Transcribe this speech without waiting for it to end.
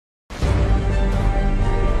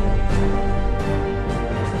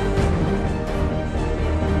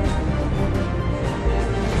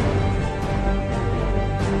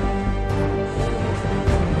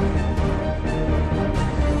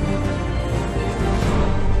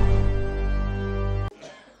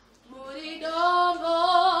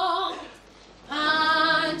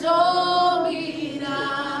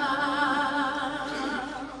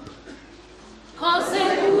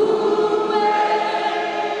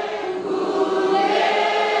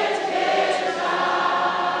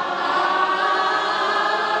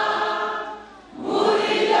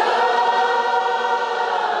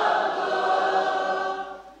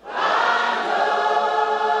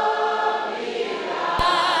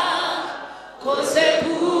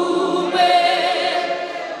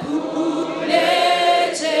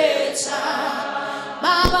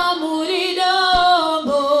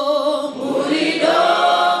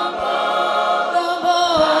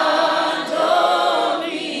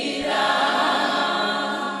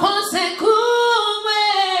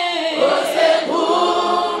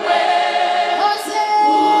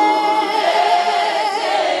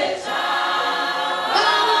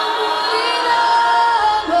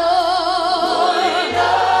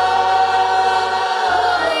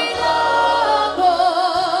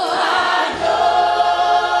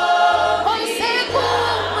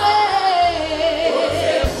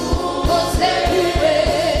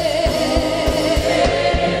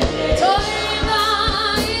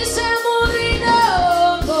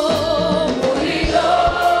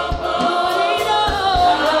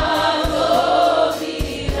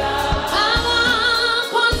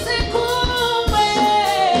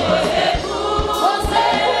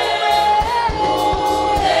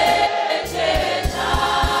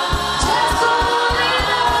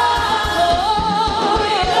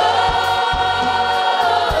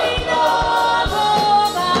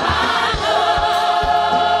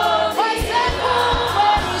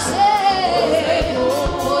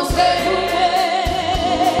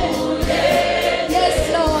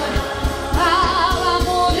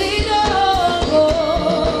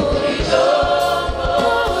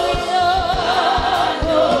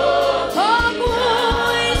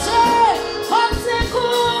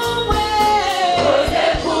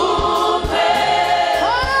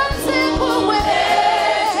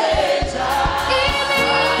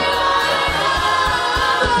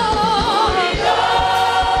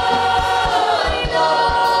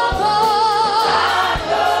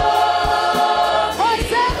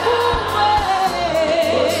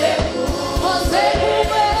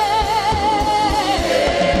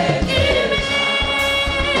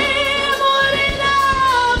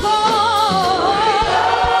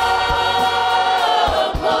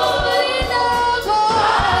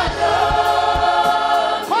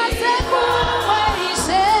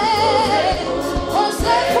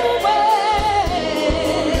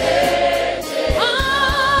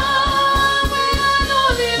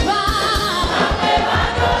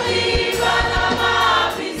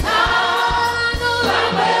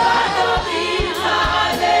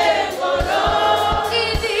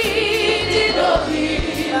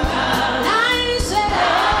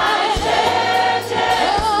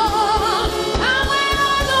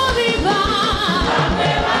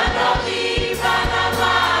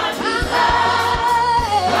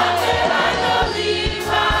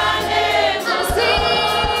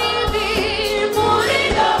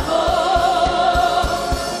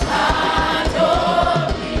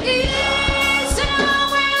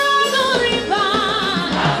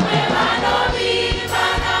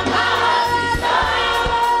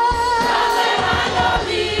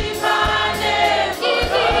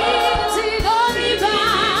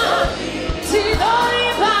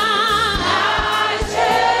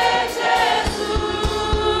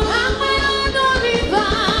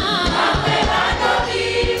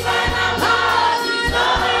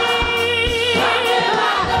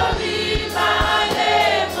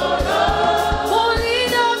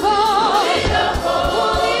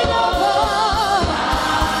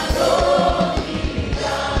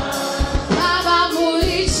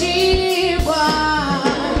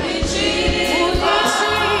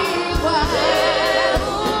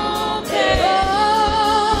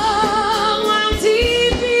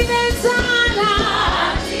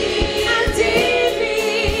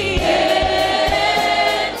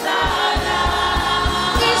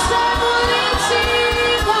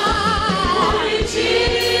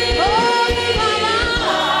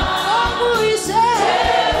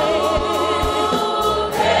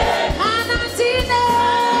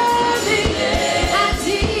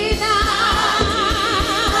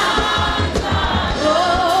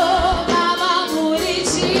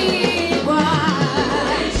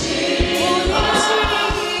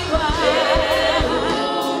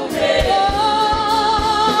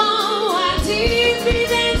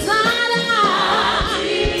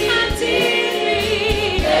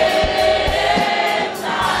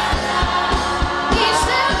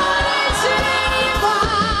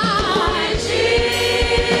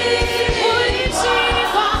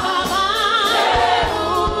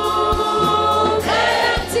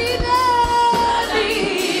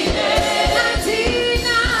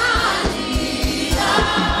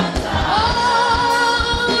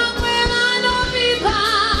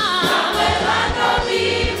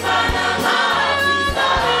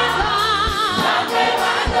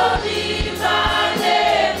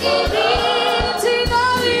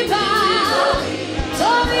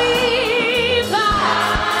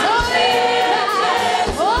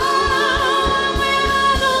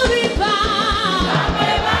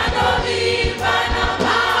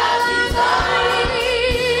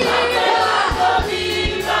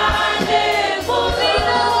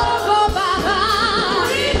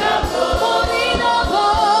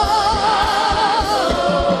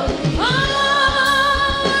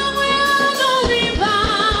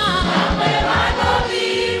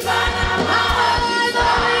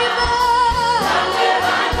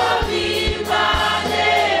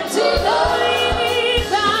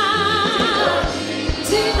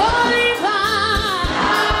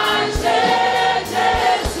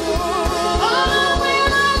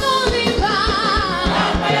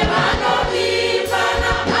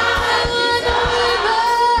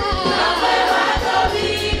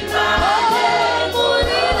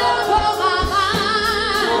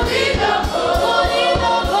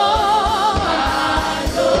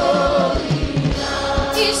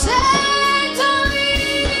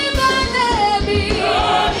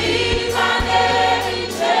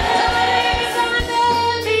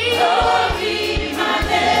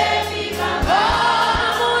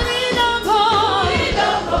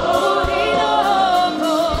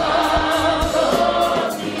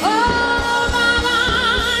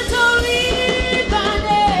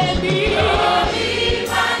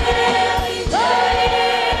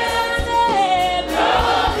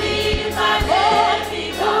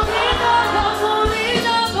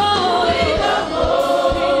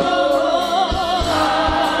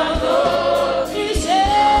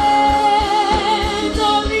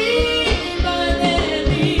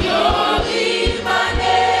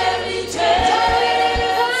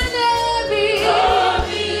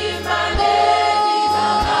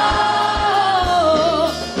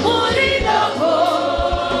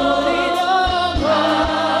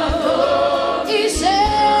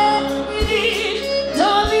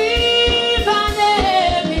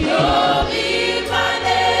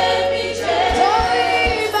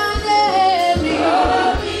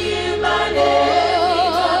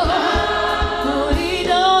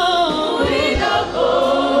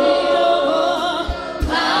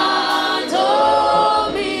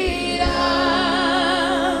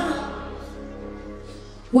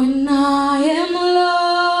When I am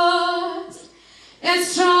lost and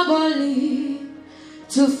struggling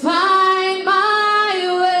to find my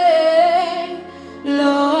way,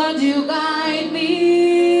 Lord, you guide me.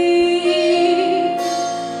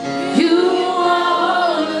 You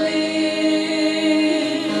only.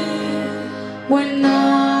 When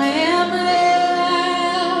I am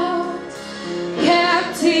left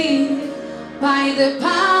captive by the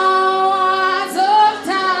powers of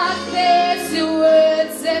darkness, your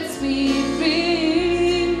word sets me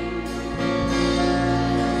free.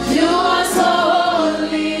 You are so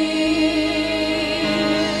holy.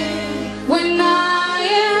 When I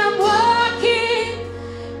am walking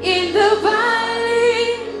in the valley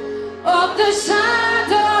of the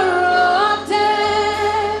shadow of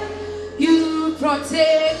death, you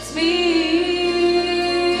protect me.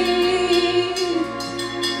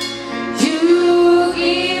 You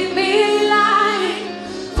give me life,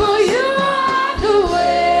 for you are the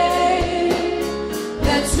way,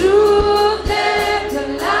 the truth and the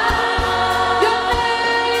life. Your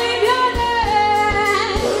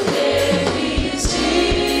name is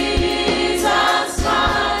Jesus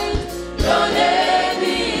Christ. Your name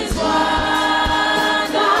is one.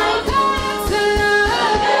 My Counselor.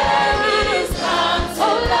 Your name is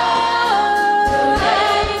Counselor. Your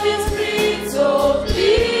name is Prince of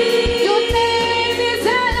Peace. Your name is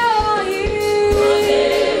Elohim. Your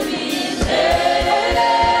name is Elohim.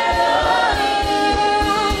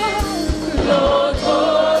 Lord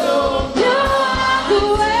God of you are the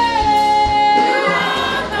way. You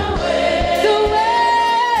are the way,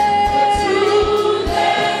 the truth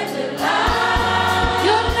and the life.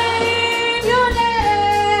 Your name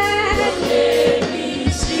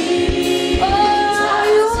is Jesus. Oh,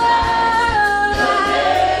 you are. Your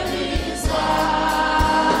name is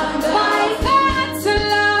one. My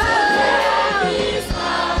Counselor. Your name is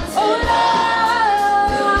Counselor.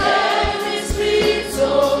 Your name is Prince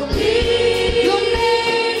of Peace. Your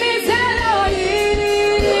name is Elohim.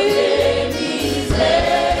 Your name is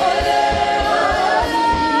Elohim.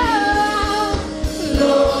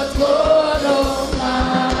 Lord God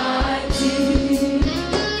Almighty.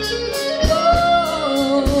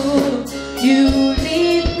 Oh, you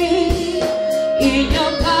lead me in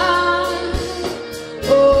your path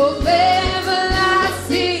of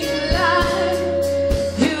everlasting life.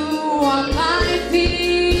 You are my peace.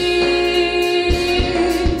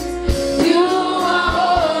 You are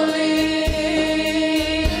holy.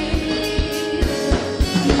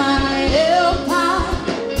 My helper,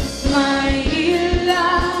 my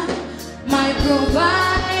healer, my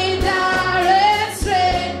provider and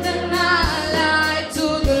strength, and I lie to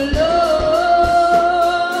the Lord.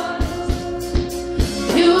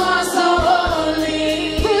 You are so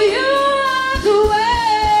holy, for you are the way.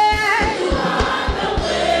 You are the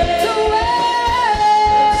way, the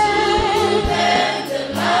truth and the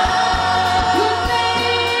life.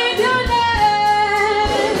 Your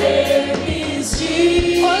name is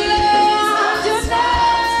Jesus. Oh Lord, your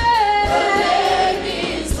name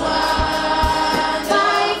is one.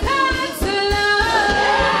 My Counselor. Your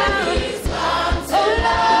name is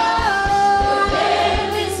Counselor. Your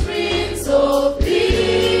name is Prince of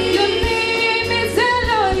Peace. Your name is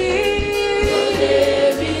Elohim. Your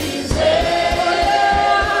name is Elohim.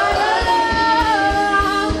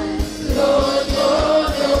 Lord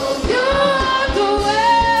God of you are the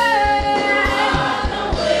way,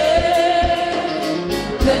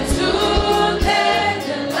 the truth and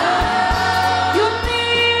the life. Your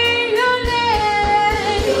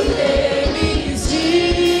name is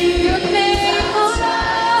Jesus. Your name, oh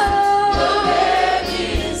Lord. Your name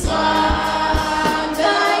is one.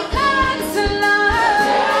 My Counselor.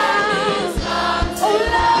 Oh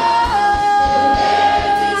Lord.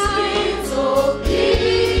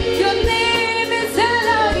 Your name is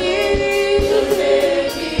Elohim. Your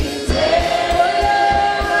name is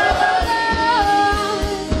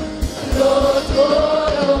Lord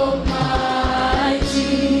God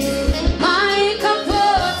Almighty. My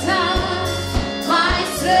comforter, my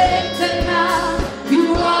strengthener, you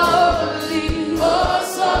are holy, oh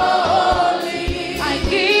so holy. I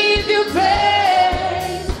give you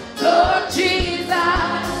praise, Lord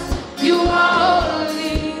Jesus. You are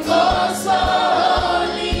holy, oh so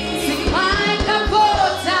holy. Sing, my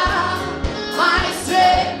comforter, my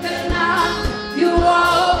strengthener, you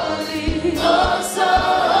are holy, oh so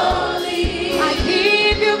holy. I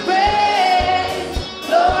give you praise,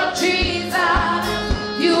 Lord Jesus.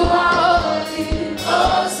 You are holy,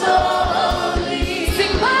 oh so holy.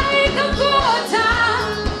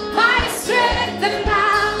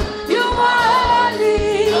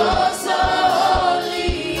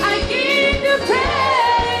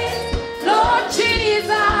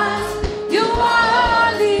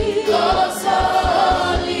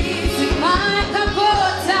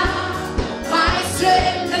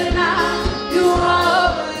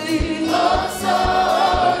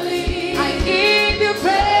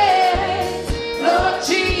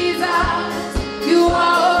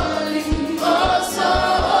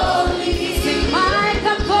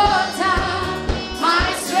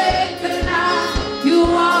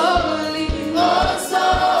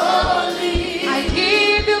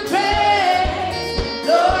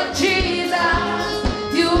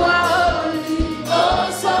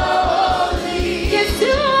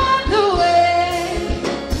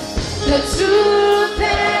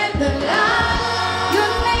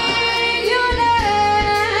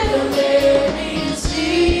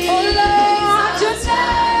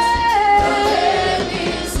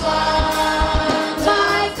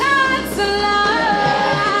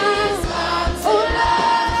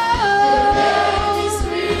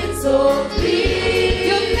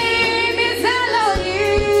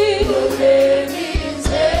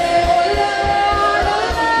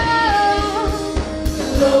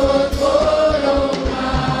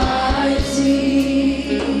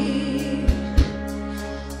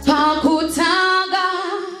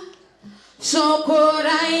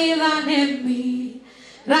 Shokora ivanemi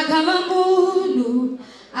Rakavamunu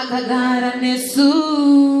Akagara nesu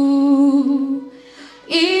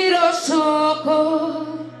Iro shoko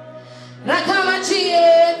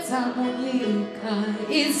Rakamachieta Monika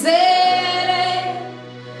Izere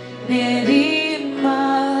Nerima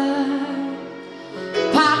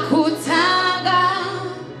Pakutaga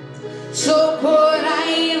Shokora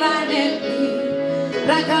ivanemi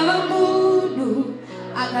Rakavamunu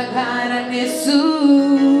Akagara nesu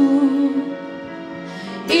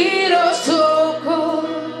Iro shoko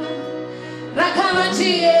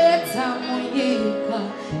Rakamachieta Monika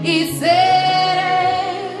Izere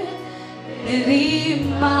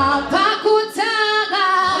Nerima Pakutaga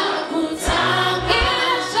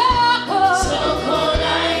Iro shoko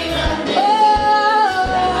Shokora ivanemi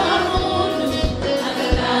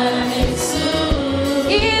Akagara nesu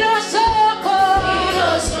Iro shoko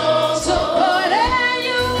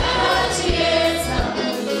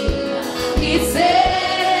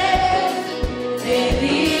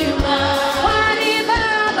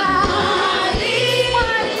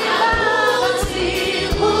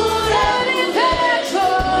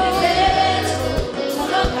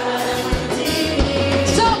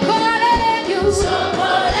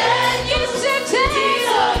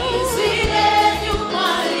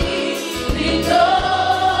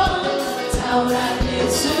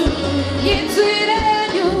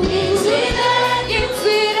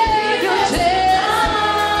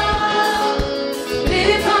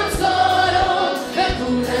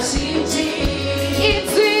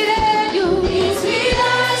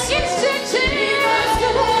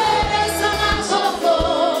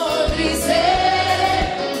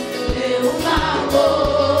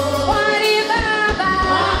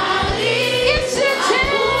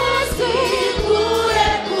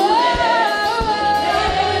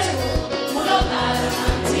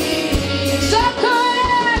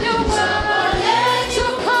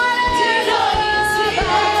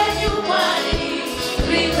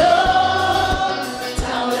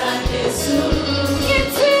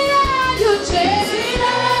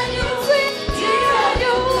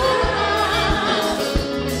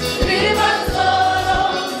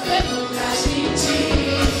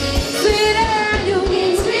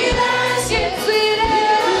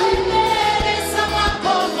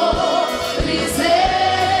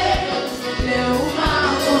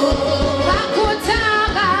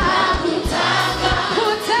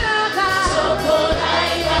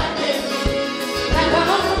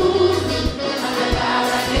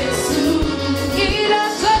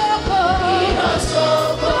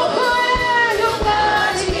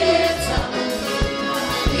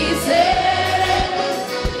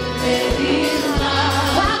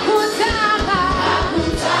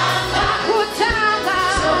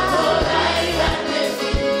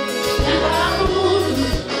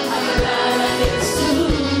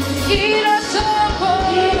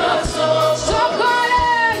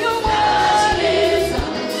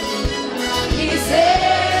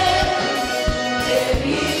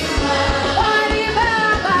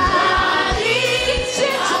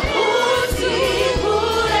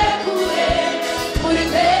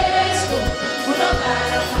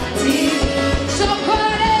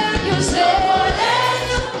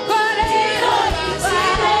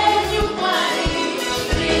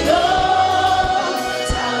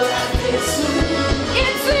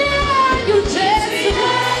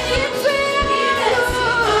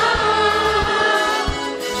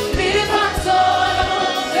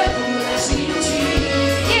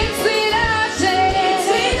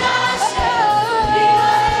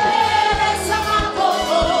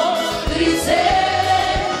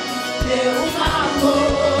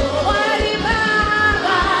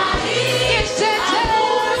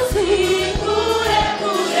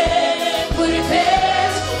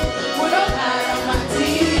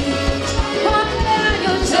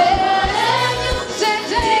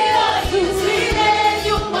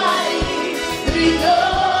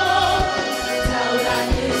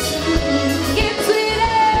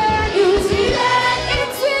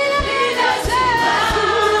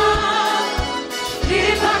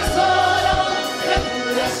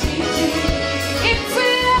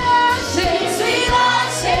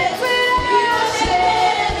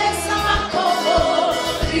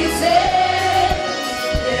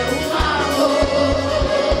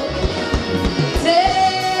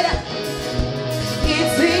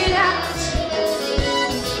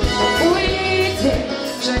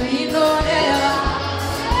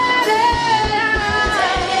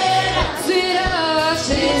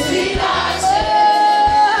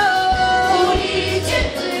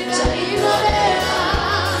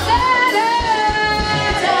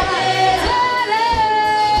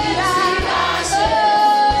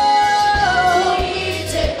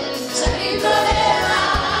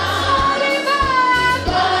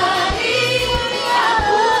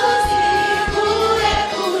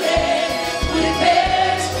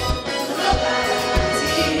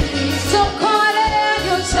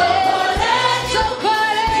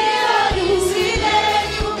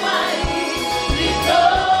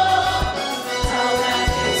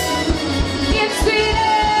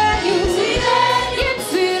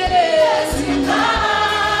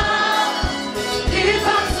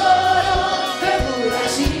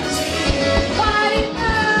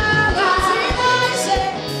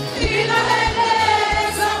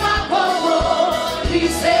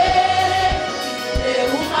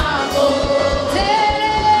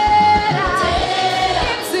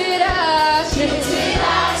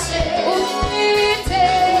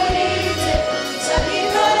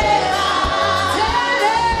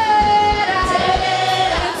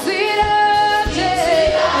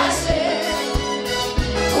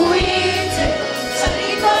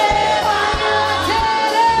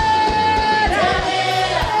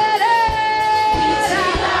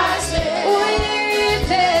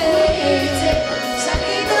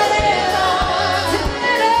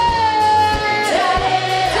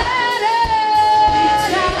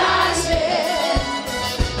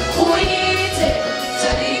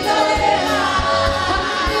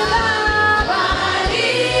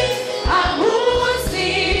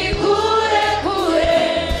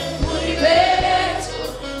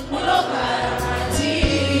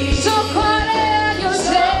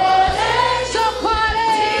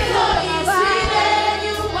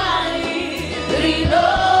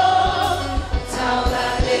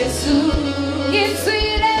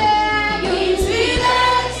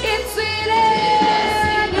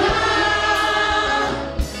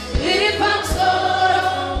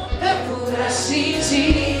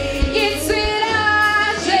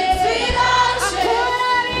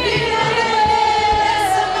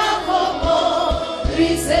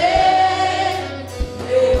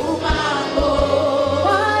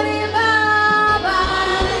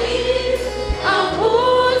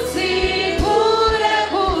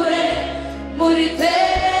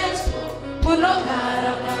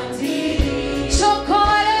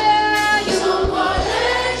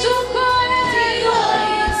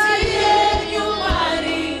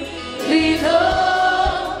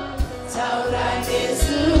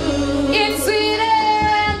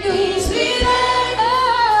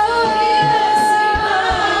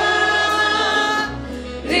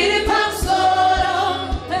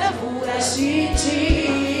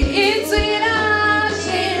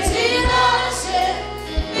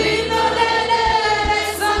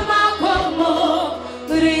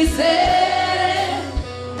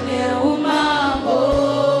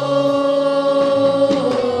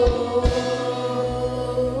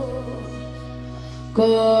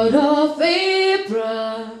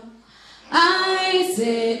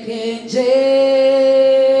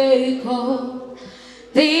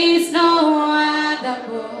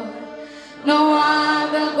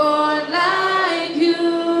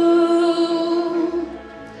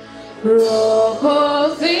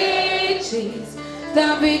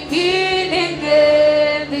beginning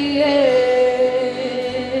and the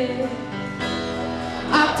end.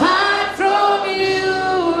 Apart from you,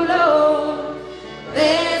 Lord,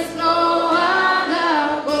 there's no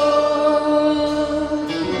other God.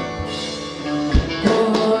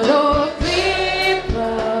 God of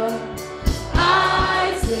Abraham,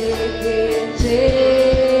 Isaac, and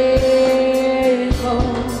Jacob,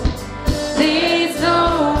 there's no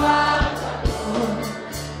other God,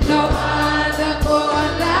 no other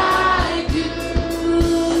God like you.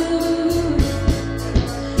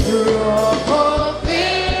 Rock of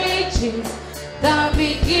ages, the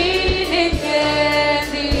beginning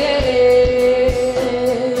and the end.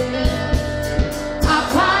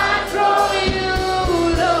 Apart from you,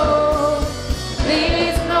 Lord,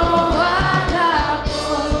 there's no other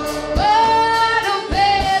God. God of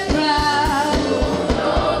Abraham,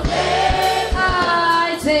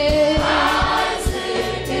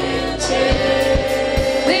 Isaac, and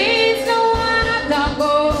Jacob, there's no other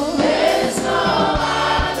God. There's no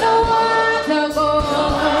other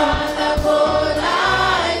God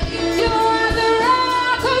like you. You are the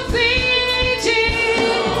rock of ages,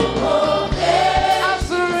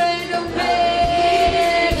 afraid of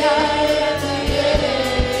Omega.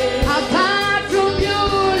 Apart from you,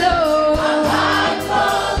 Lord,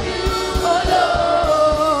 oh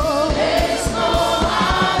Lord, there's no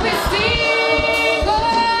other. We sing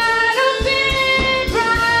God of Abraham,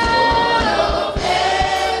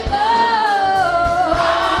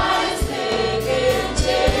 Isaac, and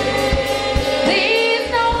Jacob. There's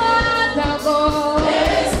no other God.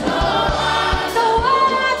 There's no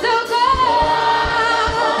other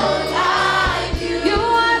God like you. You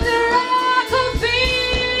are the rock of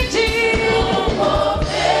ages,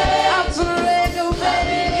 afraid of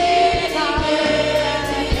Omega.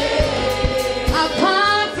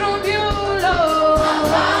 Apart from you, Lord,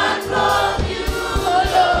 oh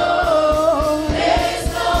Lord, there's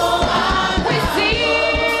no other. We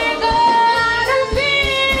sing God of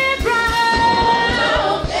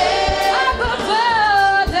Abraham, Abba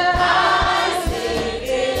Father, Isaac,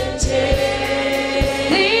 and Jacob.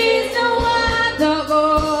 There's no other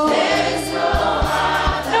God. There's no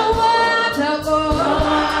other God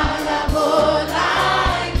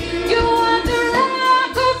like you. You are the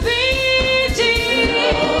rock of ages,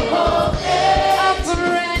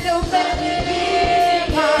 afraid of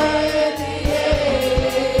Omega.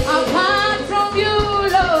 Apart from you,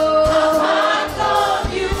 Lord,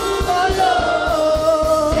 oh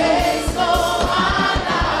Lord, there's no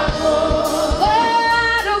other God.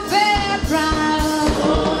 God of Abraham,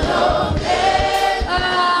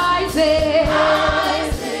 Isaac,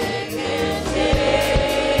 and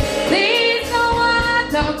Jacob. There's no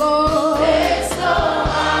other God. There's no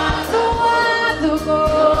other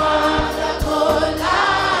God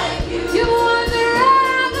like you. You are the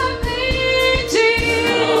rock of ages,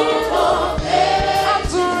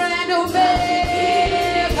 afraid of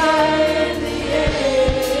Omega.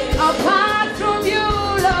 Apart from you,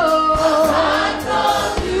 Lord,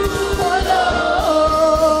 oh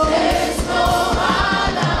Lord, there's no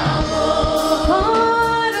other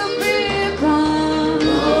God of Abraham.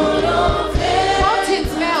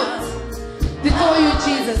 Mountains melt before you,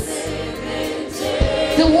 Jesus.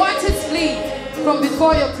 The waters flee from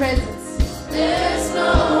before your presence.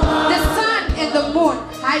 The sun and the moon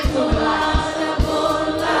hide from your light.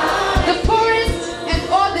 The forest and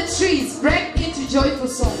all the trees break into joyful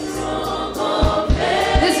songs.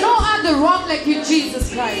 There's no other rock like you,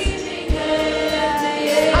 Jesus Christ.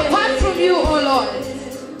 Apart from you, oh Lord,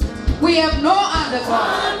 we have no other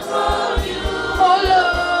God. Oh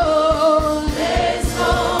Lord,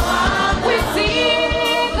 we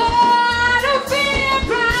sing God of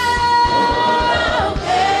Abraham,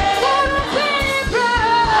 God of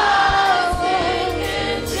Abraham.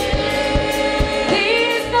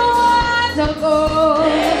 There's no other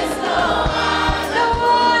God. There's no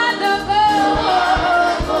other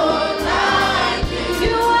God like you.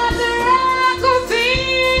 You are the rock of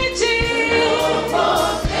ages,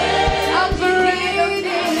 afraid of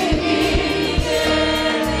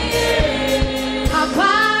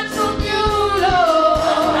apart from you, Lord,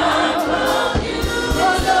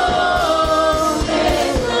 oh Lord,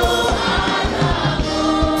 there's no other.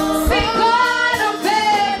 Sing God of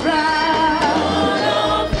Abraham,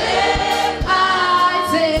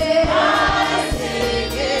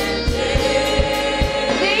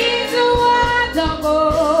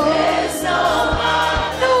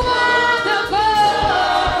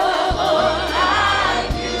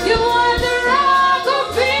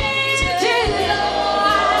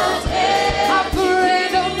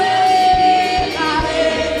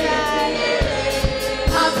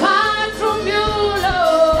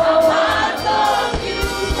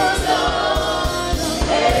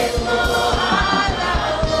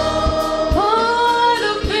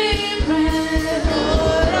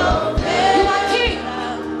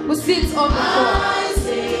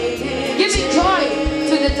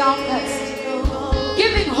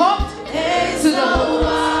 hope to the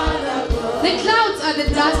hopeless. The clouds are the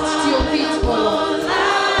dust to your feet, O Lord.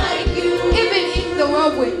 Even in the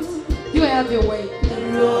whirlwind, you have your way.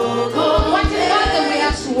 What is Father we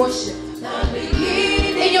have to worship?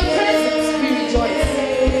 In your presence we rejoice.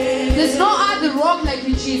 There's no other rock like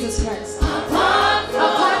you, Jesus Christ. Apart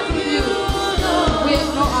from you, we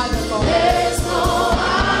have no other God. There's no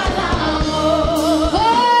other God.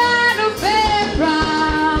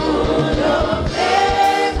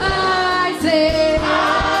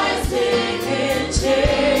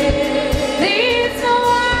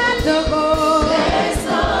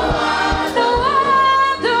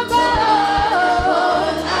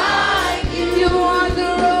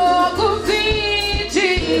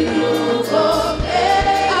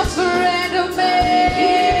 A friend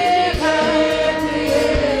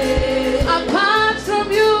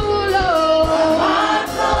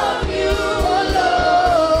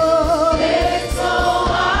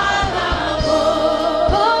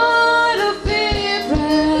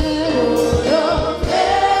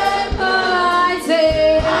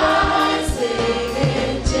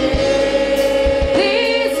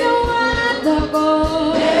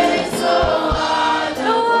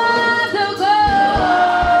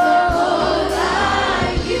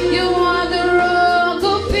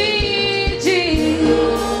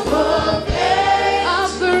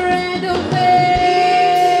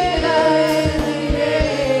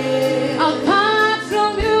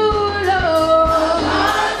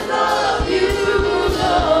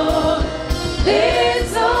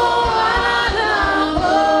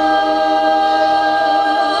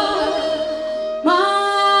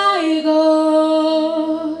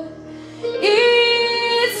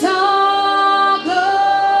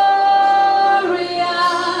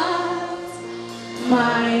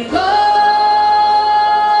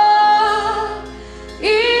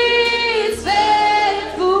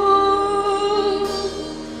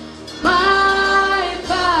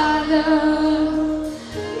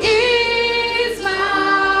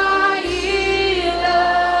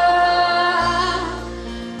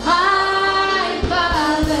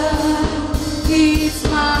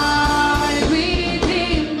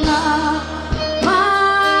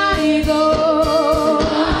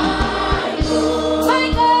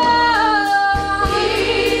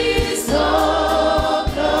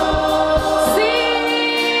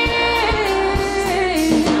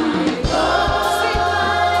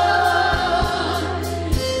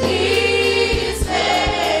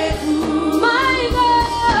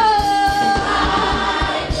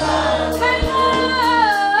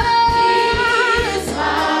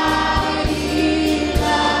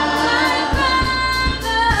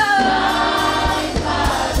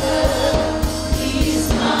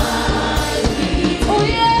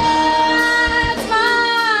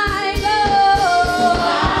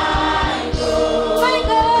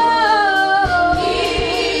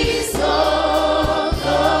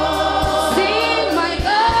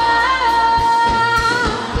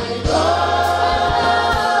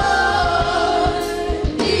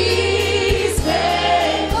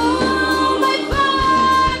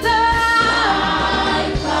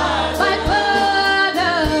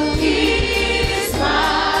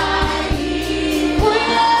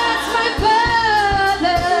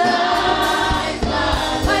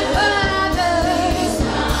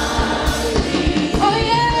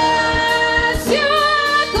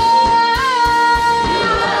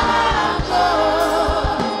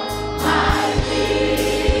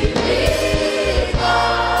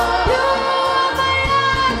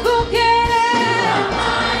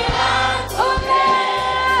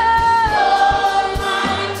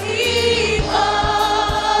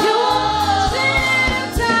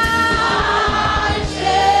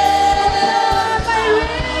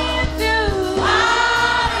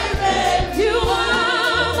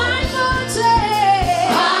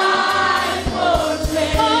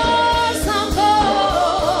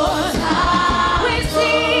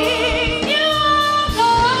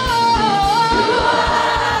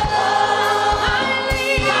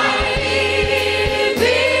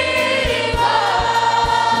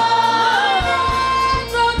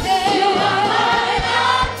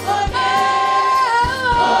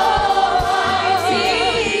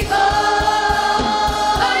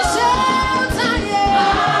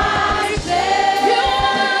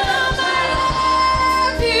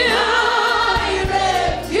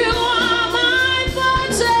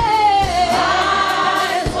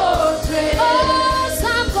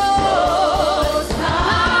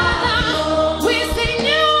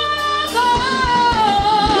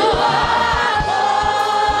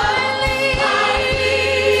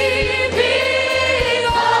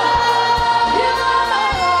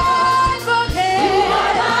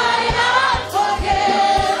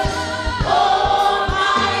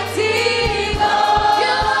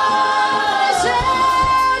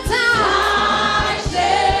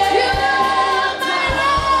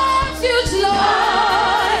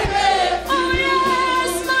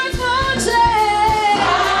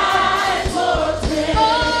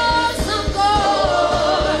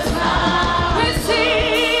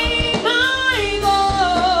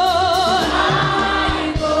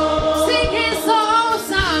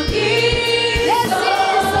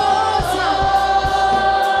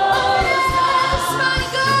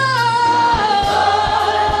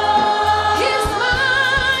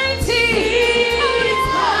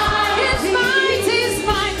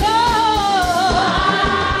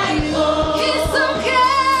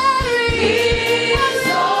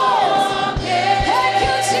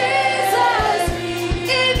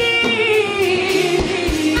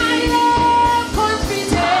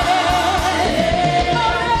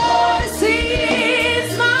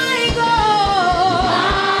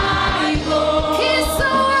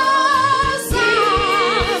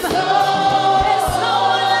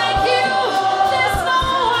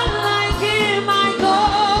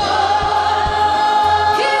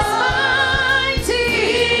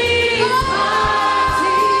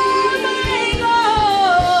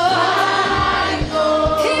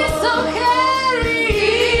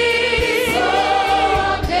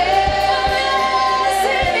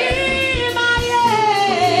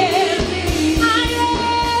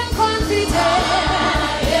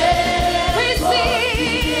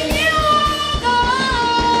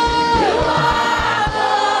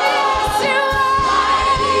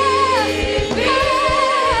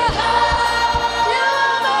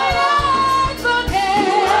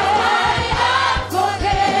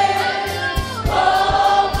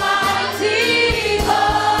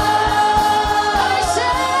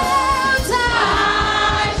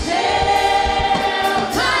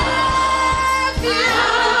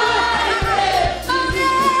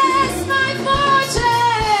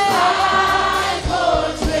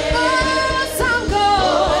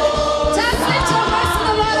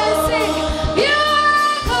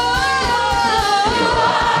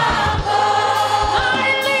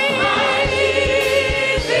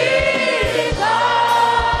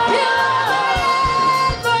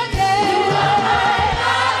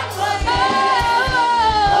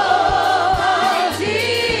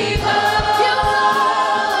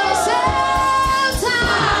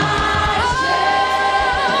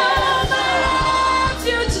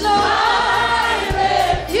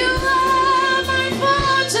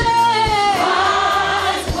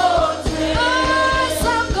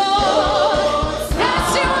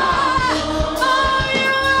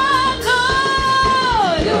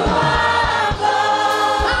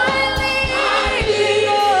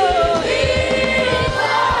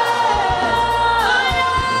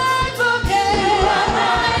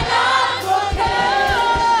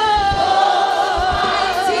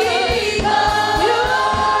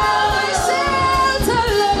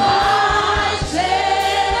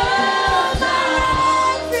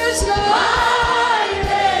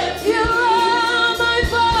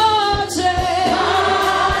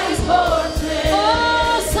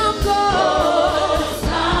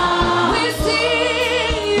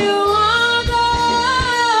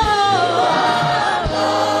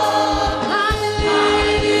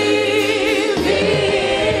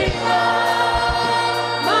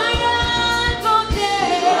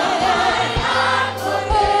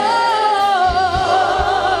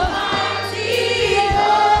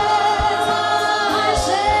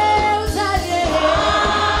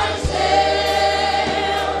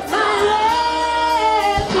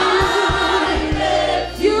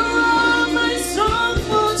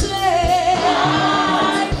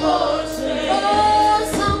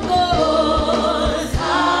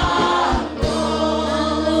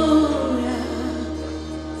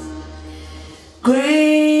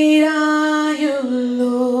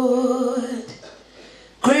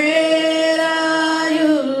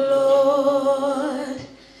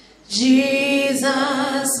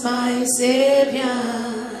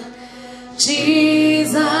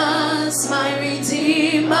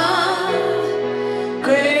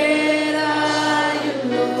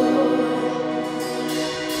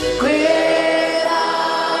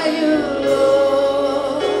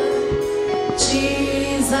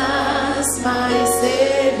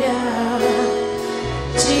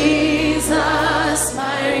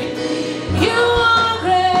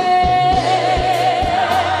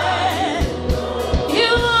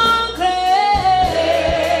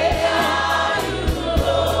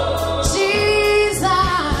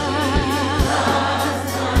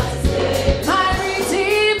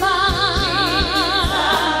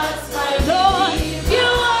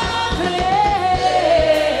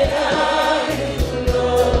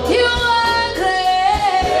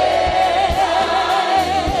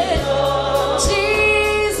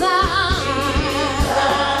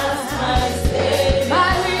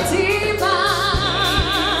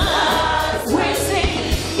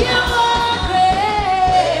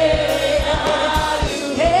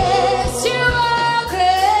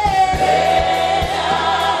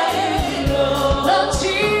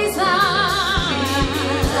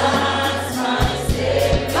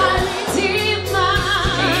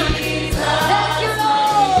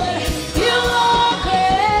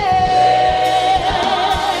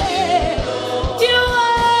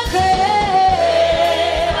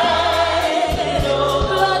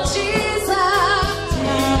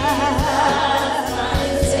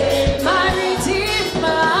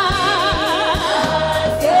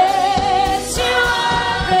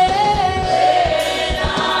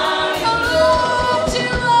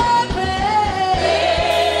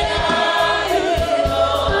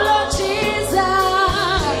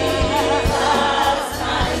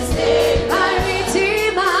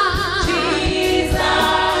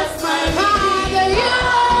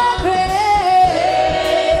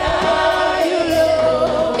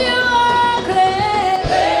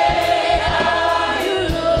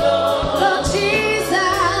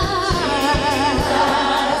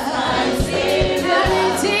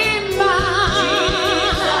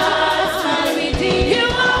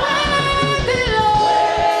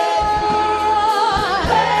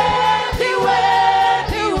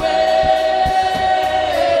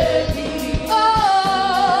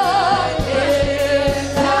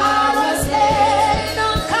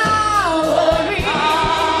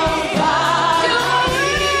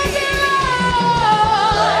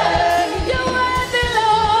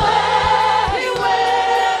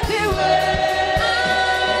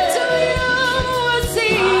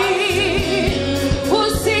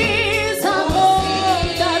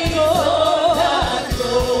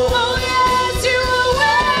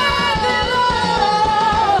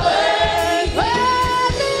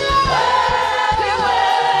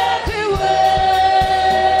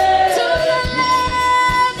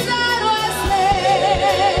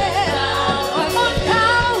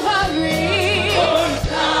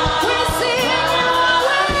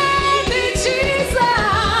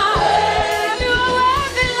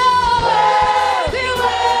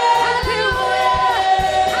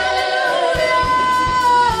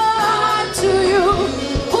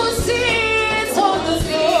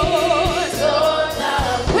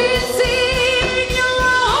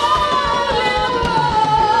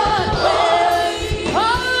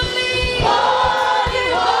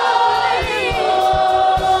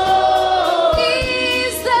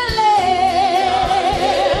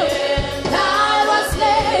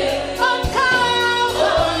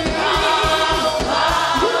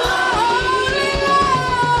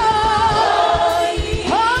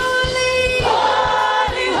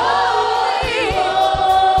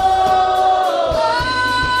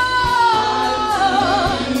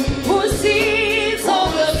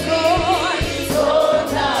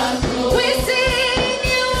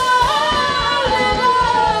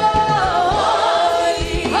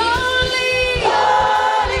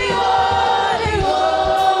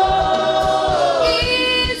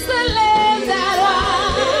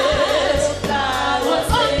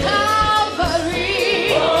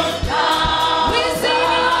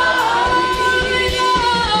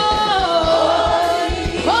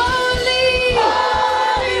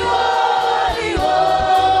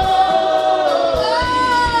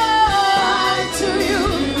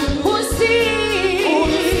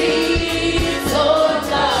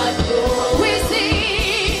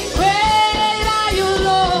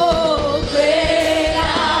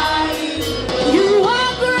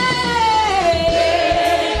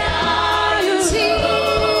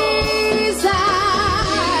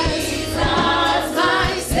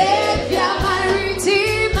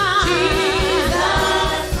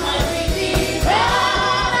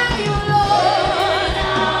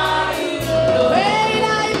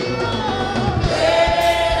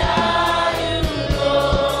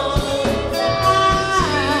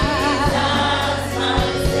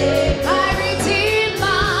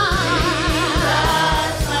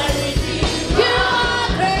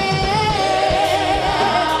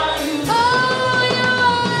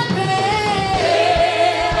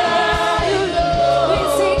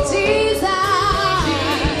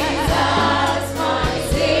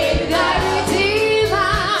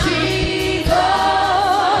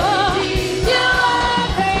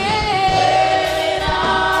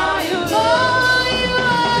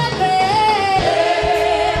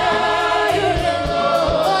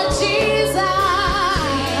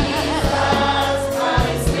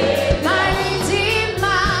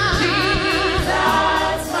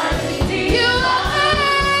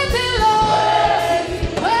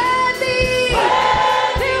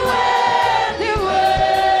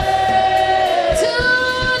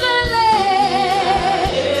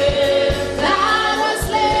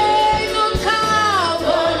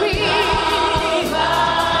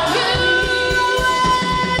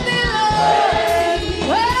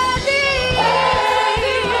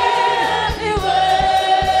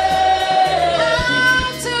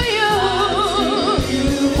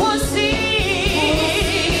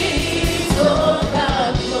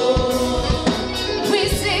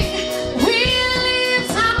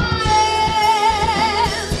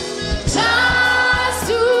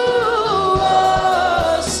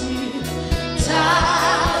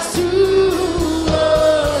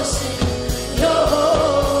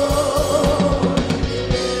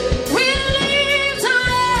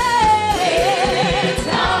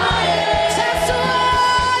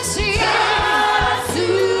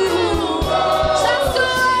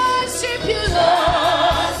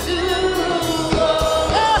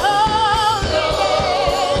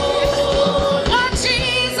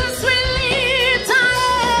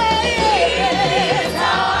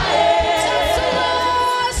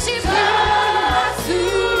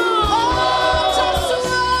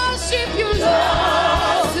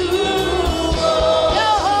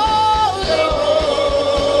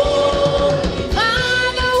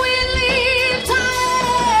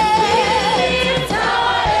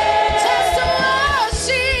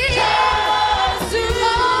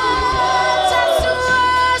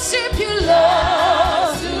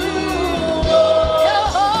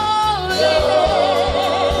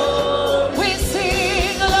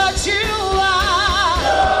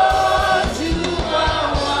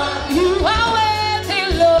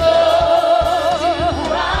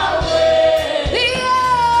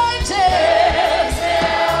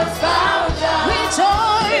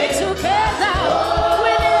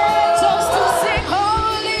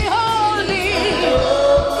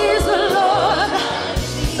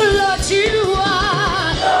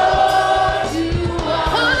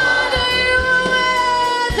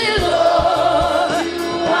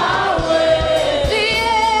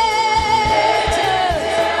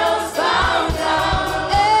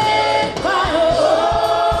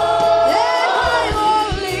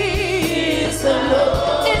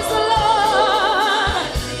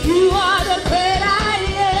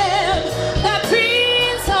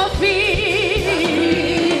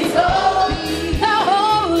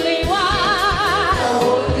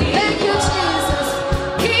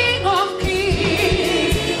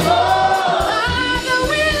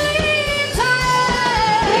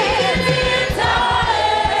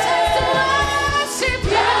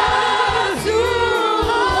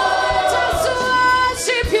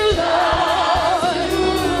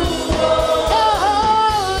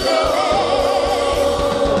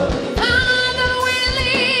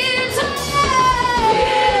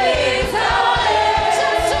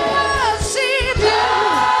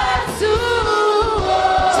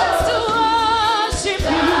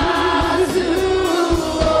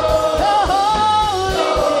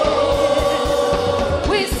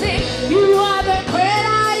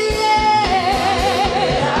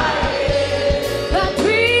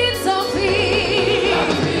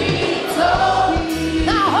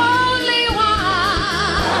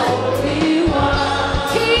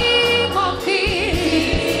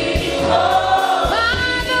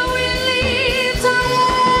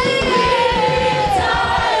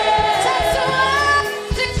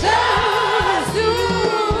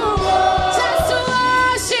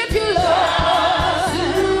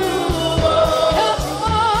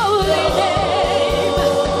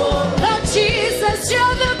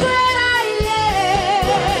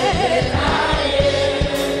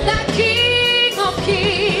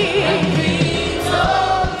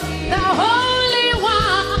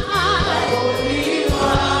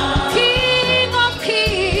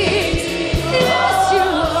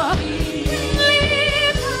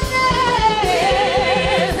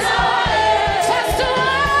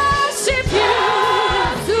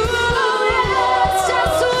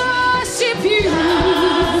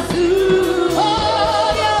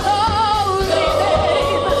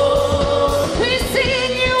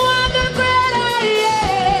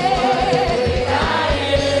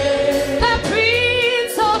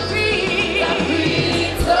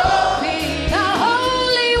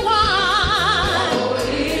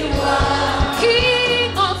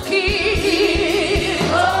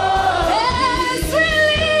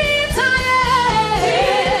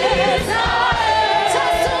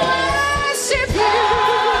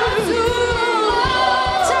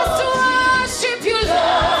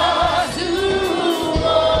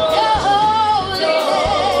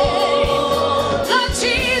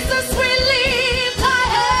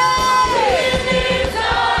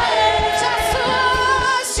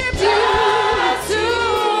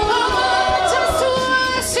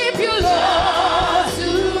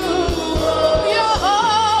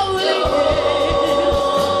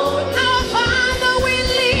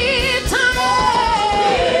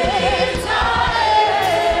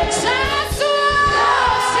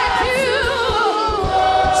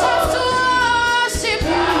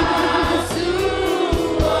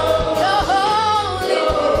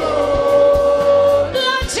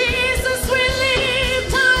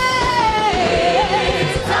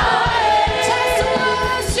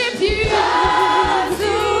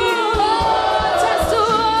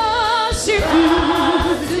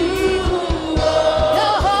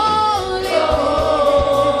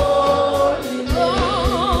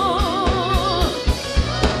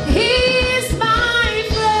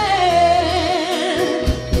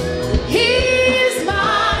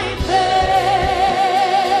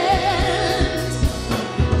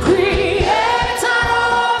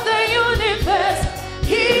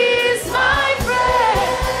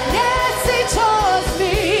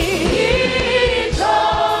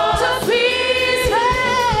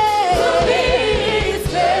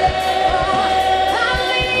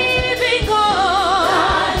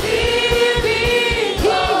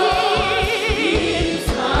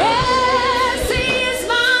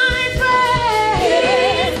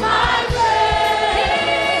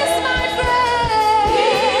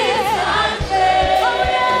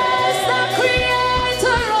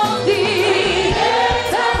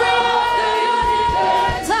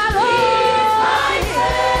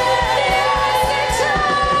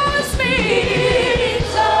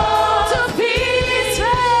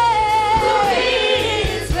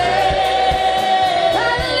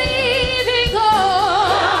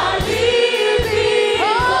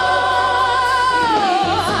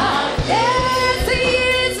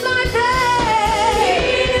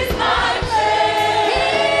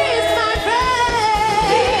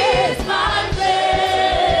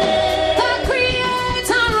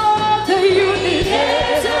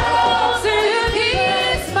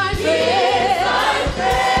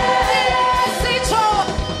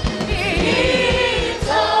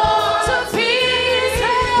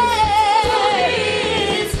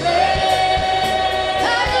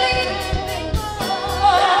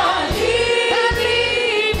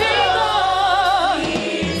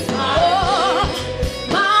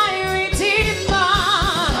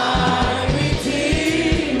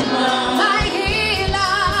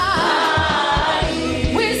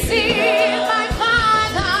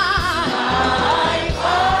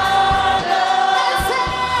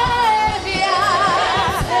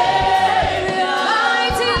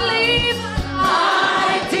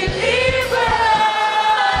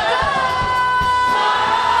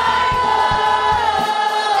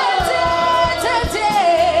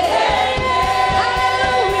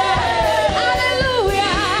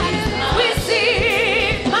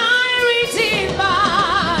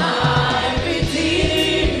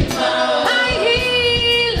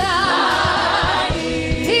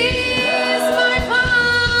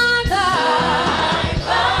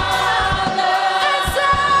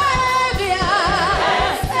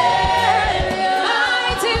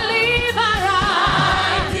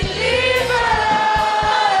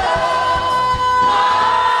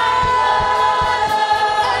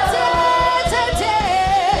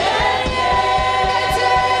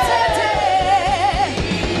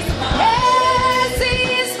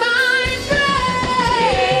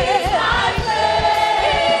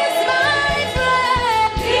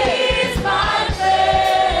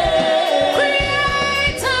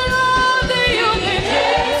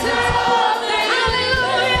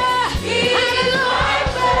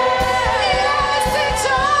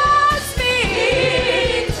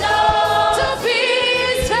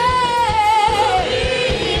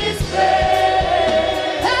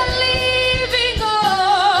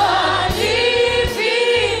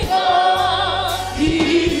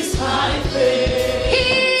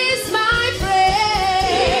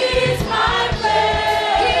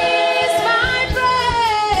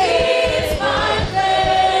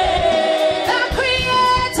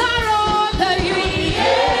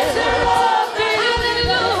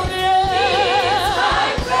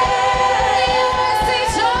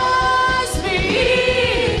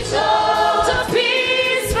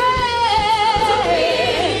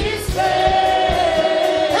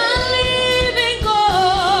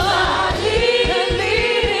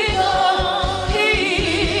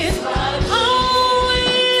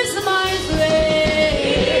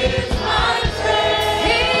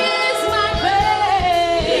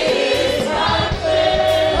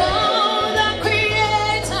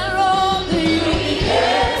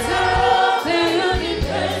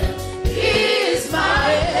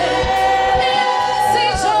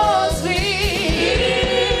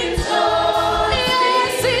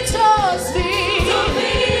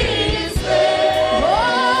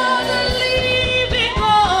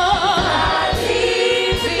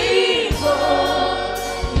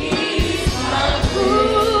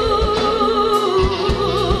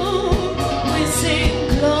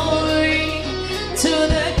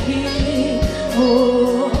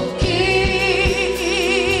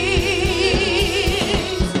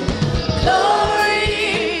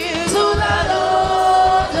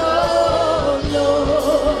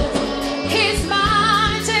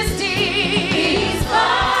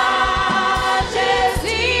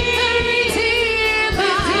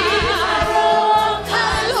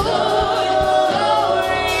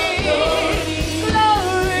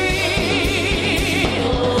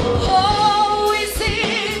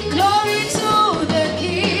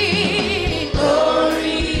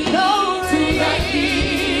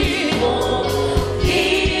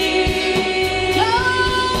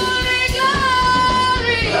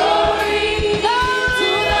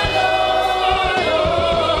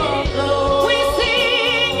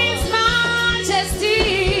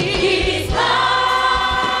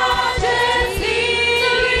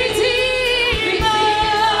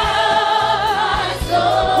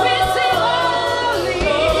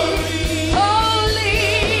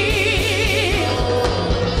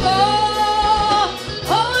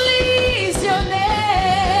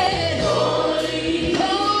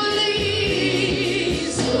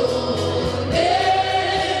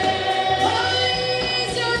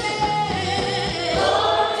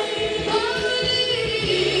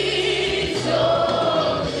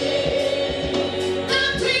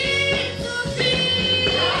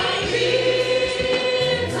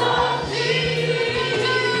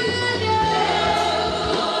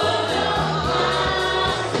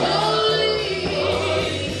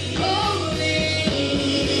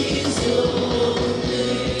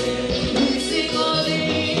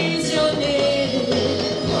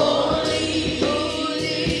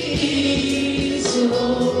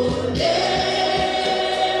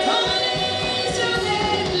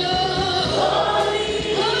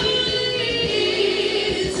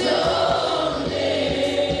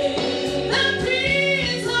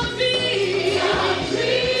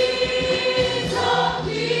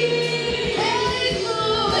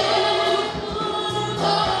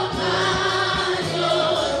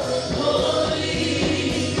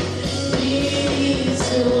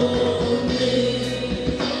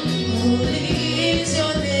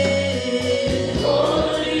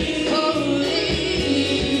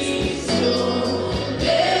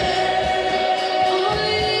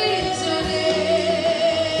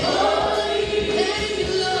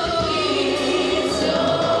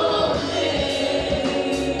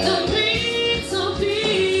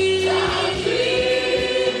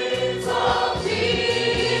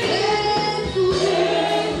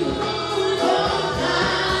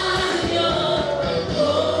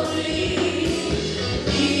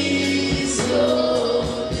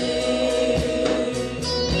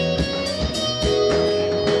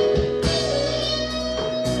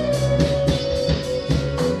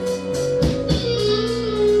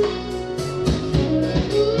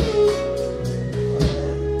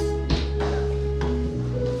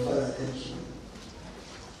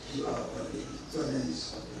you are worthy. Your name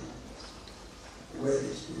is holy.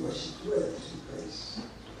 Worthy to be worshipped, worthy to be praised.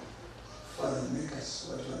 Father, make us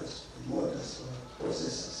what you us, mold us, or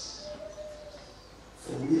possess us.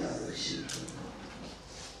 For we are your children.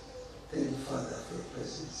 Thank you, Father, for your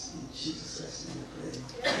presence. In Jesus Christ's name we pray.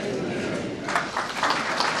 Amen.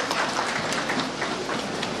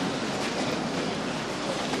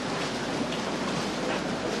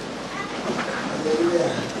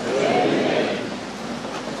 Hallelujah. Amen.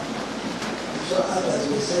 So others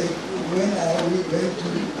will say, when are we going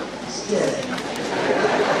to stay?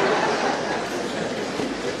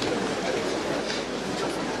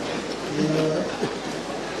 You know,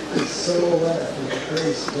 it's so wonderful to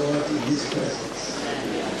praise God in His presence.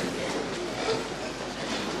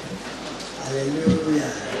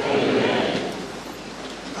 Hallelujah. Amen.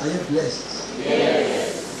 Are you blessed?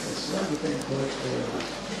 Yes. I just want to thank God for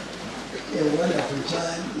a wonderful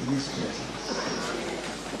time in His presence.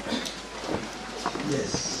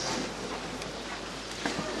 Yes.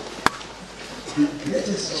 The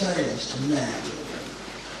greatest challenge to man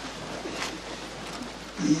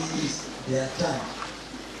is their time.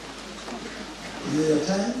 Your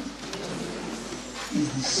time is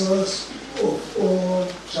the source of all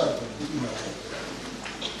trouble in your life.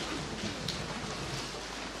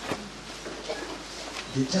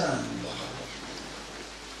 The time,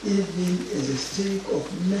 even as a stick of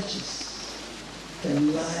matches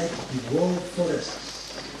can light the whole forest,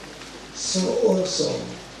 so also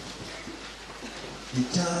the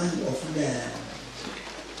time of man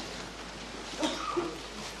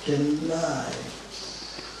can light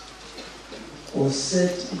or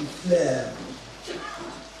set in flame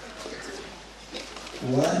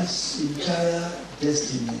one's entire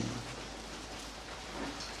destiny.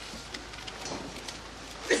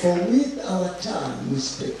 For with our tongue we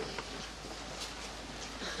speak,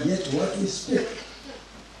 yet what we speak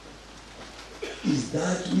is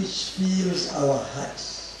that which fills our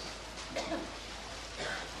hearts.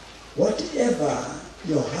 Whatever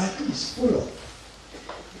your heart is full of,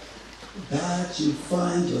 that you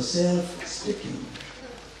find yourself speaking.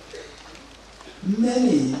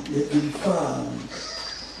 Many have been found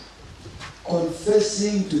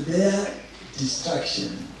confessing to their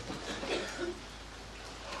destruction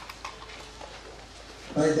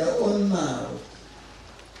by their own mouth.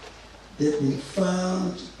 They've been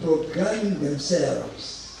found programming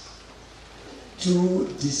themselves to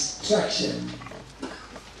destruction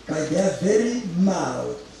by their very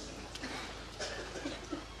mouth.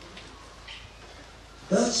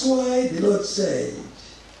 That's why the Lord said,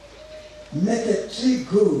 make a tree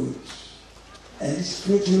good, and its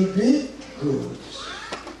fruit will be good.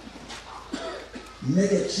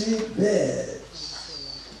 Make a tree bad,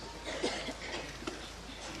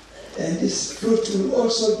 and its fruit will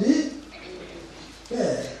also be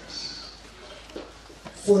bad.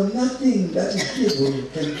 For nothing that is evil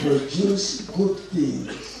can produce good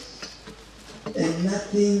things, and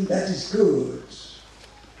nothing that is good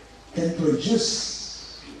can produce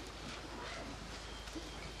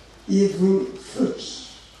evil fruit.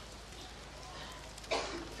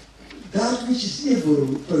 That which is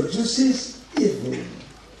evil produces evil,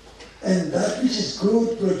 and that which is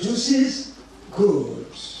good produces good.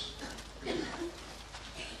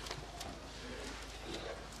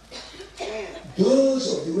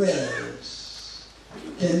 Those of the world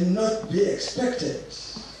cannot be expected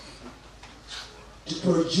to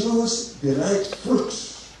produce the right fruit,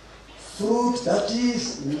 fruit that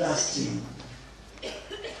is lasting.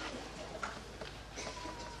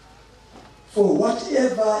 For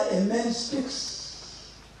whatever a man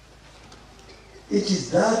speaks, it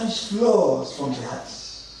is that which flows from the heart.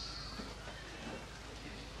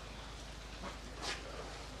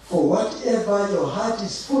 For whatever your heart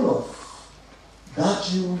is full of,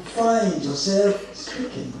 that you find yourself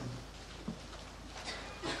speaking.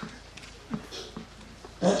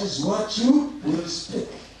 That is what you will speak.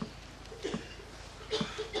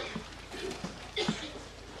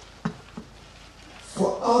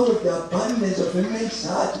 For out of the abundance of a man's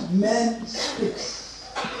heart, man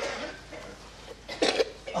speaks.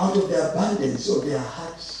 Out of the abundance of their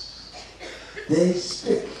hearts, they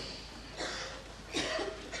speak.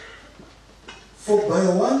 For by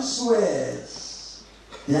one's words,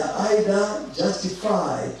 they are either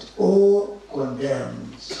justified or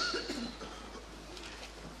condemned.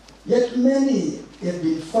 Yet many have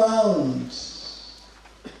been found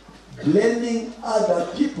blaming other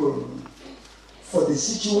people for the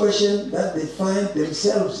situation that they find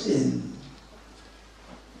themselves in.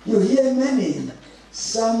 You hear many,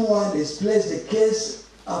 someone has placed a case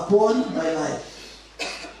upon my life.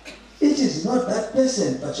 It is not that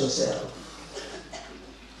person but yourself.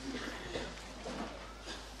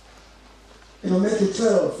 Matthew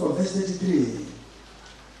 12 from verse 33.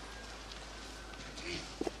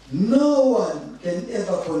 No one can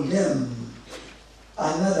ever condemn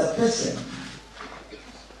another person.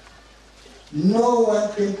 No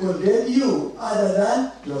one can condemn you other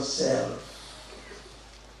than yourself.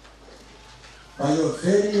 By your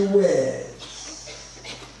very words,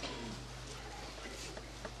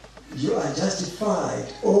 you are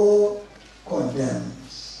justified or condemned.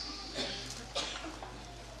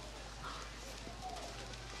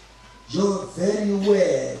 Your very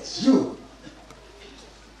words, you,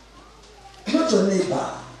 not your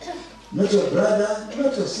neighbor, not your brother,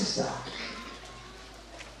 not your sister.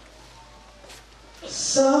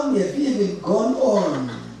 Some have even gone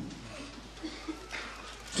on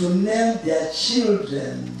to name their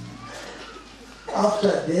children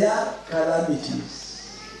after their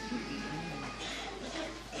calamities.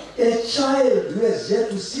 A child who has yet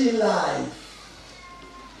to see life,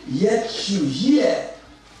 yet you hear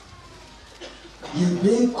him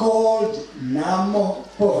being called Namo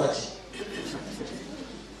poverty.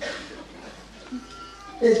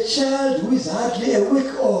 A child who is hardly a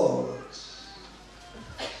week old,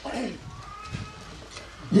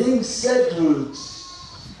 being settled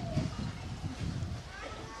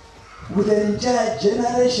with an entire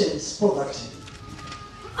generation's poverty.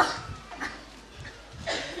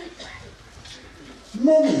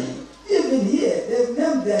 Many, even here, they've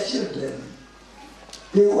named their children.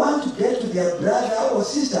 They want to get to their brother or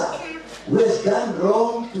sister who has done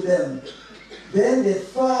wrong to them. Then they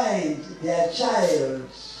find their child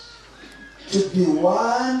to be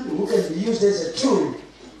one who can be used as a tool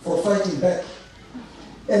for fighting back.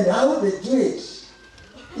 And how they do it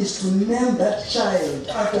is to name that child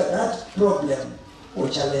after that problem or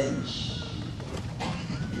challenge.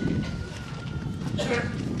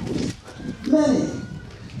 Many,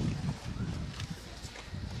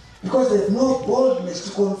 because they have no boldness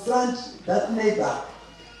to confront that neighbor.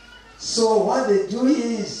 So what they do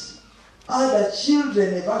is, other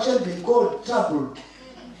children have actually been called trouble.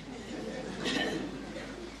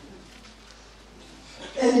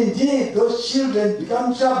 And indeed, those children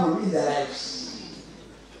become trouble in their lives.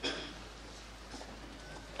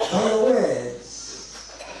 By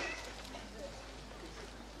words.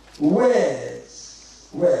 Words.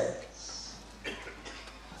 Words.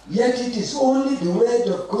 Yet it is only the word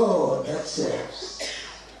of God that saves.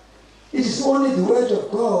 It is only the word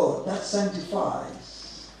of God that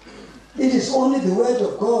sanctifies. It is only the word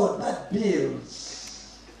of God that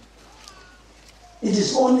builds. It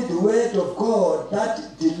is only the word of God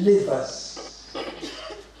that delivers.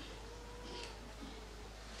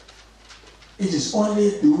 It is only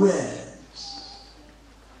the word.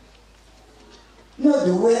 Not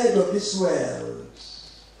the word of this world.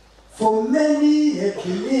 For many have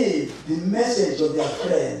believed the message of their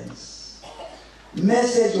friends,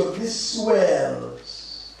 message of this world,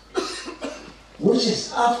 which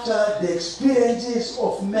is after the experiences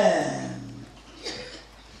of man.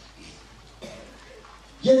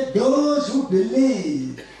 Yet those who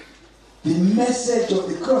believe the message of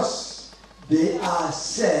the cross, they are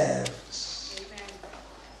saved.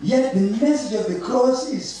 Yet the message of the cross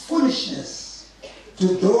is foolishness to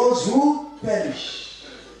those who perish.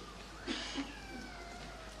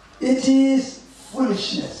 It is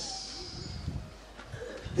foolishness.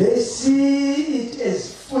 They see it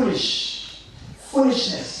as foolishness.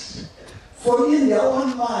 For in their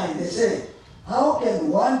own mind they say, how can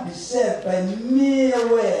one be saved by mere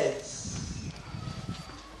words?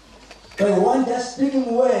 By one just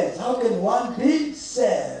speaking words, how can one be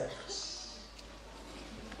saved?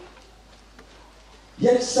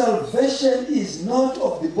 Yet salvation is not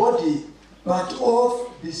of the body, but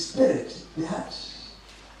of the spirit, the heart.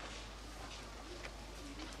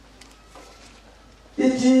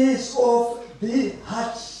 It is of the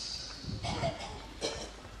heart,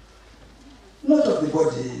 not of the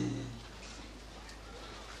body.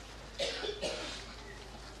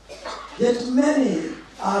 Yet many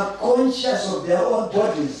are conscious of their own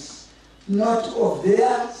bodies, not of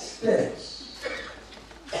their spirits.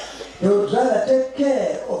 They would rather take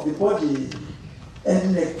care of the body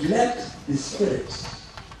and neglect the spirit.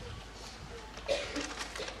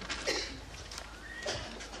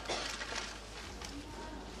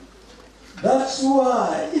 That's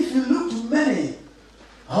why, if you look to many,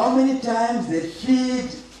 how many times they feed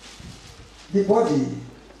the body,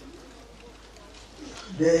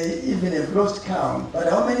 they even have lost count. But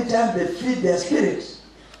how many times they feed their spirit,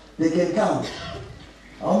 they can count.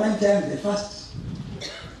 How many times they fast.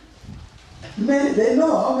 Many, they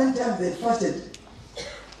know how many times they fasted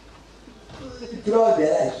throughout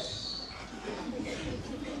their lives.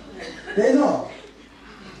 They know.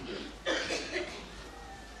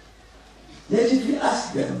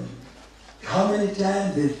 ask them how many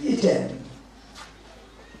times they've eaten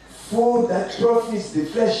food that profits the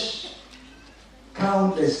flesh,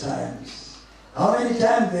 countless times. How many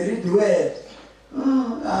times they read the word?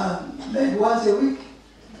 Maybe once a week,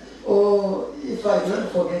 or if I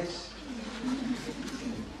don't forget.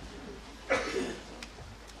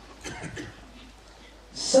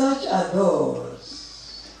 Such are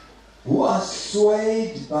those who are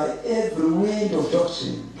swayed by every wind of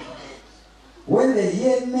doctrine. When they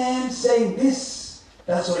hear men saying this,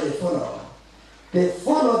 that's what they follow. They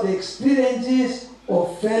follow the experiences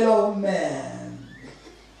of fellow men.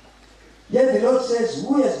 Yet the Lord says,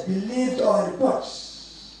 who has believed our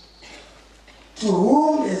reports? To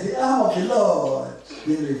whom is the arm of the Lord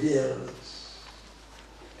been revealed?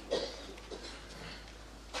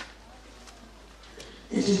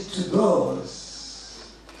 It is to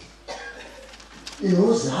those in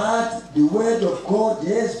whose heart the word of God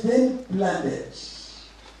has been planted.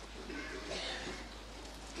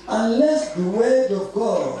 Unless the word of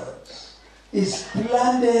God is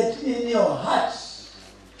planted in your heart,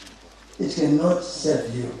 it cannot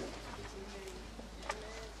serve you.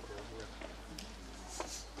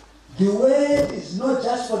 The word is not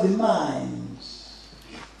just for the mind.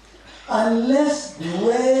 Unless the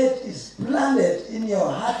word is planted in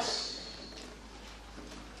your heart,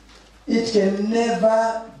 it can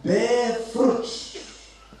never bear fruit.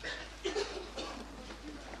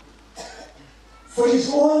 For it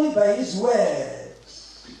is only by his word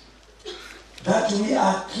that we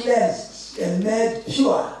are cleansed and made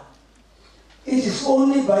pure. It is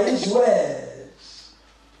only by his word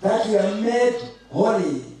that we are made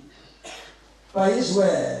holy. By his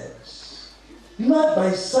words, not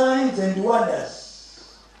by signs and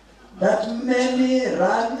wonders that many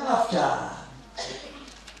run after.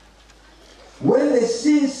 When they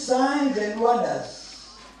see signs and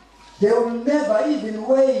wonders, they will never even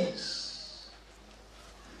wait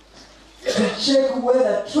to check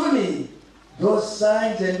whether truly those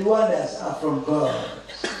signs and wonders are from God.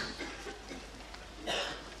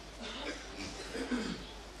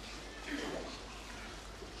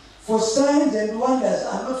 For signs and wonders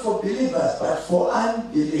are not for believers, but for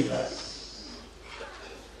unbelievers.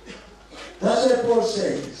 That's what Paul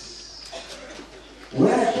says.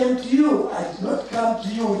 When I came to you, I did not come to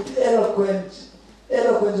you with eloquence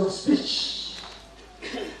of speech,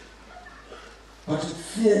 but with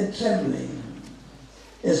fear and trembling,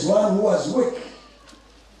 as one who was weak.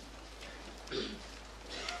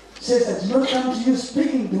 Says, I did not come to you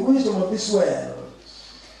speaking the wisdom of this world,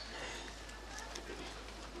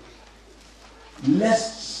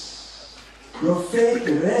 lest your faith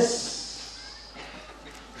rests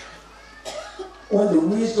on the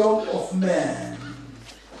wisdom of man.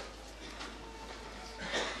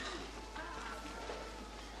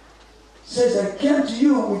 Says, I came to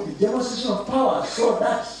you with the demonstration of power so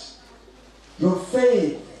that your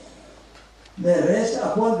faith may rest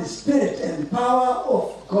upon the Spirit and the power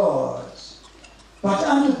of God. But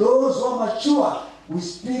unto those who are mature, we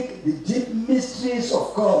speak the deep mysteries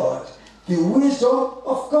of God, the wisdom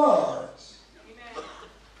of God. Amen.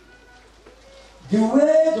 The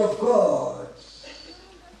word of God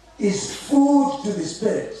is food to the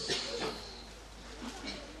Spirit.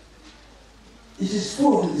 It is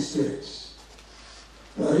food to the Spirit.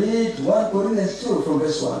 Now read 1 Corinthians 2 from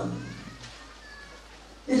verse 1.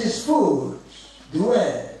 It is food, the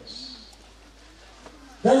word.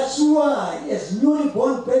 That's why, as newly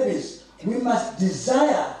born babies, we must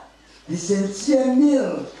desire the sincere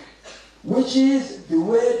milk, which is the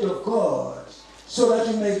word of God, so that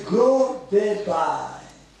you may grow thereby.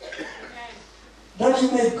 That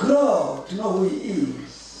you may grow to know who he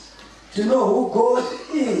is, to know who God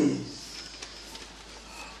is.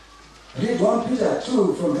 Read 1 Peter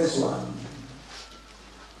 2 from verse 1.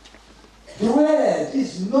 The word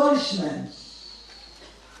is nourishment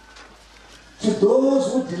to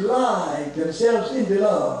those who delight themselves in the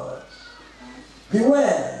Lord. The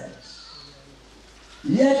word,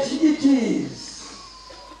 yet it is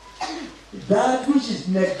that which is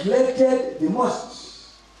neglected the most.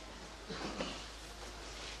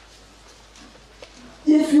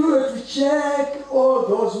 If you were to check all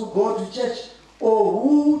those who go to church or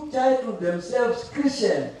who title themselves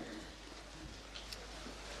Christian,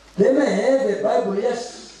 they may have a Bible,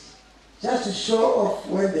 yes, just to show off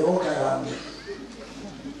when they walk around.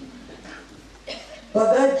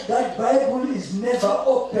 But that Bible is never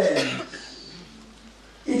opened.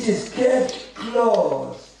 It is kept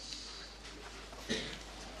closed.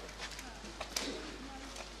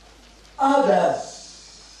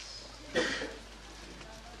 Others,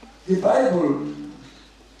 the Bible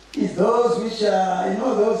is those which are,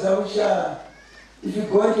 those which are If you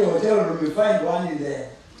go into a hotel room, you find one in there.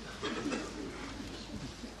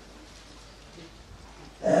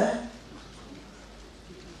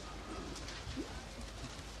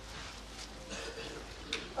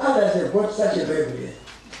 Others have got such a Bible here.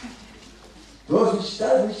 Those which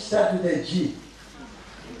start with a G.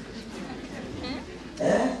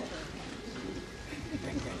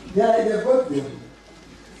 Yeah, they've got them.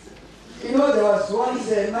 You know, there was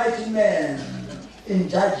once a mighty man in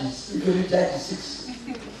Judges, if you read Judges 6.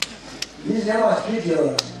 His name was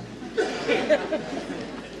Gideon.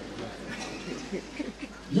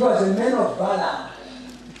 He was a man of valor.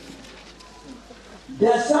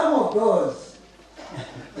 There are some of those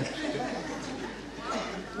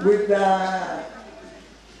with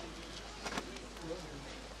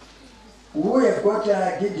who have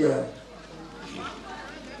got Gideon.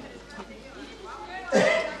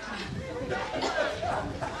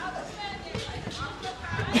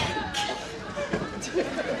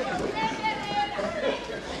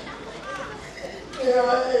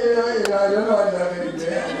 I don't know what's happening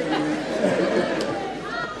there.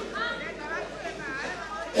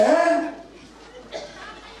 And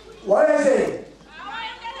what I say?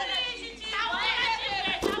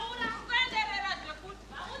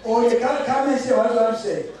 Oh, you can't come and say what you want to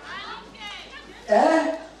say.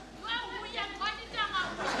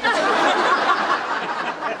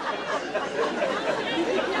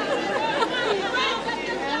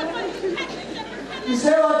 You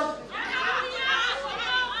say what?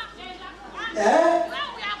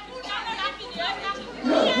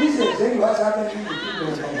 No, this is exactly what's happening in the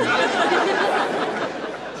kingdom.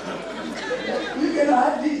 You cannot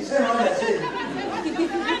hardly say what I say.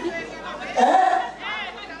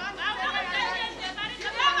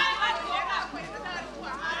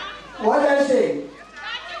 What I say?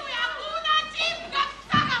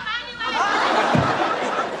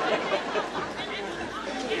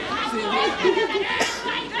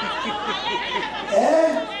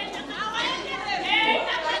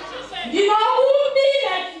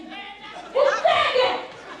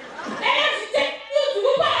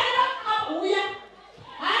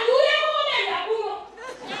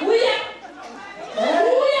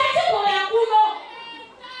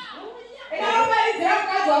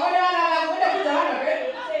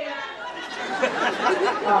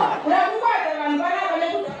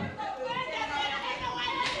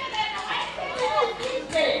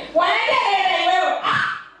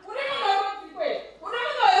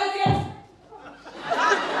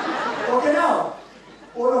 Okay, now,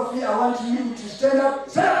 all of you, I want you to stand up.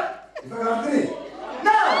 Stand up! If I can agree.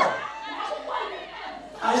 Now!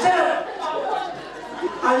 I stand up!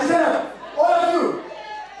 I stand up! All of you!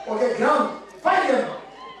 Okay, ground, fight them!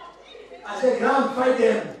 I say ground, fight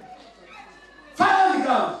them! Fight on the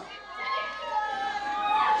ground!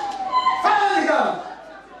 Fight on the ground!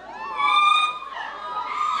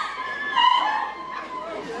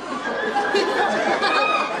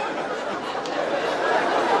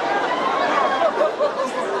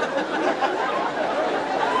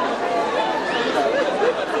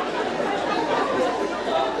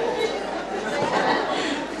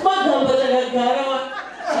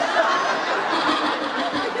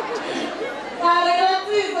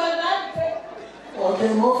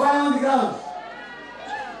 Okay, more fire on the ground.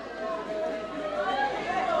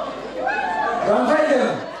 Don't fight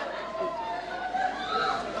them.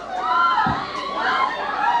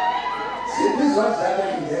 See, this is what's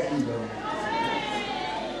happening in their kingdom.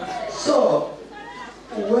 So,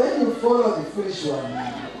 when you follow the foolish one,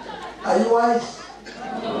 are you wise?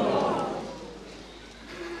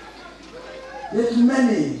 Yet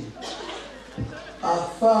many are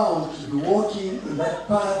found to be walking in that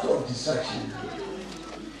path of destruction.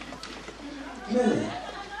 Many.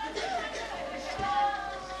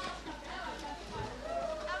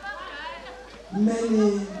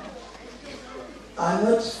 Many are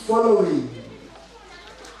not following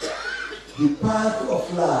the path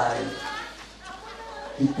of life,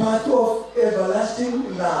 the path of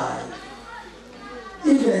everlasting life.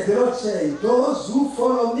 Even as the Lord said, those who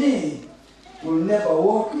follow me will never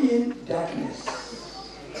walk in darkness,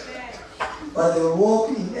 but they will walk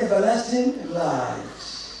in everlasting light.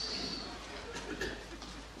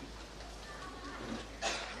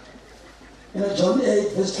 John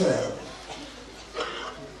 8, verse 12.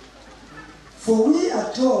 For we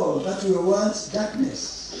are told that we were once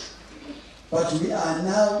darkness, but we are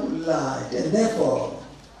now light, and therefore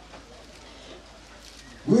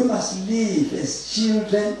we must live as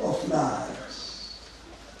children of light.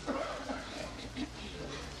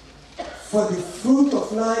 For the fruit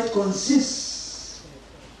of light consists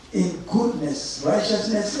in goodness,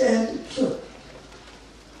 righteousness, and truth.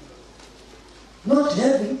 not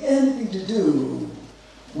having anything to do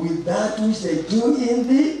with that which they do in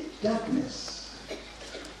the darkness.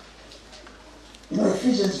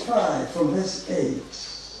 Ephesians 5 from verse 8.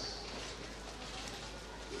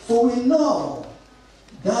 For we know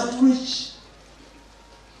that which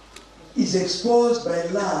is exposed by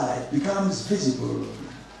light becomes visible,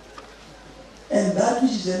 and that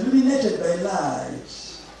which is illuminated by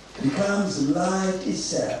light becomes light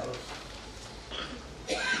itself.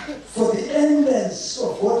 For the evidence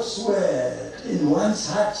of God's word in one's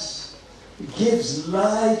heart gives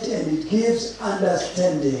light and it gives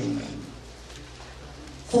understanding.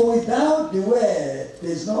 For without the word,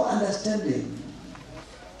 there is no understanding.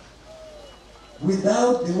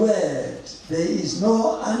 Without the word, there is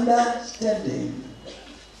no understanding.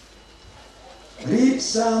 Read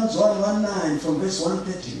Psalms 119 from verse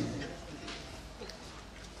 130.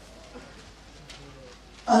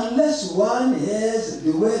 Unless one has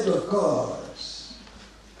the word of God,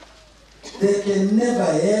 they can never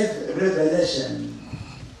have revelation.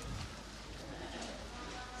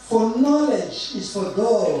 For knowledge is for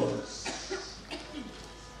those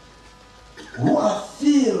who are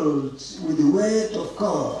filled with the word of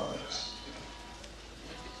God.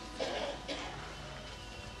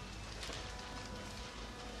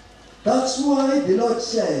 That's why the Lord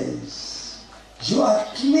says, you are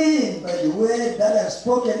clean by the word that I have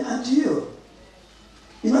spoken unto you.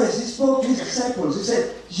 As he spoke to his disciples, he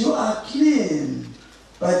said, you are clean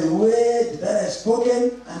by the word that I have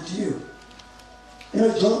spoken unto you.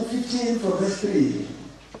 John 15 from verse 3.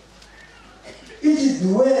 It is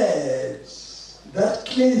the word that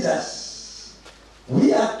cleanses us.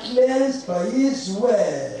 We are cleansed by his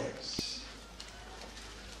word.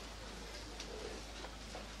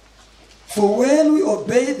 For when we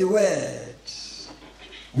obey the word,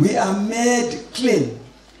 we are made clean.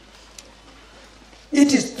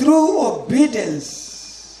 It is through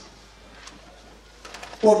obedience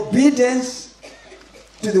to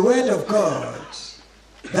the word of God,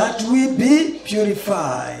 that we be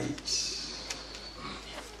purified.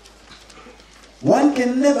 One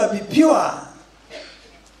can never be pure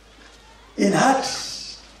in heart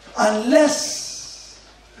unless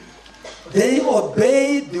they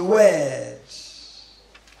obey the word.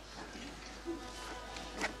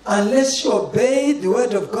 Unless you obey the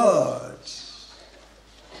word of God,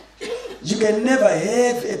 you can never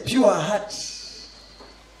have a pure heart.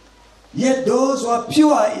 Yet those who are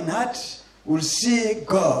pure in heart will see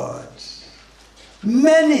God.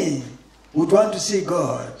 Many would want to see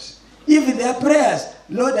God. Even their prayers,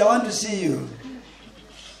 Lord, I want to see you.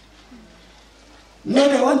 Lord,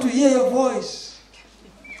 I want to hear your voice.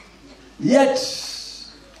 Yet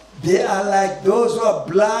they are like those who are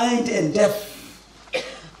blind and deaf.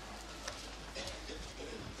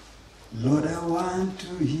 Lord, I want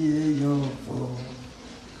to hear your voice.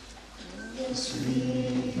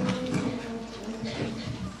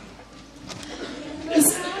 The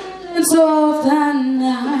silence of the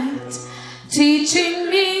night, teaching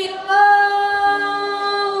me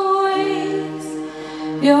always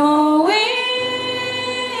your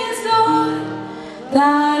ways, Lord,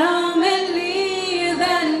 that I may live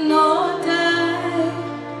and not die.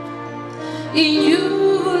 In you,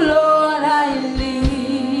 Lord, I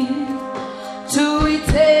live to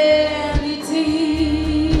eternity.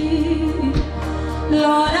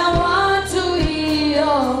 Lord, I want to hear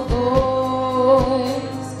your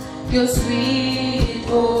voice, your sweet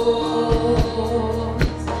voice.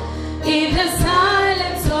 In the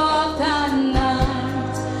silence of the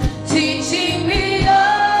night, teaching me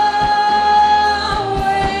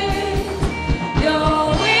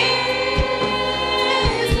your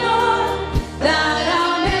ways, Lord, that I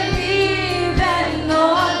may live and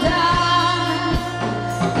not die.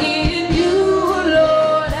 In you,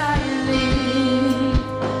 Lord, I live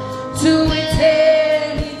to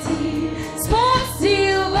eternity. Small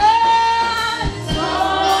silver,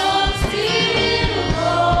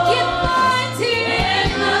 give mighty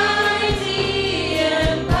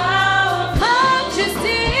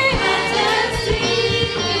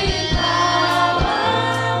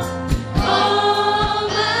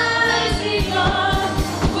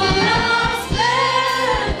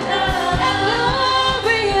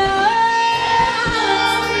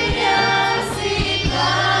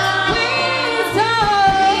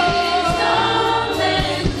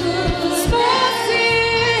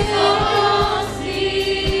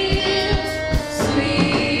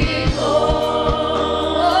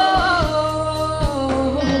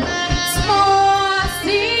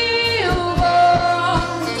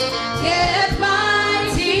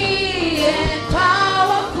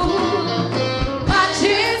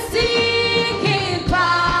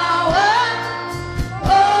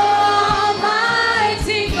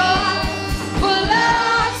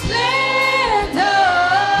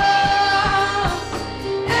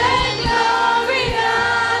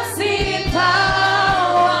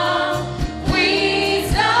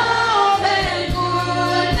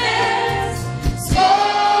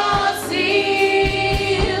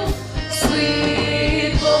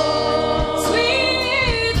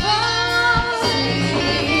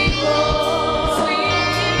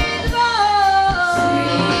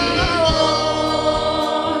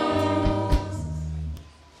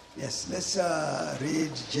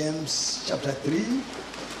James chapter 3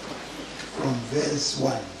 from verse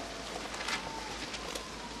 1.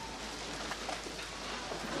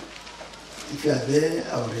 If you are there,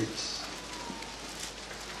 I'll read.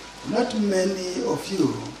 Not many of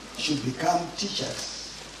you should become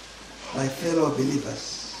teachers, my fellow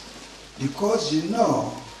believers, because you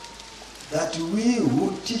know that we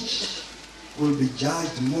who teach will be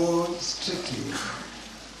judged more strictly.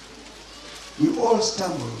 We all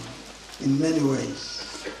stumble in many ways.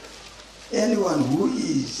 Anyone who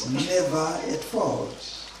is never at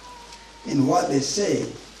fault in what they say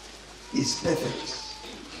is perfect,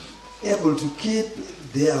 able to keep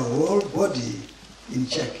their whole body in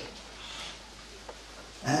check.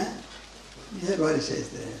 You heard what he says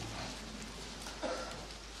there?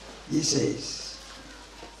 He says,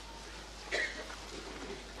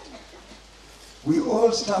 we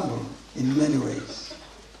all stumble in many ways.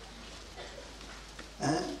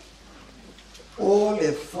 All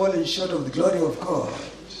have fallen short of the glory of God.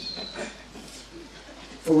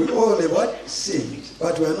 For we all have what? Sinned.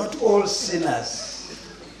 But we are not all sinners.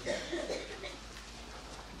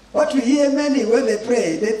 But we hear many when they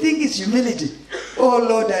pray, they think it's humility. Oh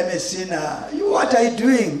Lord, I'm a sinner. What are you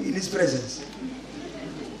doing in His presence?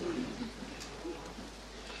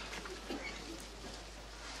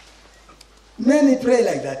 Many pray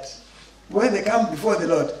like that when they come before the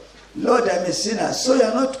Lord. Lord, I'm a sinner. So you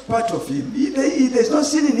are not part of Him. There's no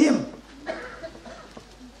sin in Him.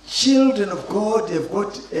 Children of God have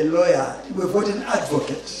got a lawyer. We've got an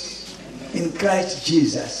advocate in Christ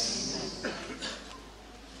Jesus.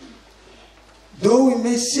 Though we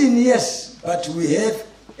may sin, yes, but we have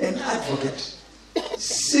an advocate.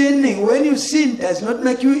 Sinning, when you sin, does not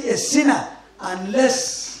make you a sinner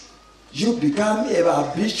unless you become a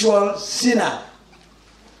habitual sinner.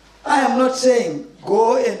 I am not saying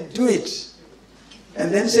go and do it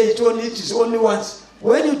and then say it is only once.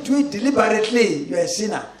 When you do it deliberately, you are a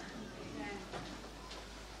sinner.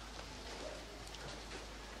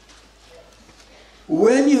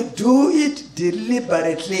 When you do it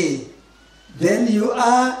deliberately, then you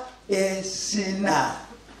are a sinner.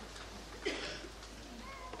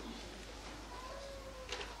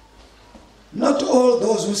 Not all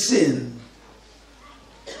those who sin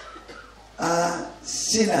are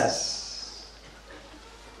sinners,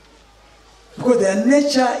 because their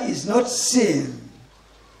nature is not sin.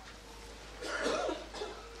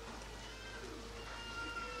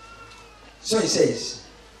 So he says,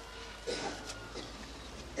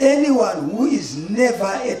 anyone who is never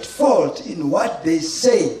at fault in what they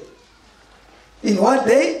say,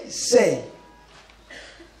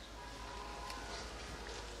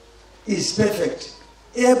 is perfect,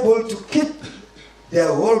 able to keep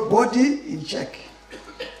their whole body in check.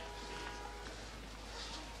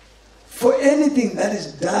 For anything that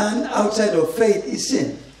is done outside of faith is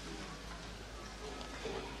sin.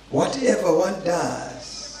 Whatever one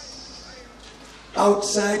does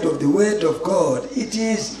outside of the word of God, it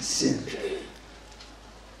is sin.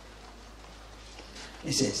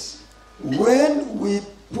 He says, when we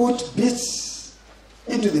put bits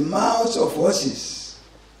into the mouths of horses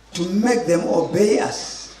to make them obey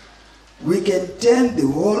us, we can turn the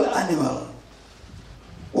whole animal.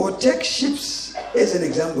 Or take ships as an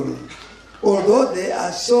example. Although they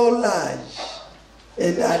are so large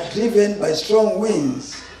and are driven by strong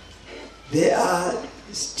winds, they are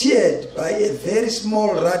steered by a very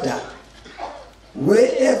small rudder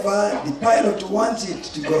wherever the pilot wants it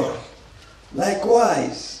to go.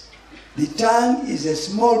 Likewise, the tongue is a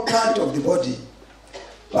small part of the body,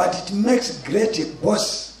 but it makes great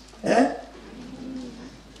boasts.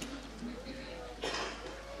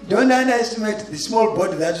 Don't underestimate the small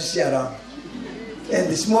body that you see around and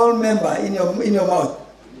the small member in your mouth.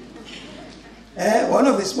 One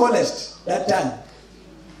of the smallest, that tongue.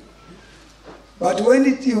 But when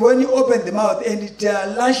you open the mouth and it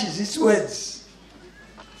lashes its words,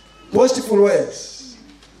 boastful words,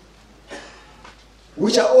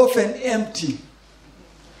 which are often empty.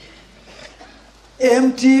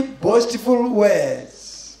 Empty, boastful words.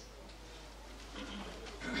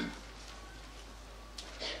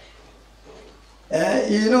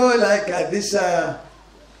 Like this,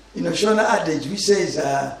 Shona adage, which says,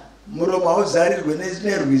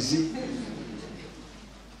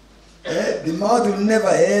 the mouth will never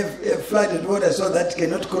have a flooded water so that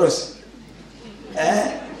cannot cross.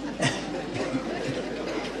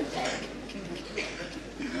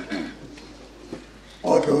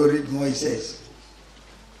 Okay, we'll read more, he says.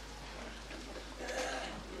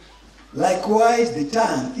 Likewise, the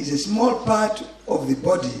tongue is a small part of the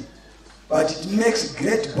body, but it makes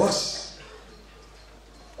great boasts.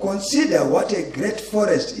 Consider what a great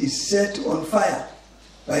forest is set on fire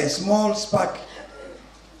by a small spark.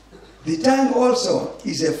 The tongue also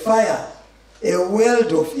is a fire, a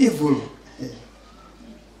world of evil.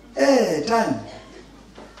 Tongue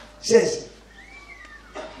says,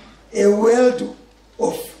 a world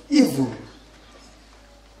of evil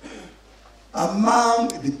among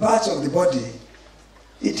the parts of the body.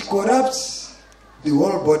 It corrupts the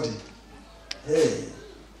whole body.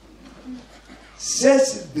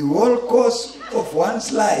 Sets the whole course of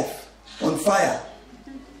one's life on fire,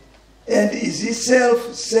 and is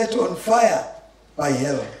itself set on fire by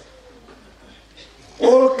hell.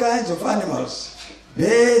 All kinds of animals,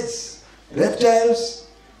 birds, reptiles,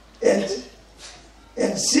 and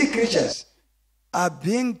sea creatures are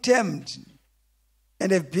being tamed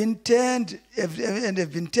and have been tamed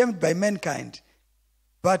by mankind.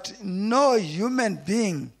 But no human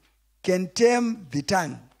being can tame the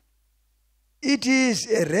tongue. It is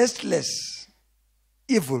a restless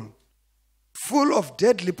evil, full of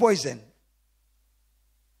deadly poison.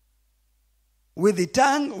 With the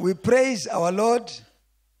tongue we praise our Lord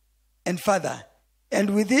and Father,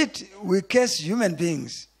 and with it we curse human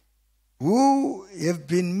beings who have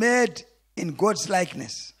been made in God's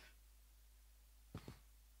likeness.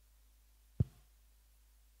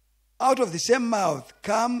 Out of the same mouth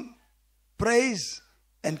come praise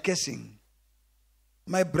and cursing.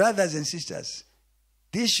 My brothers and sisters,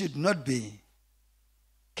 this should not be.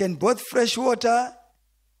 Can both fresh water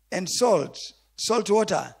and salt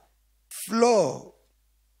water, flow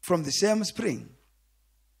from the same spring?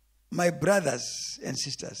 My brothers and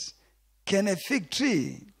sisters, can a fig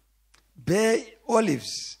tree bear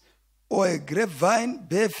olives, or a grapevine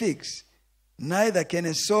bear figs? Neither can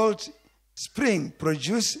a salt spring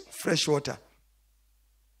produce fresh water.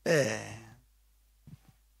 Do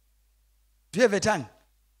you have a tongue?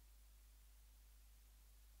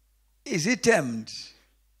 Is it tamed?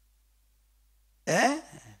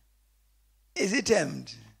 Is it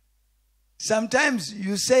tamed? Sometimes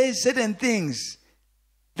you say certain things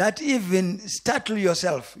that even startle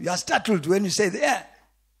yourself. You are startled when you say,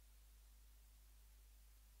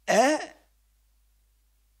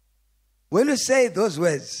 when you say those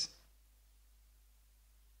words,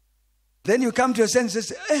 then you come to your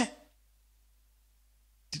senses,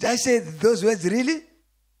 did I say those words really?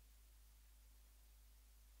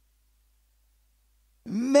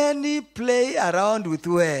 Many play around with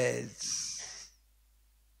words,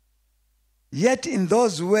 yet in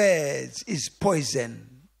those words is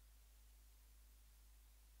poison.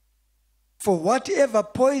 For whatever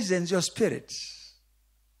poisons your spirit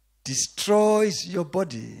destroys your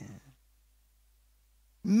body.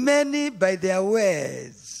 Many by their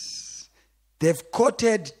words, they've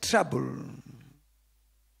courted trouble.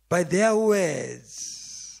 By their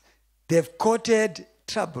words, they've courted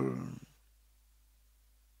trouble.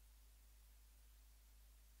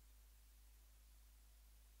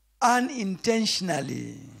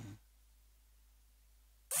 Unintentionally,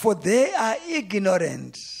 for they are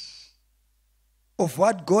ignorant of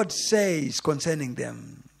what God says concerning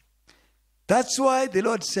them. That's why the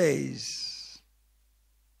Lord says,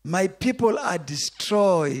 my people are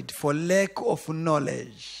destroyed for lack of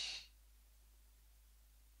knowledge.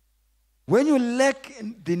 When you lack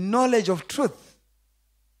the knowledge of truth,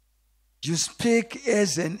 you speak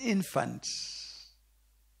as an infant.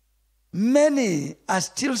 Many are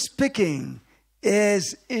still speaking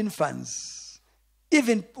as infants.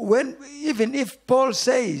 Even if Paul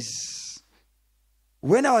says,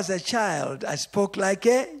 when I was a child, I spoke like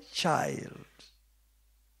a child.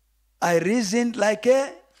 I reasoned like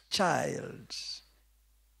a child.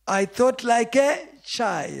 I thought like a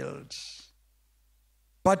child.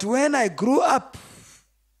 But when I grew up,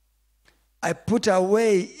 I put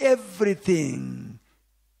away everything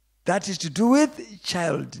that is to do with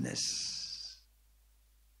childness.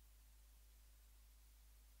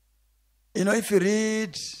 You know, if you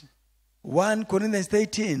read 1 Corinthians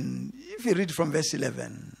 13, if you read from verse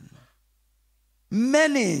 11,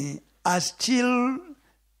 many are still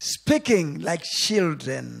speaking like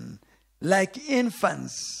children, like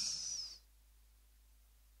infants.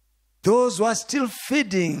 Those who are still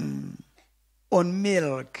feeding on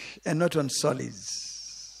milk and not on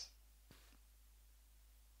solids.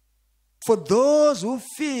 For those who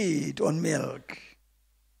feed on milk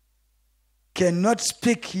cannot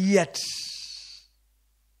speak yet.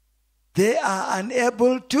 They are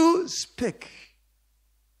unable to speak.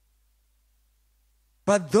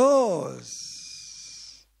 But those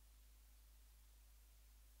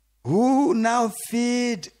who now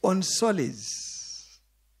feed on solids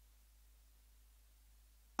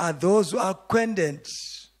are those who are acquainted.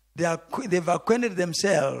 They've acquainted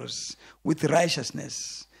themselves with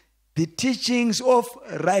righteousness. the teachings of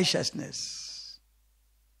righteousness.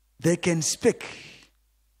 They can speak.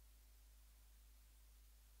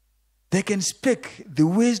 They can speak the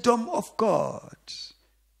wisdom of God.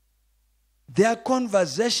 Their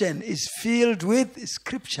conversation is filled with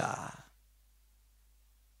scripture.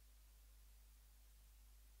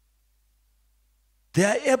 They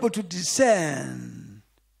are able to discern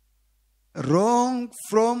wrong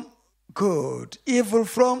from good, evil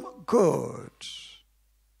from good.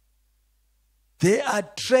 They are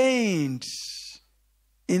trained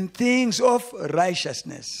in things of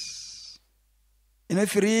righteousness.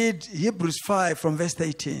 If you read Hebrews 5 from verse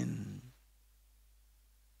 18,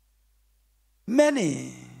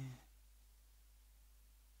 many,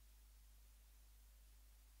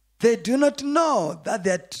 they do not know that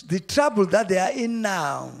the trouble that they are in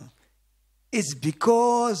now is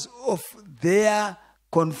because of their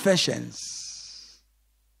confessions.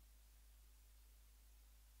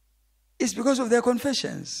 It's because of their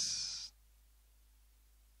confessions.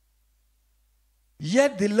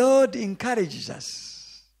 Yet the Lord encourages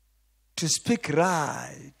us to speak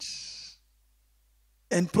right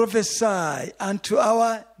and prophesy unto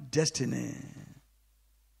our destiny.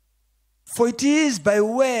 For it is by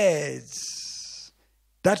words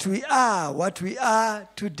that we are what we are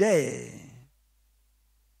today.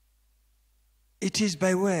 It is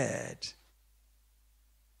by word.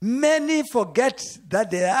 Many forget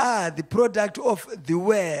that they are the product of the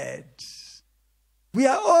word. We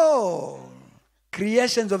are all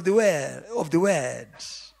creations of the word.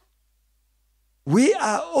 We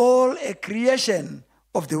are all a creation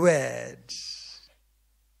of the word.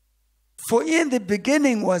 For in the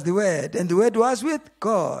beginning was the Word, and the Word was with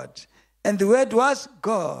God, and the Word was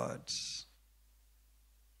God.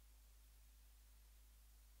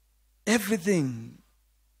 Everything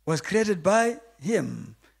was created by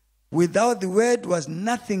Him. Without the Word was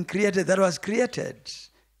nothing created that was created.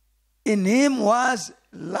 In Him was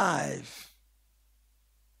life,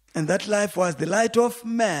 and that life was the light of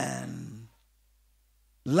man.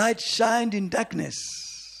 Light shined in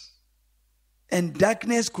darkness, and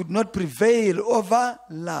darkness could not prevail over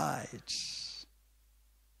light.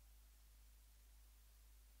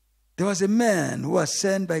 There was a man who was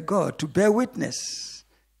sent by God to bear witness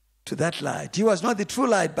to that light. He was not the true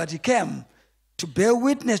light, but he came to bear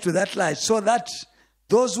witness to that light so that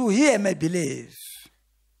those who hear may believe.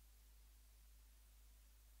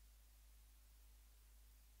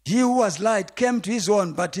 He who was light came to his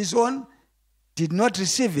own, but his own did not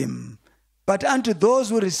receive him. But unto those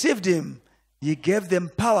who received him, He gave them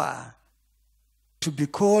power to be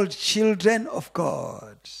called children of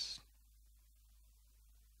God.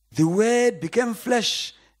 The Word became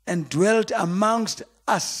flesh and dwelt amongst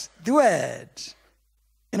us. The Word.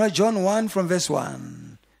 John 1 from verse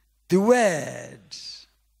 1. The Word.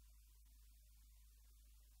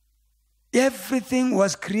 Everything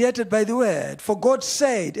was created by the Word. For God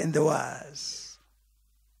said, and there was.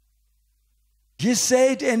 He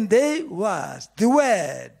said, and there was. The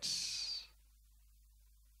Word.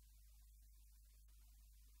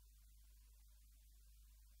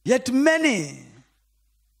 Yet many,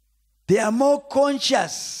 they are more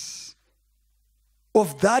conscious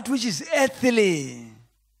of that which is earthly,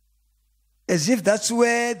 as if that's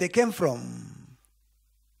where they came from.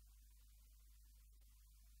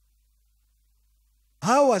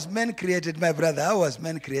 How was man created, my brother? How was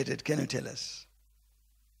man created? Can you tell us?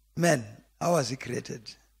 Man, how was he created?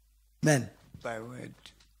 Man. By word.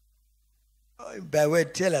 By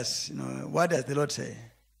word, tell us, what does the Lord say?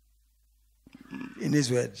 In His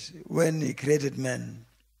words, when He created man,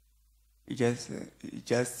 He just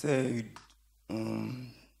said.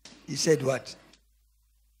 He said what?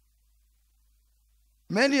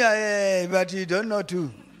 Many are, but you don't know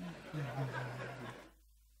too.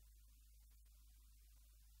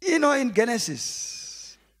 In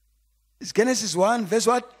Genesis, it's Genesis 1, verse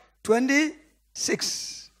what?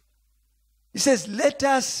 26. He says, "Let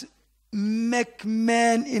us make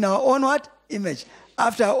man in our own what? Image.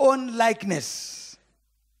 After our own likeness."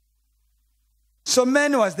 So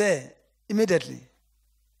man was there immediately.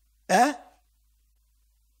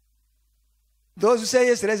 Those who say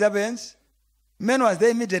yes, raise up hands. Man was there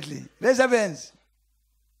immediately. Raise up hands.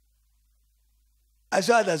 I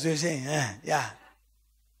saw others were saying, yeah.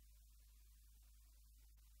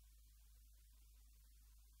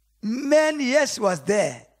 Man, yes, was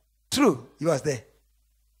there. True, he was there.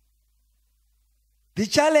 The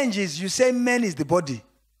challenge is you say man is the body.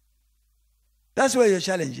 That's where your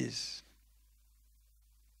challenge is.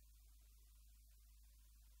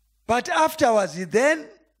 But afterwards, he then,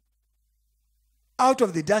 out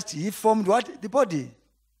of the dust, he formed what? The body.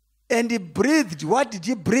 And he breathed. What did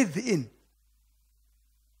he breathe in?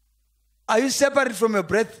 Are you separate from your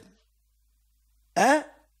breath?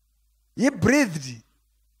 He breathed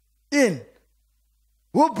in.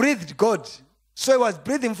 Who breathed? God. So he was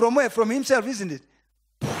breathing from where? From himself, isn't it?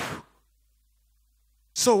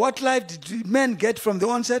 So what life did men get from the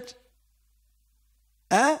onset?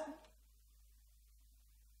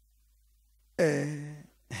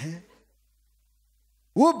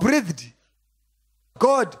 Who breathed?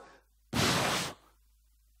 God.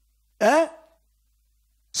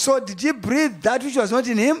 So did he breathe that which was not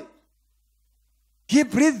in him? He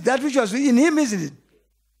breathed that which was in him, isn't it?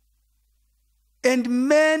 And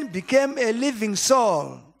man became a living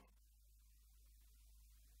soul.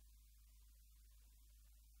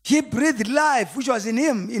 He breathed life which was in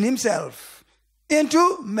him, in himself,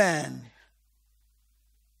 into man.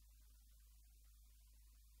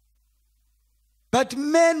 But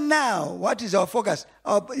man now, what is our focus?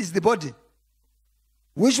 Is the body,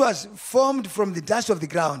 which was formed from the dust of the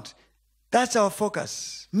ground. That's our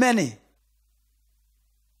focus. Many.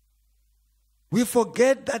 We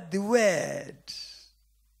forget that the Word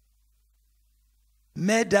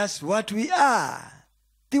made us what we are.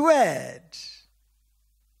 The Word.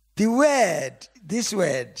 The Word, this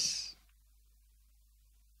Word.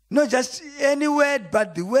 Not just any word,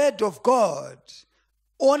 but the Word of God.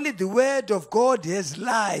 Only the Word of God has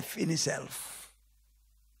life in itself.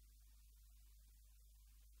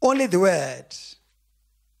 Only the Word.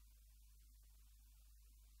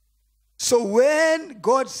 So when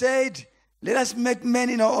God said, let us make men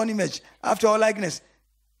in our own image, after our likeness,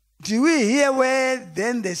 do we hear where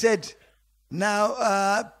then they said,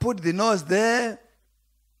 now put the nose there,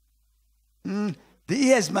 the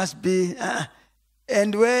ears must be,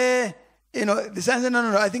 and where, the son said,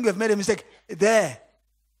 no, I think we've made a mistake, there.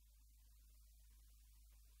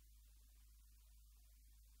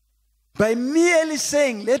 By merely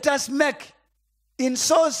saying, let us make, in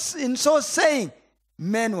so saying,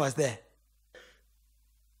 man was there.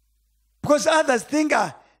 Because others think,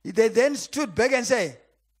 they then stood back and say,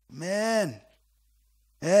 man,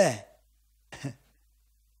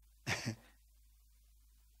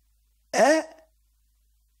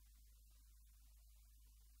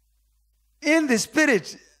 in the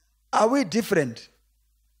spirit, are we different?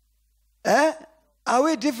 Are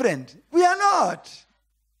we different? We are not.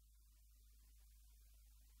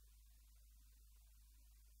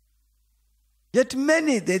 Yet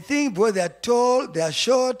many, they think, boy, they are tall, they are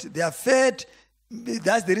short, they are fat.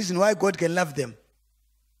 That's the reason why God can love them.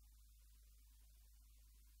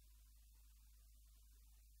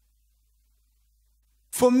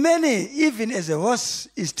 For many, even as a horse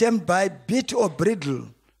is tamed by bit or bridle,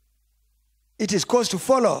 it is caused to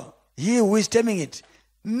follow he who is taming it.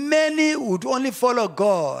 Many would only follow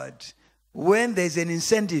God when there is an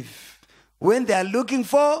incentive, when they are looking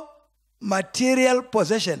for material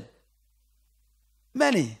possession.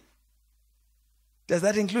 Many. Does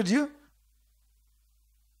that include you?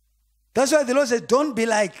 That's why the Lord says, don't be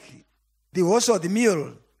like the horse or the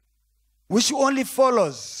mule, which only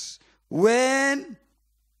follows when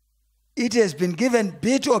it has been given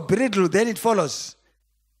bit or bridle, then it follows.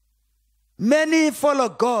 Many follow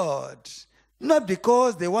God, not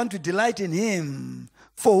because they want to delight in Him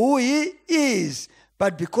for who He is,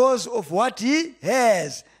 but because of what He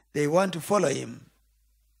has, they want to follow Him.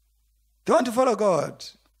 They want to follow God.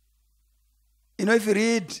 If you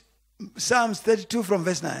read Psalms 32 from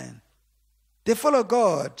verse 9, they follow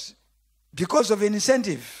God because of an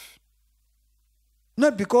incentive,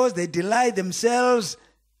 not because they delight themselves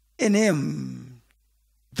in Him.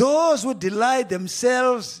 Those who delight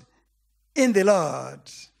themselves in the Lord,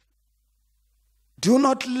 do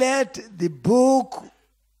not let the book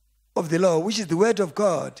of the law, which is the word of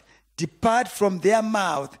God, depart from their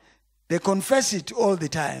mouth. They confess it all the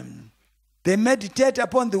time. They meditate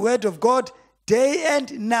upon the word of God day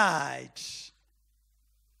and night.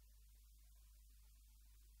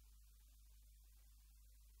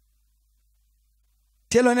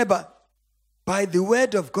 Tell your neighbor, by the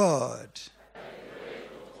word of God,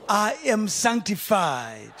 I am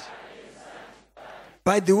sanctified.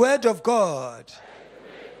 By the word of God,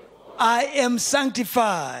 I am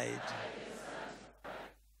sanctified.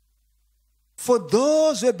 For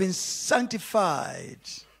those who have been sanctified,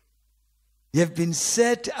 they have been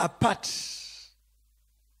set apart.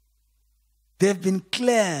 They have been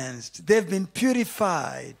cleansed. They have been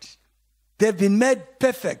purified. They have been made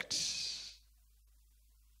perfect.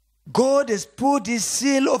 God has put His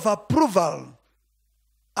seal of approval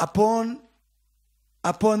upon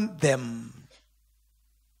them.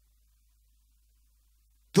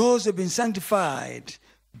 Those who have been sanctified,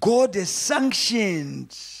 God has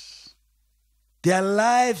sanctioned their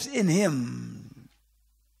lives in him.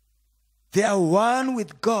 They are one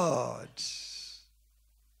with God.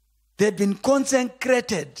 They've been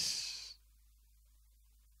consecrated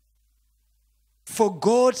for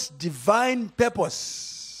God's divine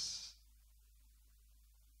purpose.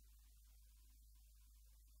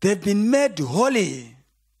 They've been made holy.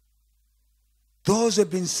 Those who have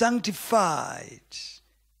been sanctified,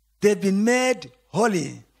 they've been made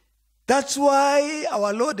holy. That's why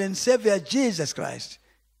our Lord and Savior Jesus Christ,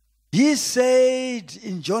 he said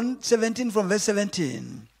in John 17 from verse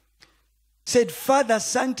 17, said, Father,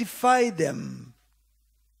 sanctify them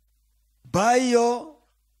by your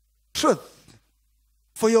truth,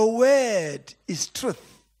 for your word is truth.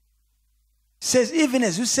 Says, even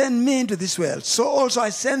as you send me into this world, so also I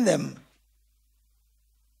send them.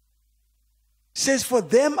 Says, for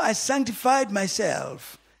them I sanctified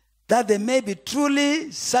myself, that they may be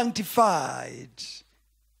truly sanctified.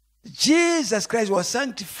 Jesus Christ was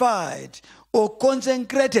sanctified or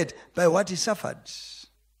consecrated by what he suffered.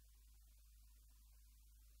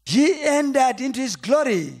 He entered into his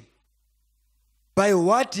glory by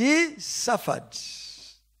what he suffered.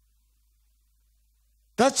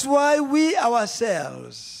 That's why we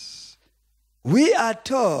ourselves, we are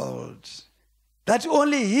told that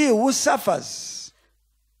only he who suffers,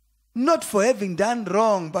 not for having done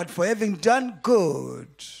wrong, but for having done good,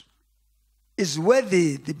 is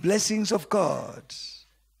worthy the blessings of God.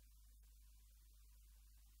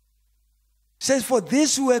 Says, for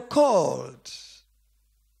this we were called.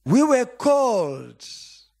 We were called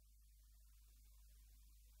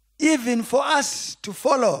even for us to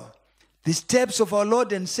follow the steps of our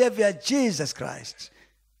Lord and Savior Jesus Christ,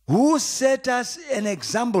 who set us an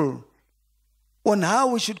example on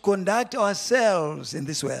how we should conduct ourselves in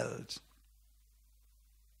this world.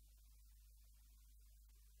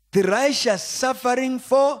 The righteous suffering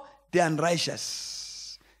for the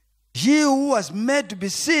unrighteous. He who was made to be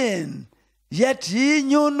sin, yet he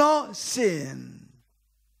knew no sin.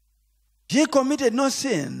 He committed no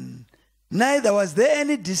sin, neither was there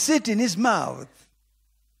any deceit in his mouth.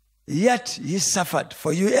 Yet he suffered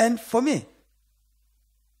for you and for me.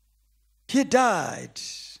 He died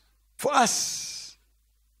for us,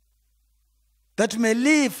 that we may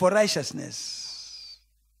live for righteousness.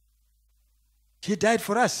 He died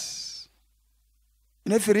for us.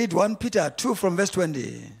 You know, if you read 1 Peter 2 from verse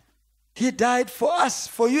 20, he died for us,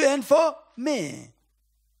 for you and for me.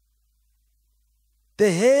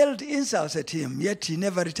 They hailed insults at him, yet he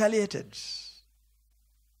never retaliated.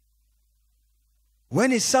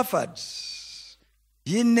 When he suffered,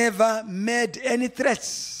 he never made any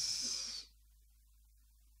threats.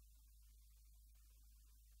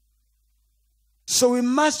 So we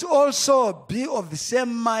must also be of the same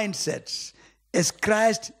mindset as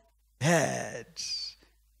Christ had.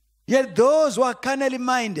 Yet those who are carnally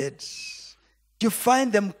minded, you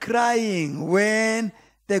find them crying when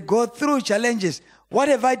they go through challenges. What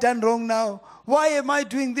have I done wrong now? Why am I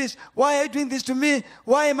doing this? Why are you doing this to me?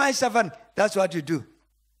 Why am I suffering? That's what you do.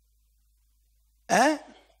 Eh?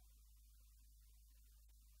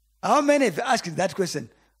 How many have asked that question?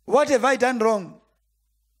 What have I done wrong?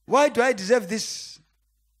 Why do I deserve this?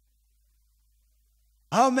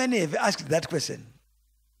 How many have asked that question?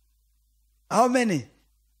 How many?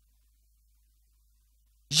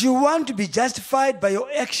 You want to be justified by your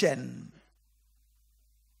action.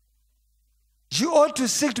 You ought to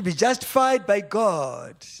seek to be justified by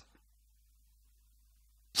God.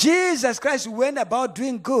 Jesus Christ went about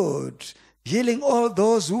doing good, healing all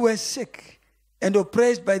those who were sick and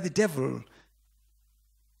oppressed by the devil,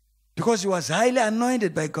 because he was highly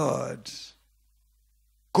anointed by God.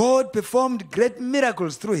 God performed great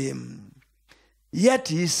miracles through him. Yet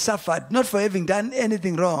he suffered, not for having done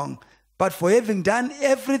anything wrong, but for having done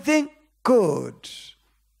everything good.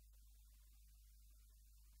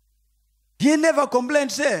 He never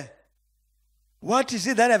complained, say, what is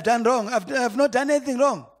it that I've done wrong? I've not done anything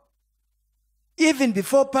wrong. Even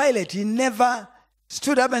before Pilate, he never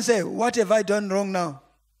stood up and said, what have I done wrong now?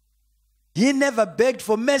 He never begged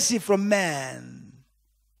for mercy from man.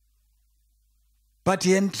 But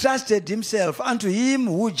he entrusted himself unto him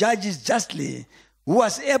who judges justly, who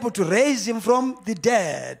was able to raise him from the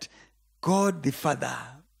dead, God the Father.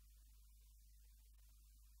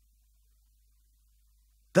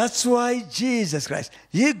 That's why Jesus Christ,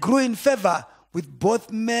 he grew in favor with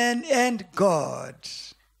both men and God.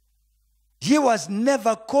 He was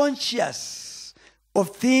never conscious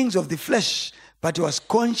of things of the flesh, but he was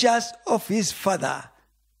conscious of his Father.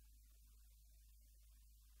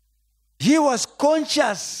 He was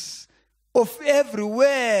conscious of every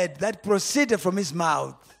word that proceeded from his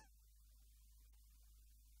mouth.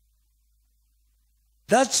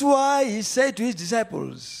 That's why he said to his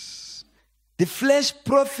disciples, the flesh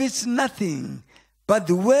profits nothing, but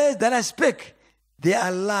the words that I speak, they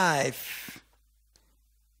are life,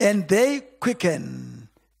 and they quicken.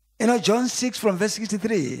 John 6 from verse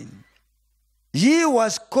 63. He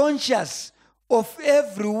was conscious of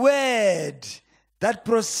every word that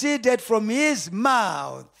proceeded from his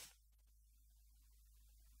mouth.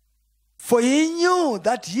 For he knew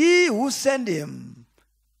that he who sent him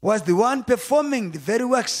was the one performing the very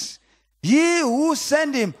works. He who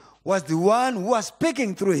sent him was the one who was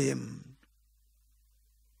speaking through him.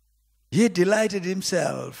 He delighted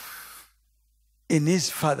himself in his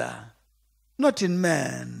Father, not in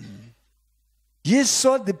man. He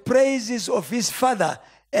sought the praises of his Father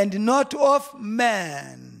and not of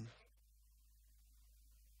man.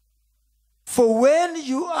 For when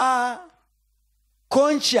you are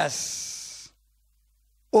conscious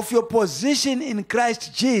of your position in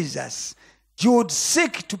Christ Jesus, you would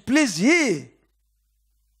seek to please He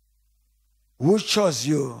who chose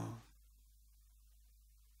you.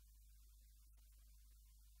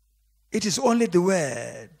 It is only the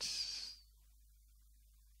Word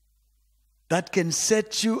that can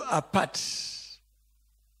set you apart.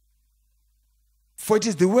 For it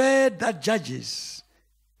is the Word that judges.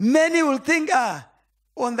 Many will think,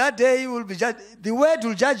 on that day you will be judged. The Word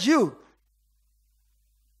will judge you.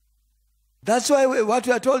 That's why what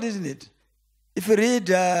we are told, isn't it? If you read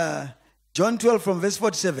John 12 from verse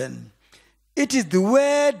 47, it is the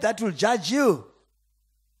Word that will judge you.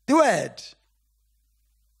 The Word.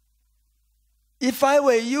 If I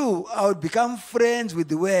were you, I would become friends with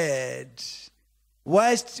the Word.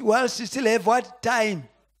 Whilst you still have what? Time.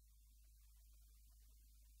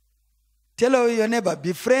 Tell your neighbor,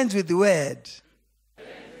 be friends with the Word.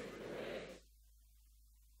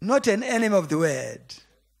 Not an enemy of the Word.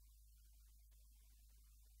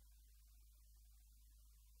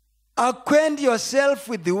 Acquaint yourself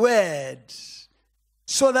with the Word,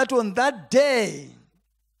 so that on that day,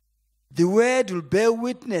 the Word will bear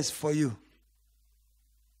witness for you.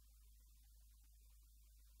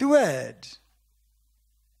 The Word.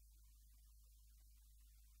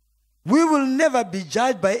 We will never be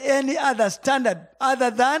judged by any other standard other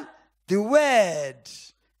than the Word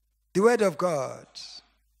of God.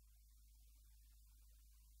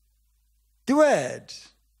 The Word.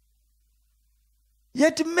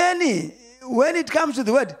 Yet many, when it comes to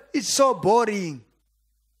the Word, it's so boring.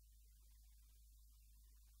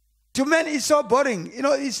 To many, it's so boring.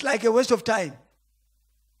 It's like a waste of time.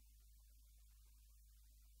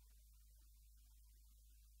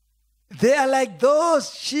 They are like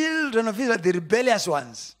those children of Israel, the rebellious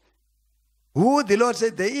ones, who the Lord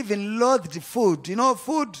said they even loathed food.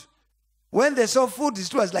 Food. When they saw food,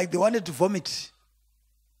 it was like they wanted to vomit.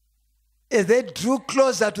 As they drew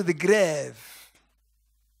closer to the grave.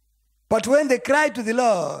 But when they cried to the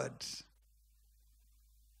Lord,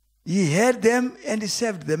 He heard them and He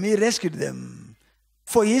saved them. He rescued them.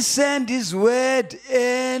 For He sent His word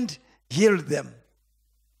and healed them.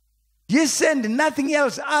 He sent nothing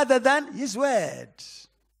else other than His word.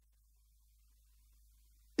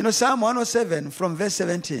 Psalm 107 from verse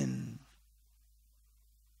 17.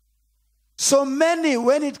 So many,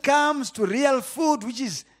 when it comes to real food, which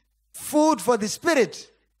is food for the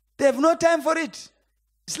spirit, they have no time for it.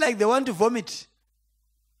 It's like they want to vomit.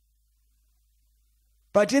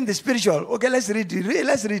 But in the spiritual, okay, let's read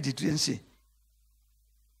it and see.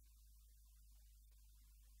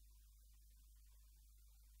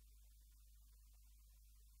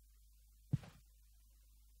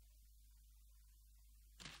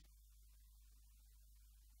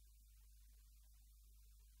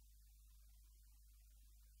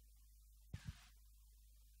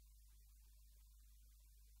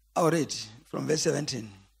 I'll read from verse 17.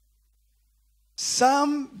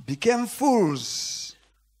 Some became fools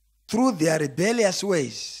through their rebellious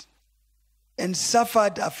ways and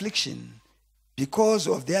suffered affliction because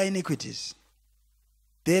of their iniquities.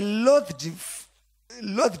 They loathed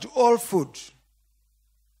all food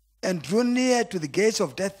and drew near to the gates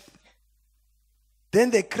of death. Then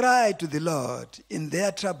they cried to the Lord in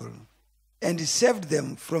their trouble, and He saved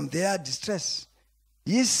them from their distress.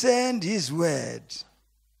 He sent His word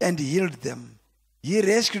and healed them. He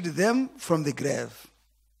rescued them from the grave.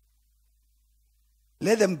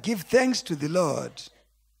 Let them give thanks to the Lord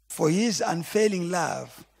for His unfailing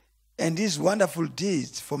love and His wonderful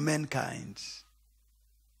deeds for mankind.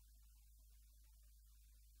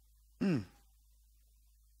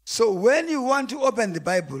 So when you want to open the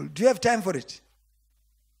Bible, do you have time for it?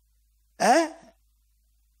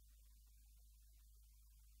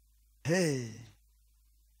 Hey.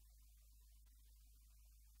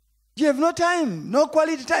 You have no time, no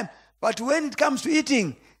quality time. But when it comes to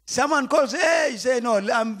eating, someone calls, hey, you say, no,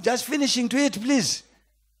 I'm just finishing to eat, please.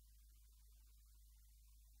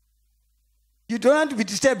 You don't want to be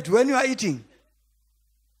disturbed when you are eating.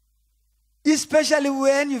 Especially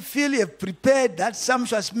when you feel you have prepared that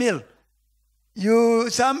sumptuous meal.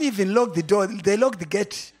 Some even lock the door, they lock the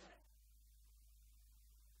gate.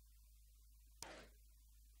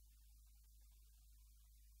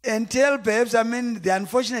 And tell perhaps, the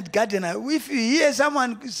unfortunate gardener, if you hear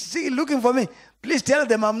someone looking for me, please tell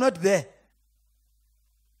them I'm not there.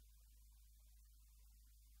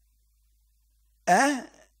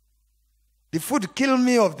 The food kill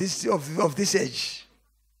me of this age.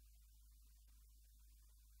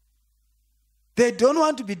 They don't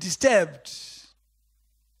want to be disturbed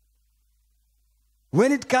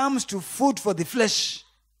when it comes to food for the flesh,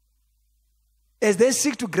 as they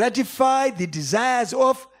seek to gratify the desires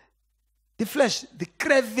of the flesh, the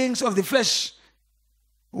cravings of the flesh.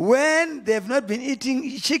 When they have not been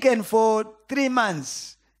eating chicken for 3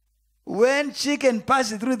 months, when chicken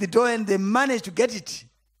passes through the door and they manage to get it,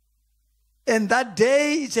 and that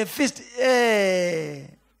day it's a feast.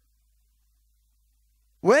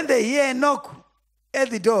 When they hear a knock at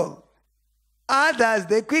the door, others,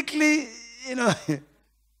 they quickly,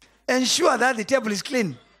 ensure that the table is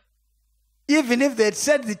clean. Even if they had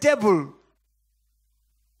set the table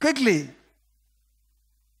quickly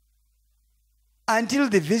until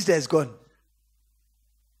the visitor is gone.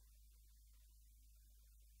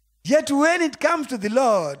 Yet when it comes to the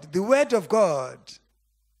Lord, the word of God,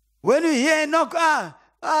 when you hear a knock,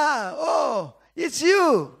 it's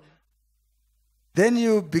you, then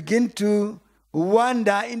you begin to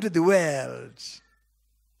wander into the world,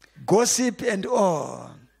 gossip and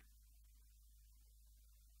all.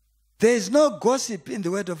 There is no gossip in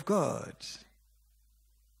the word of God.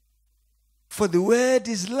 For the word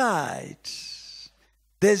is light.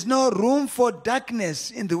 There is no room for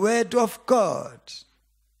darkness in the word of God.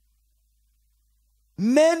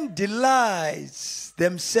 Men delight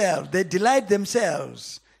themselves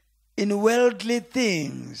in worldly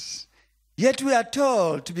things. Yet we are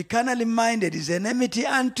told to be carnally minded is enmity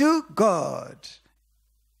unto God.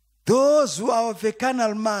 Those who are of a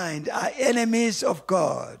carnal mind are enemies of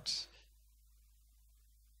God.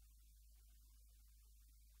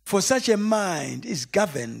 For such a mind is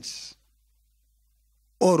governed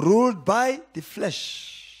or ruled by the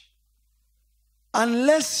flesh.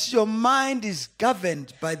 Unless your mind is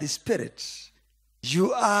governed by the Spirit,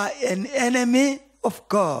 you are an enemy of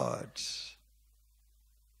God.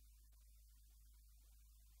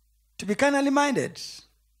 To be carnally minded,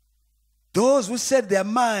 those who set their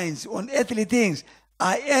minds on earthly things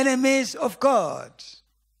are enemies of God.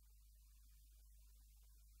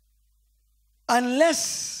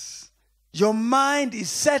 Unless your mind is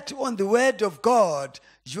set on the word of God,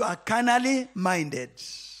 you are carnally minded.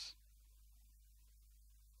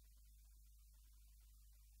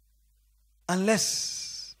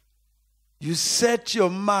 Unless you set your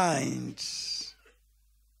mind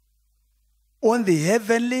on the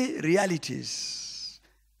heavenly realities.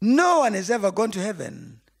 No one has ever gone to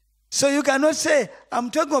heaven. So you cannot say,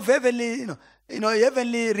 I'm talking of heavenly,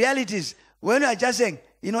 heavenly realities, when you are just saying,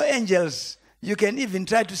 angels. You can even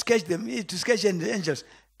try to sketch them, to sketch the angels.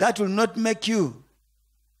 That will not make you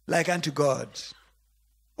like unto God.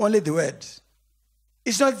 Only the word.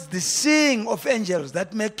 It's not the seeing of angels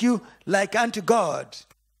that make you like unto God.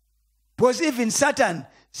 Because even Satan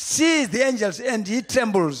sees the angels and he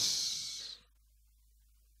trembles.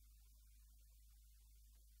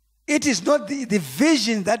 It is not the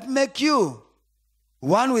vision that make you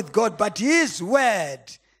one with God, but his word.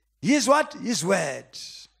 His what? His word.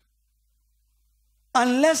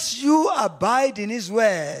 Unless you abide in his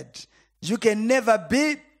word, you can never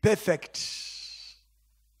be perfect.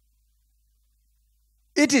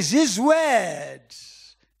 It is his word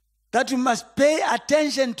that you must pay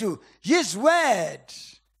attention to. His word.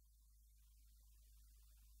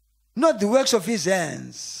 Not the works of his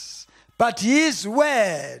hands, but his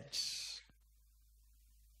word.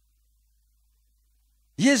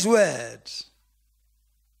 His word.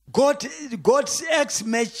 God's acts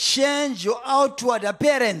may change your outward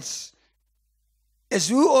appearance as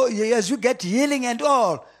you get healing and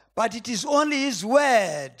all, but it is only his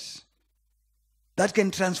word that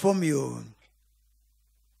can transform you,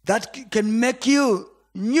 that can make you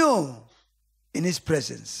new in his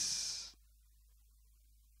presence.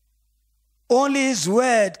 Only his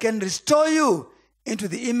word can restore you into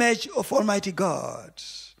the image of Almighty God.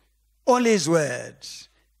 Only his word.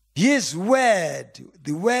 His word,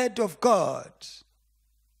 the word of God.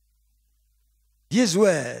 His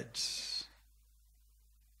word.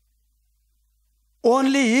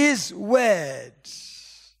 Only his word.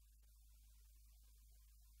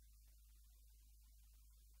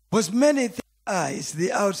 Was many things, it's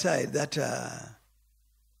the outside that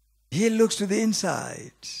he looks to the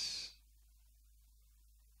inside.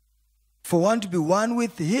 For one to be one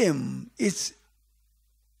with him, it's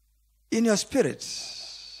in your spirit.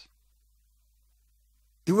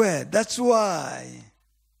 The word. That's why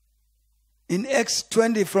in Acts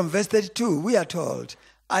 20 from verse 32, we are told,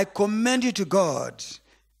 I commend you to God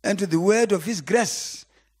and to the word of his grace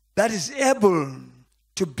that is able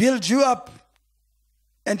to build you up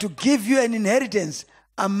and to give you an inheritance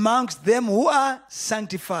amongst them who are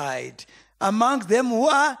sanctified, amongst them who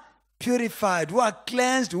are purified, who are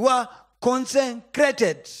cleansed, who are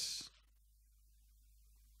consecrated.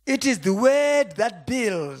 It is the word that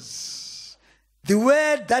builds, the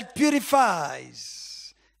word that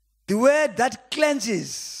purifies, the word that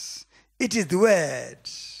cleanses. It is the word.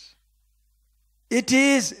 It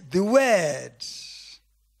is the word,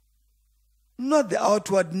 not the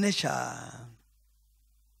outward nature,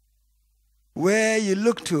 where you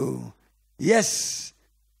look to. Yes,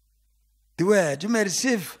 the word. You may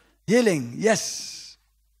receive healing. Yes.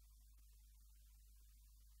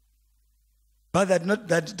 But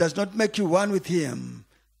that does not make you one with him.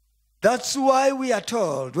 That's why we are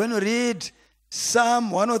told, when we read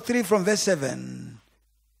Psalm 103 from verse 7,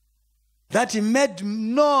 that he made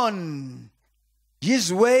known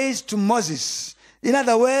his ways to Moses. In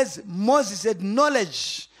other words, Moses had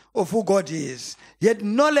knowledge of who God is. He had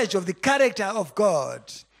knowledge of the character of God.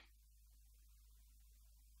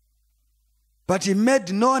 But he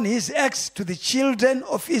made known his acts to the children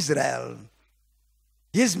of Israel.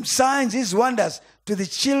 His signs, his wonders to the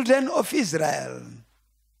children of Israel.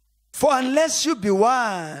 For unless you be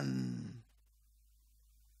one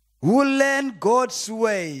who learn God's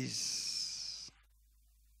ways,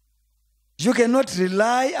 you cannot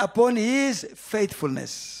rely upon his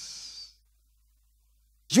faithfulness.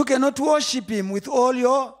 You cannot worship him with all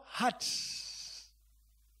your heart.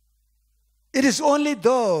 It is only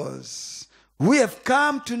those who have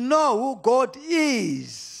come to know who God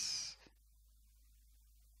is,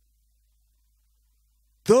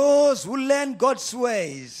 those who learn God's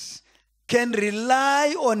ways, can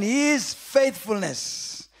rely on his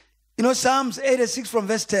faithfulness. You know, Psalms 86 from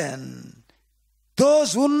verse 10.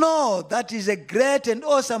 Those who know that he's a great and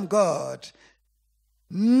awesome God,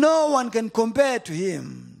 no one can compare to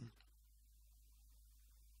him.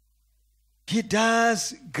 He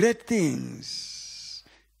does great things.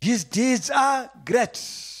 His deeds are great.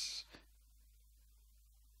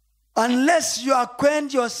 Unless you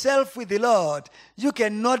acquaint yourself with the Lord, you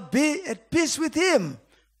cannot be at peace with him.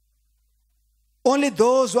 Only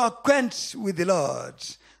those who are acquainted with the Lord,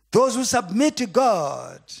 those who submit to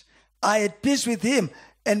God, are at peace with him,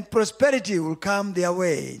 and prosperity will come their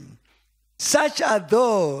way. Such are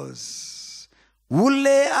those who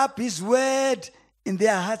lay up his word in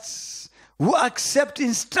their hearts, who accept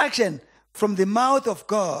instruction from the mouth of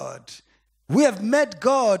God. We have made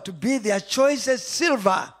God to be their choicest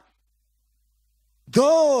silver.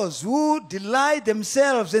 Those who delight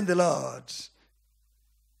themselves in the Lord.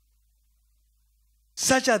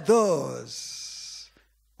 Such are those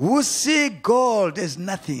who see gold as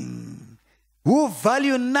nothing, who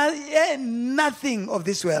value nothing of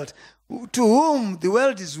this world, to whom the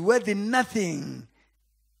world is worthy nothing.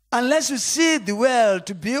 Unless you see the world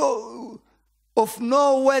to be of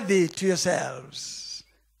no worthy to yourselves,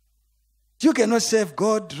 you cannot serve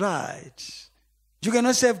God right. You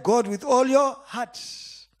cannot serve God with all your heart.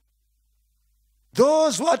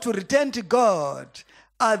 Those who are to return to God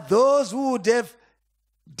are those who would have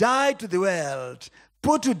died to the world,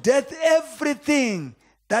 put to death everything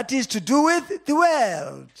that is to do with the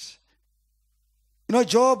world. You know,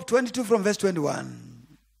 Job 22 from verse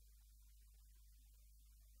 21.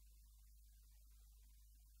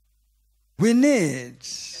 We need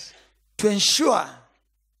to ensure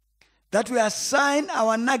that we assign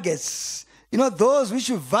our nuggets, you know, those we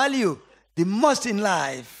should value the most in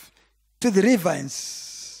life, to the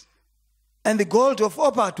ravens, and the gold of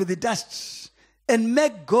Ophir to the dust, and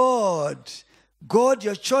make God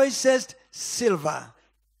your choicest silver.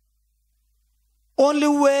 Only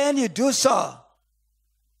when you do so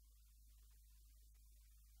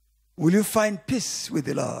will you find peace with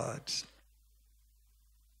the Lord.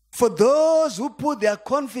 For those who put their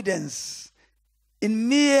confidence in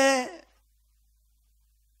mere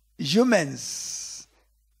humans,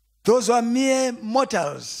 those who are mere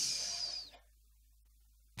mortals,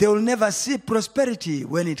 they will never see prosperity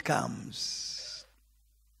when it comes.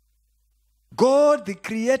 God, the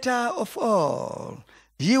creator of all,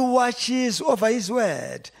 he watches over his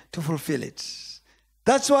word to fulfill it.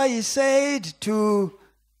 That's why he said to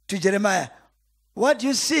Jeremiah, what do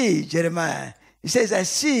you see, Jeremiah? He says, I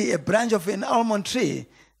see a branch of an almond tree.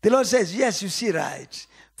 The Lord says, yes, you see right.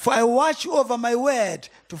 For I watch over my word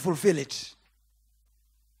to fulfill it.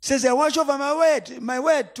 He says, I watch over my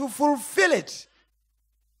word to fulfill it.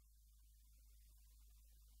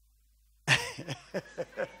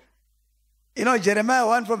 You know, Jeremiah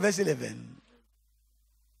 1 from verse 11.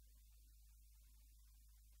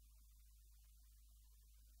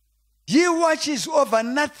 He watches over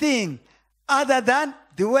nothing other than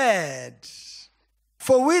the word.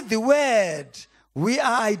 For with the word, we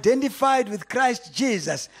are identified with Christ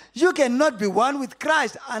Jesus. You cannot be one with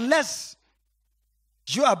Christ unless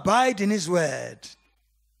you abide in his word.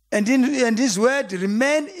 And his word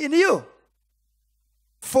remain in you.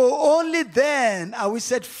 For only then are we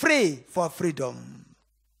set free for freedom.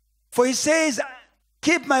 For he says,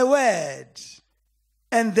 keep my word,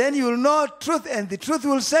 and then you will know truth, and the truth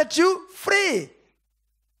will set you free.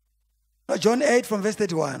 John 8 from verse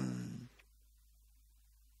 31.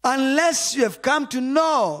 Unless you have come to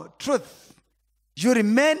know truth, you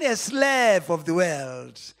remain a slave of the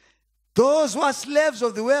world. Those who are slaves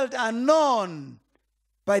of the world are known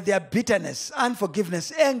by their bitterness,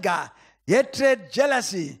 unforgiveness, anger, hatred,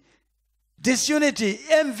 jealousy, disunity,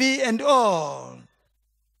 envy, and all.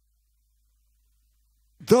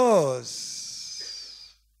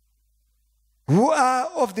 Those who are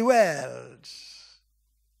of the world,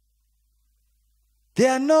 they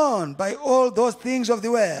are known by all those things of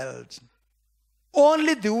the world.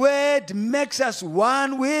 Only the word makes us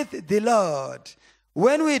one with the Lord.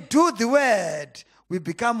 When we do the word, we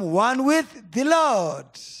become one with the Lord.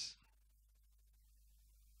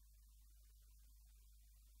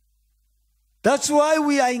 That's why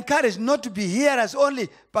we are encouraged not to be hearers only,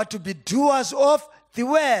 but to be doers of the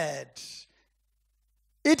word.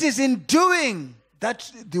 It is in doing that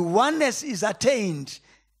the oneness is attained.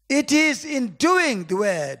 It is in doing the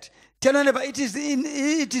word. Tell your neighbor, it is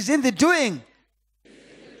in the doing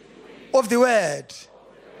of the word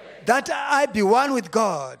that I be one with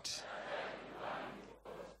God.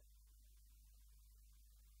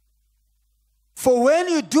 For when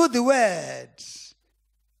you do the word,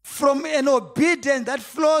 from an obedience that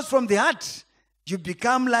flows from the heart, you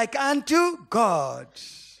become like unto God.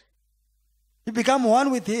 You become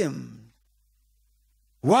one with him.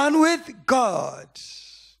 One with God.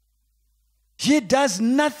 He does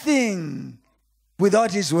nothing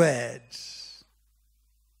without his word.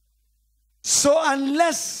 So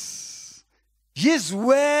unless his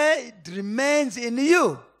word remains in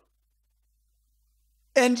you,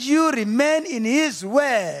 and you remain in his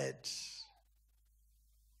word,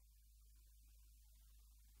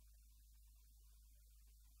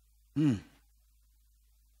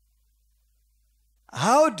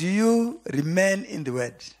 how do you remain in the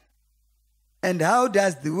word? And how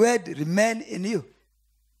does the word remain in you?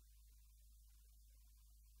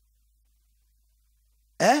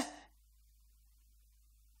 Eh?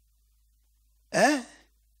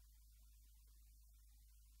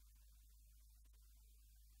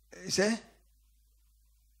 Say?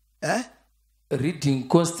 Reading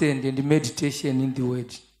constant and meditation in the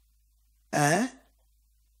word.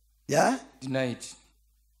 Yeah? Night.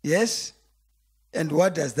 Yes? And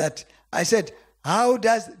what does that? I said, how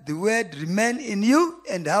does the word remain in you,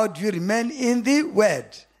 and how do you remain in the word?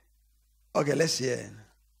 Okay, let's hear.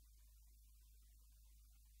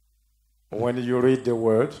 When you read the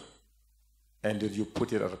word and you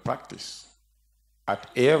put it as a practice at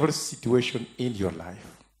every situation in your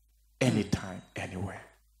life, anytime, anywhere.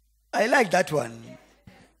 I like that one.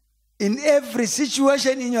 In every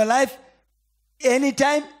situation in your life,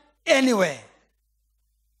 anytime, anywhere.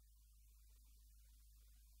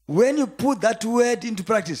 When you put that word into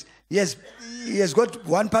practice, yes, he has got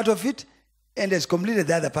one part of it and has completed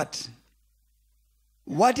the other part.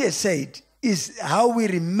 What he has said is how we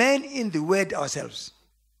remain in the word ourselves.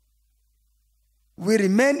 We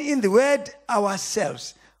remain in the word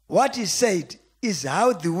ourselves. What he said is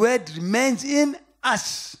how the word remains in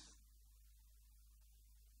us.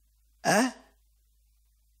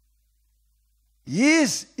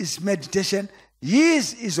 His is meditation.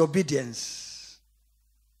 His is obedience.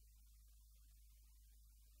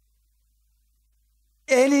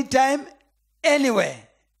 Anytime, anywhere.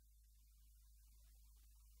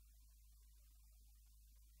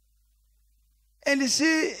 And you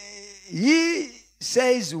see, he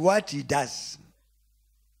says what he does.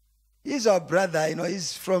 He's our brother,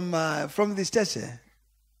 he's from the States.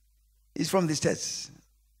 He's from the States.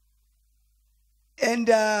 And,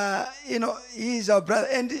 he's our brother.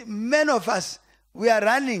 And many of us, we are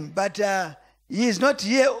running, but he is not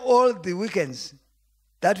here all the weekends.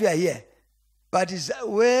 that we are here, but is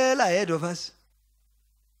well ahead of us.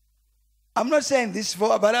 I'm not saying this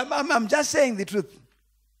but I'm just saying the truth.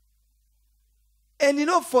 And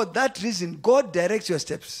for that reason, God directs your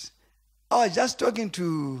steps. I was just talking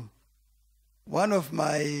to one of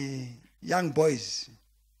my young boys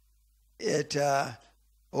at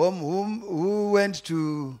home who went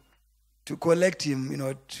to collect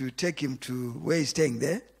him, to take him to where he's staying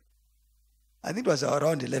there. I think it was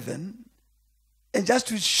around 11. And just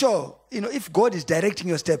to show, if God is directing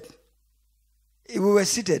your step, we were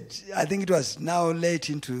seated. I think it was now late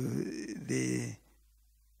into the,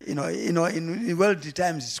 in worldly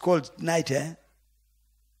times it's called night, eh?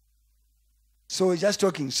 So we're just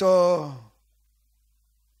talking. So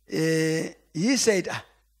he said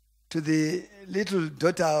to the little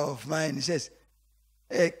daughter of mine, he says,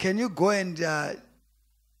 can you go and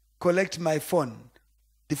collect my phone?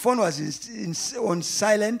 The phone was on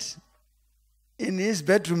silent in his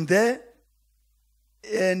bedroom there.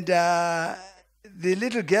 And the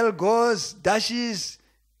little girl goes, dashes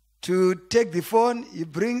to take the phone.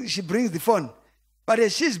 She brings the phone. But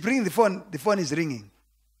as she's bringing the phone is ringing.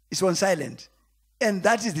 It's on silent. And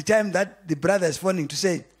that is the time that the brother is phoning to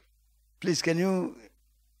say, please, can you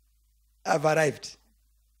have arrived?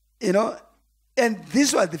 And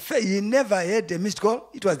this was he never had a missed call.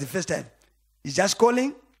 It was the first time. He's just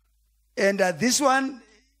calling. And this one,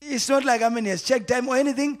 it's not like he has checked time or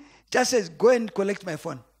anything. Just says, go and collect my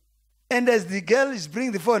phone. And as the girl is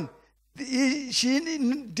bringing the phone, she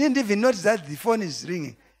didn't even notice that the phone is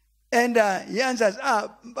ringing. And he answers,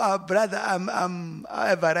 brother, I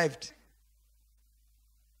have arrived.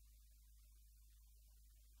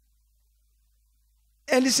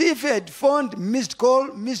 And you see, if he had found missed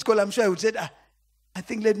call, I'm sure he would say, I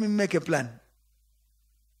think let me make a plan.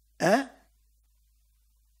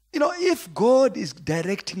 If God is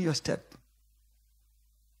directing your step,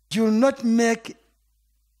 you will not make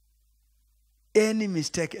any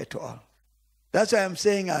mistake at all. That's why I'm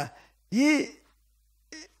saying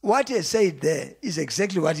what he said there is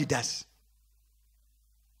exactly what he does.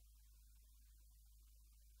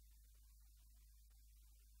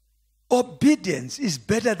 Obedience is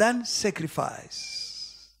better than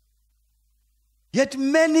sacrifice. Yet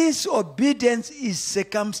many's obedience is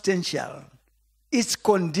circumstantial. It's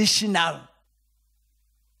conditional.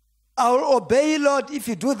 I'll obey you, Lord, if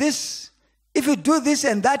you do this. If you do this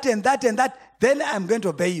and that and that and that, then I'm going to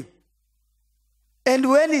obey you. And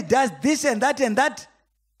when he does this and that,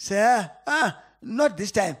 say, not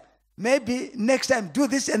this time. Maybe next time do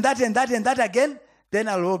this and that and that and that again, then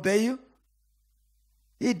I'll obey you.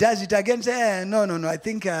 He does it again, say, no, I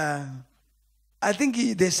think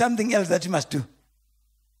there's something else that you must do.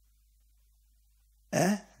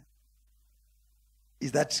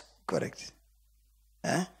 Is that correct?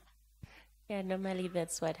 Yeah, normally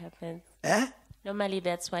that's what happens. Normally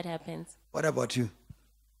that's what happens. What about you?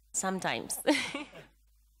 Sometimes.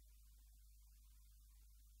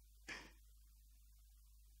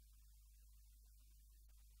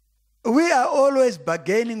 We are always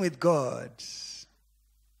bargaining with God.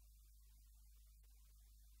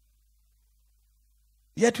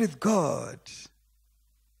 Yet with God,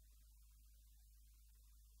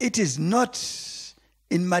 it is not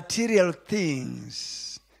in material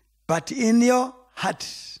things, but in your heart.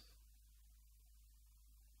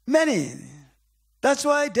 Many. That's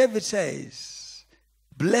why David says,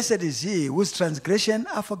 blessed is he whose transgressions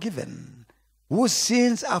are forgiven, whose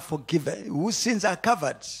sins are forgiven, whose sins are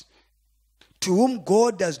covered, to whom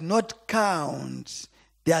God does not count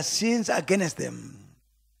their sins against them.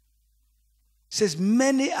 It says,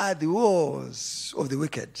 many are the woes of the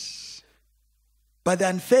wicked, but the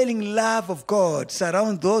unfailing love of God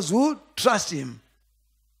surrounds those who trust him.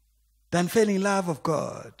 The unfailing love of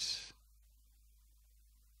God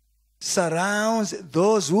surrounds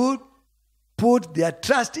those who put their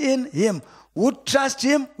trust in him, who trust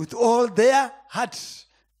him with all their hearts.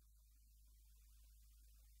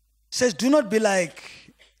 It says, do not be like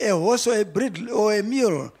a horse or a bridle or a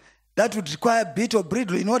mule that would require bit or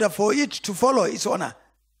bridle in order for it to follow its owner.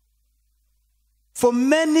 For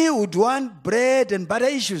many would want bread and butter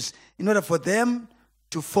issues in order for them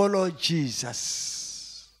to follow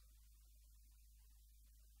Jesus.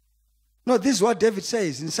 No, this is what David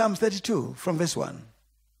says in Psalm 32 from verse 1.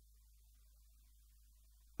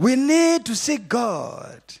 We need to seek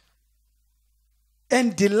God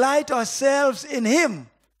and delight ourselves in him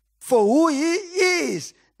for who he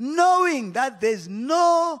is, knowing that there's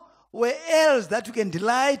nowhere else that we can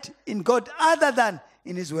delight in God other than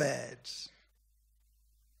in his words.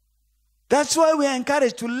 That's why we are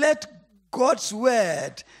encouraged to let God's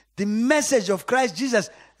word, the message of Christ Jesus,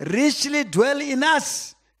 richly dwell in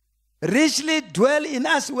us. Richly dwell in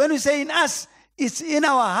us. When we say in us, it's in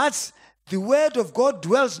our hearts. The word of God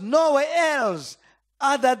dwells nowhere else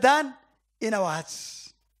other than in our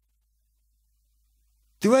hearts.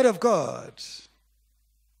 The word of God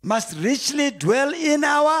must richly dwell in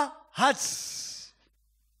our hearts,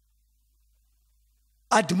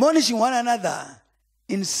 admonishing one another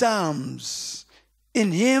in psalms,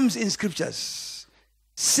 in hymns, in scriptures,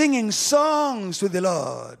 singing songs to the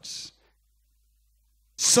Lord,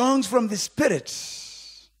 songs from the Spirit,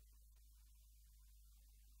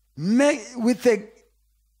 with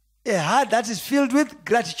a heart that is filled with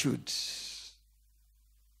gratitude.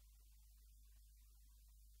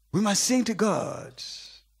 We must sing to God.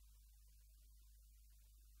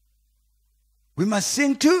 We must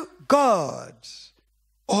sing to God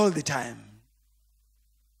all the time.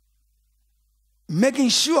 Making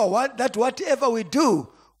sure that whatever we do,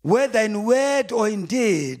 whether in word or in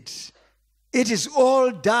deed, it is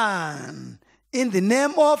all done in the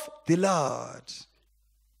name of the Lord,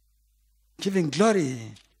 giving glory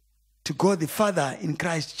to God the Father in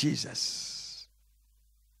Christ Jesus.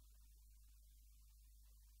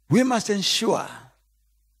 We must ensure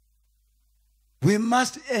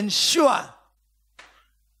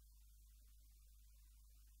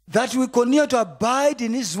that we continue to abide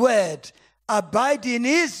in His word. Abide in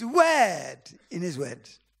His word. In His word.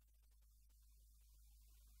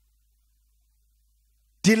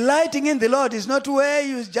 Delighting in the Lord is not where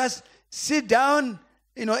you just sit down,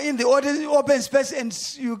 in the open space and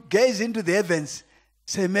you gaze into the heavens.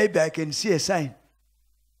 Say, maybe I can see a sign.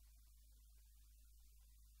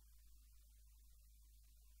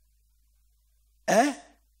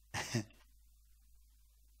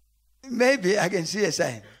 Maybe I can see a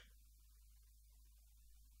sign.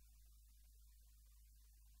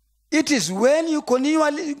 It is when you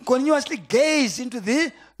continuously gaze into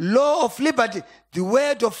the law of liberty, the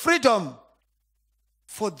word of freedom.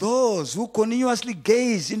 For those who continuously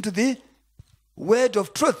gaze into the word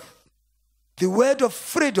of truth, the word of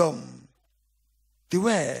freedom,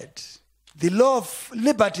 the law of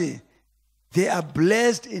liberty, they are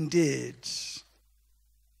blessed indeed.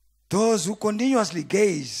 Those who continuously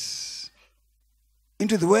gaze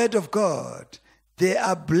into the word of God, they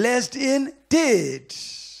are blessed indeed.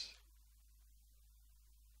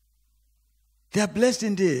 They are blessed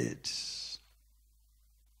indeed.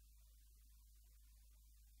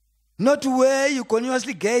 Not where you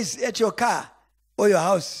continuously gaze at your car or your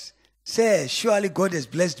house. Say, surely God has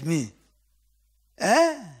blessed me.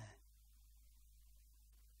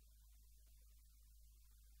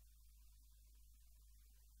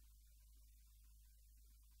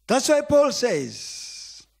 That's why Paul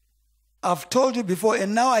says, I've told you before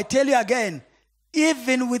and now I tell you again,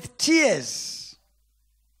 even with tears,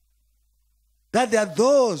 that there are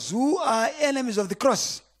those who are enemies of the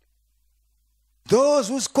cross. Those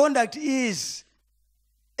whose conduct is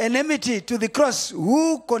enmity to the cross,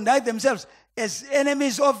 who conduct themselves as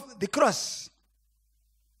enemies of the cross,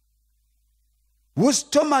 whose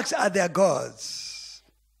stomachs are their gods,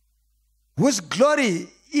 whose glory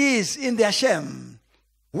is in their shame,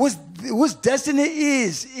 whose destiny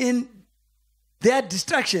is in their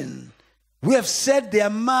destruction, who have set their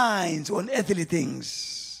minds on earthly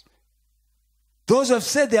things. Those who have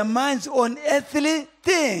set their minds on earthly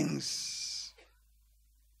things.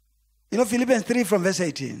 Philippians 3 from verse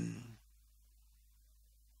 18.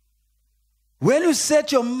 When you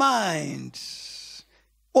set your mind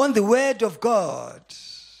on the word of God,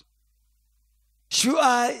 you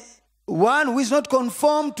are one who is not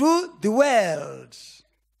conformed to the world.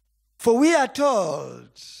 For we are told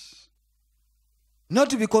not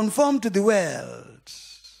to be conformed to the world,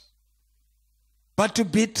 but to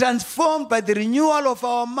be transformed by the renewal of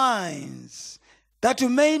our minds, that we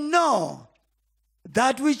may know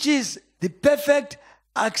that which is the perfect,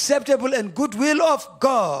 acceptable, and good will of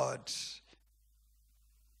God.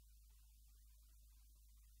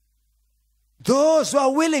 Those who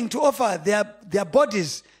are willing to offer their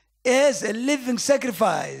bodies as a living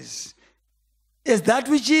sacrifice is that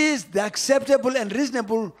which is the acceptable and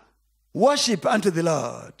reasonable worship unto the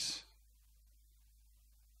Lord.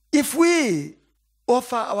 If we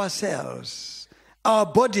offer ourselves, our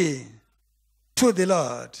body to the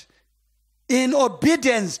Lord in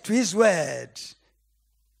obedience to His word,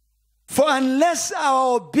 for unless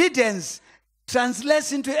our obedience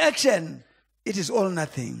translates into action, it is all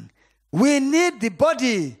nothing. We need the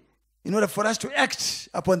body in order for us to act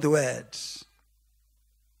upon the word.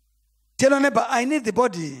 Tell your neighbor, I need the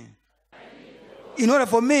body in order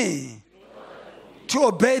for me to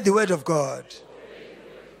obey the word of God.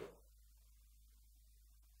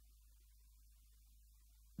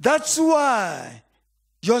 That's why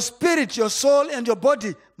your spirit, your soul, and your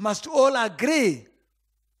body must all agree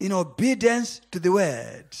in obedience to the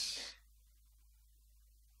word.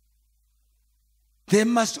 They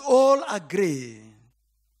must all agree.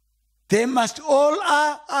 They must all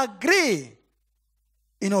agree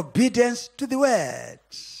in obedience to the word.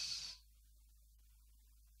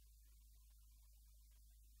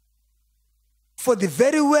 For the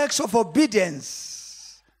very works of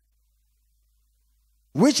obedience,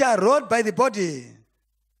 which are wrought by the body,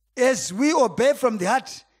 as we obey from the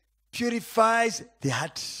heart, purifies the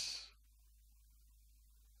heart.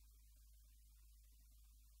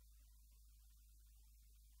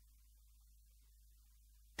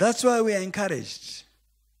 That's why we are encouraged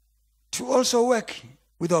to also work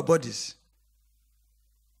with our bodies.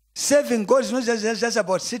 Serving God is not just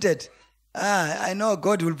about seated. I know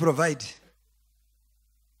God will provide.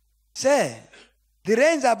 Say, the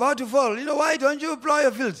rain's about to fall. Why don't you plow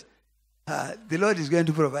your fields? The Lord is going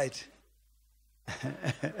to provide.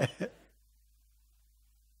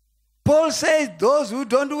 Paul says those who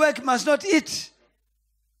don't work must not eat.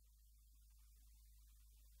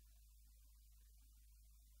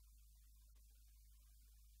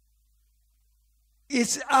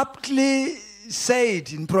 It's aptly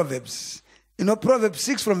said in Proverbs. Proverbs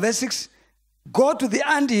 6 from verse 6, go to the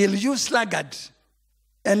anthill, you sluggard,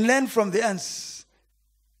 and learn from the ants.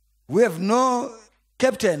 We have no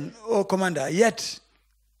captain or commander, yet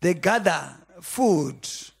they gather food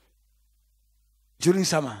during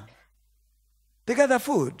summer. They gather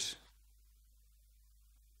food.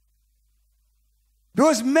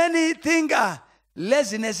 Because many think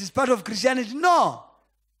laziness is part of Christianity. No.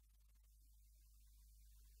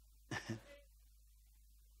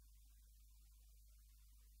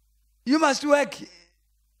 You must work.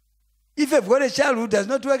 If you've got a child who does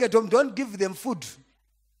not work at home, don't give them food.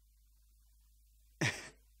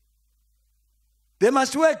 They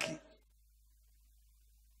must work.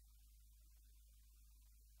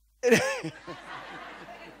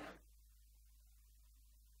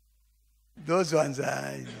 Those ones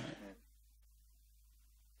are...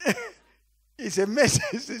 It's a mess.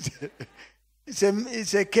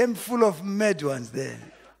 It's a camp full of mad ones there.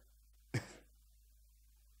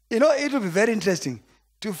 It will be very interesting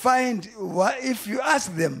to find if you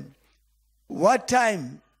ask them what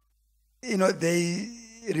time, they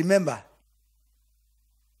remember.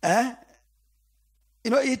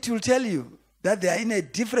 It will tell you that they are in a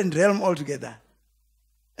different realm altogether.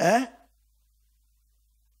 A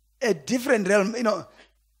different realm.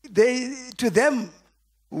 To them,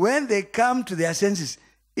 when they come to their senses,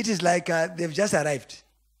 it is like they've just arrived.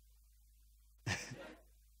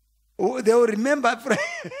 They will remember.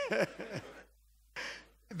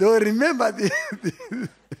 They will remember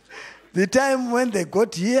the time when they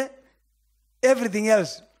got here. Everything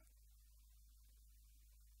else.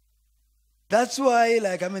 That's why,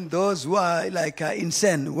 those who are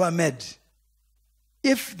insane, who are mad,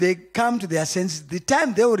 if they come to their senses, the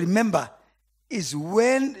time they will remember is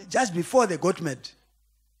just before they got mad.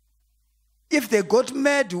 If they got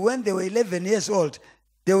mad when they were 11 years old,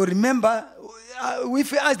 they will remember.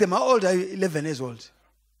 If we ask them, how old are you? 11 years old.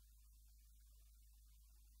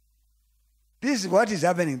 This is what is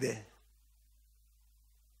happening there.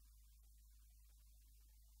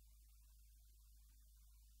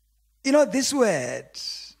 This word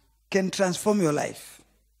can transform your life.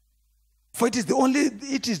 For it is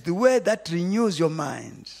the word that renews your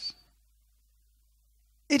mind.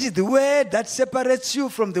 It is the word that separates you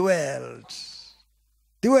from the world.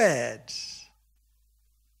 The word.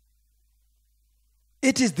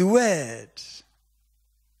 It is the word.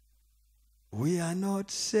 We are not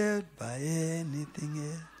saved by anything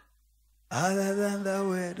else other than the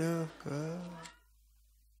word of God.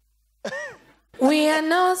 We are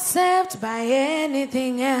not saved by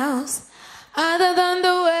anything else other than the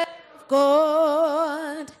word of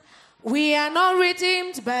God. We are not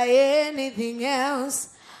redeemed by anything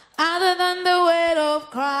else other than the word of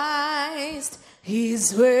Christ.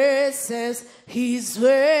 His word says, His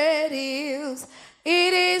word is.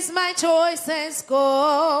 It is my choice as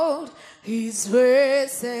gold. His word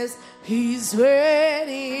says, His word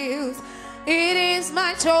is. It is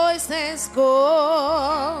my choice as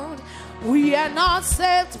gold. We are not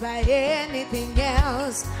saved by anything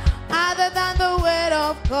else other than the word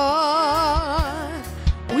of God.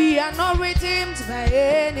 We are not redeemed by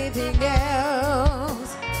anything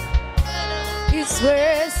else. His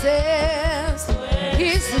word says,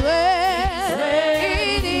 His word,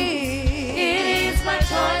 it is my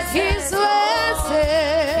choice. His word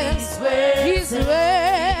says, His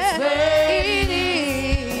word, it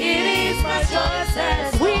is my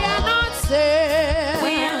choice. We are not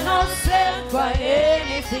saved.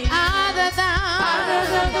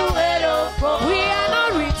 than the word of God. We are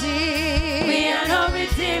not redeemed. We are not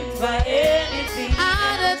redeemed by anything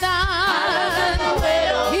Other than the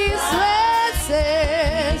word of His God. word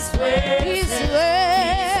says. His word His says.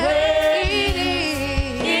 word.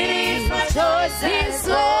 It is my choice His and word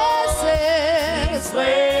goal. says. His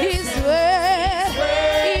word His says.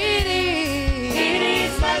 word. It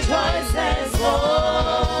is my choice and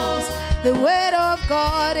goal. The word of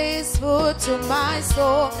God is food to my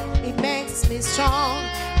soul. It makes me strong.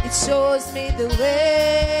 It shows me the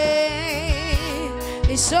way.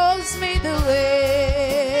 It shows me the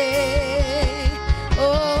way.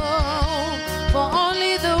 Oh, for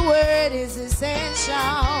only the word is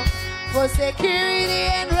essential for security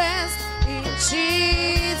and rest in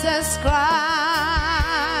Jesus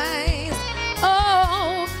Christ.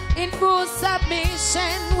 Oh, in full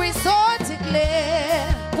submission we so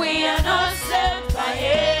declare We are not saved by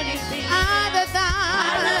anything other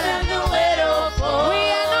than than the word of God. we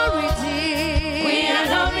are not redeemed. We are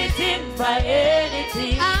not redeemed by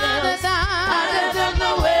anything other other than than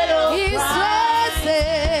the word of His God. word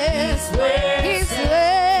says. His word His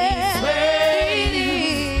says. word.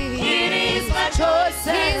 It is my choice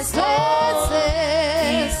and His word goal.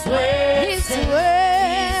 says. His word His says.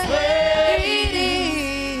 word. It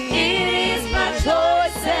is my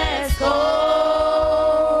choice and goal.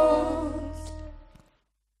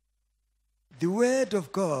 The word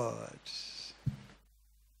of God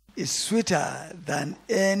is sweeter than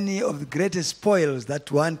any of the greatest spoils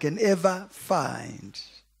that one can ever find.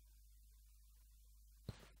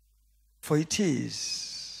 For it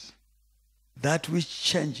is that which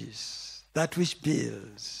changes, that which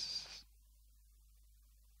builds.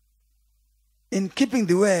 In keeping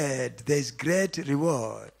the word, there is great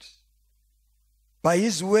reward. By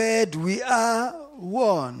His word we are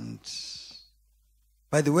warned.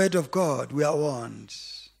 By the word of God we are warned.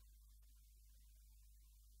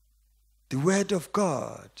 The word of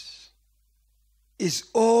God is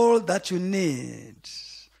all that you need.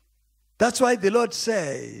 That's why the Lord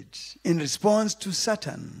said in response to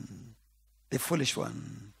Satan, the foolish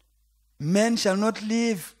one, men shall not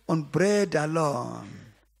live on bread alone,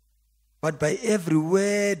 but by every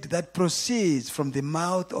word that proceeds from the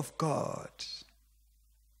mouth of God.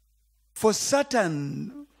 For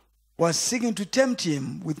Satan was seeking to tempt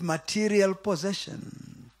him with material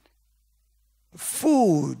possession,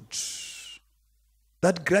 food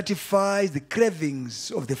that gratifies the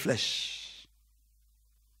cravings of the flesh.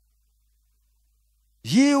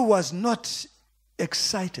 He was not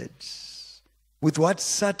excited with what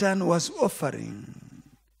Satan was offering.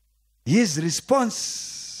 His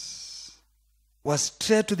response was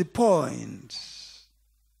straight to the point,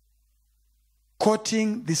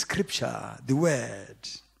 quoting the scripture, the word.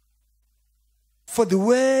 For the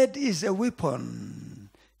word is a weapon.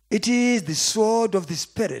 It is the sword of the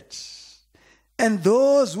Spirit. And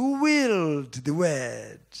those who wield the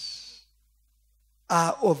word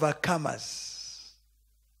are overcomers.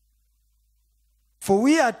 For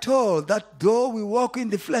we are told that though we walk in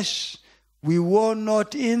the flesh, we war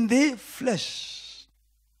not in the flesh.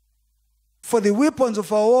 For the weapons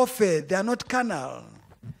of our warfare, they are not carnal,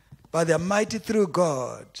 but they are mighty through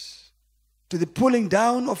God, to the pulling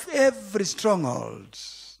down of every stronghold,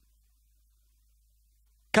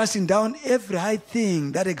 casting down every high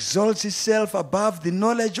thing that exalts itself above the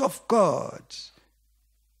knowledge of God,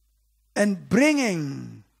 and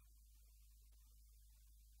bringing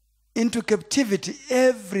into captivity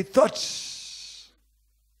every thought,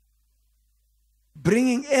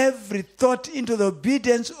 bringing every thought into the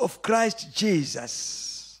obedience of Christ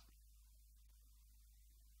Jesus.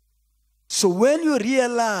 So when you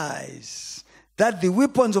realize that the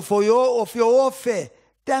weapons of your warfare,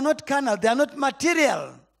 they are not carnal, they are not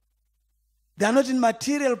material, they are not in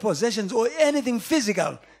material possessions or anything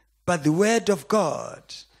physical, but the word of God.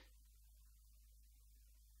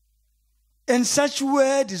 And such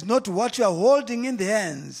word is not what you are holding in the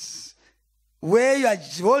hands, where you are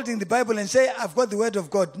holding the Bible and say, I've got the word of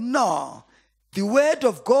God. No. The word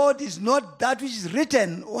of God is not that which is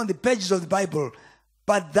written on the pages of the Bible,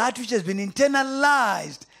 but that which has been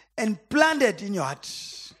internalized and planted in your heart.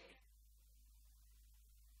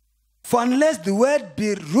 For unless the word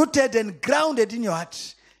be rooted and grounded in your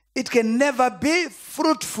heart, it can never be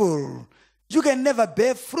fruitful. You can never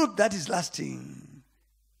bear fruit that is lasting.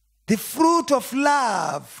 The fruit of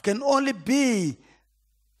love can only be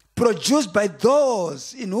produced by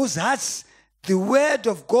those in whose hearts the word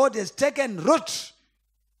of God has taken root,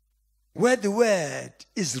 where the word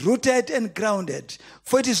is rooted and grounded.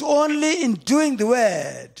 For it is only in doing the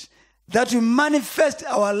word that we manifest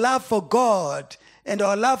our love for God and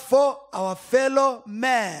our love for our fellow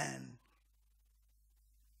man.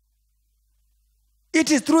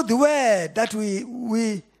 It is through the word that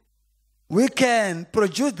we can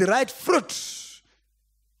produce the right fruit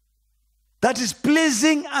that is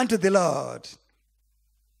pleasing unto the Lord.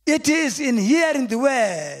 It is in hearing the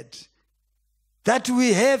word that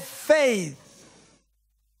we have faith.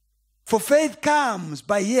 For faith comes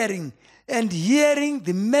by hearing, and hearing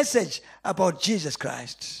the message about Jesus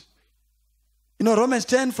Christ. Romans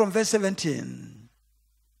 10 from verse 17.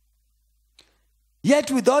 Yet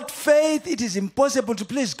without faith it is impossible to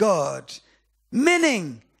please God.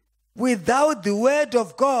 Meaning, without the word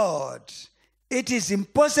of God, it is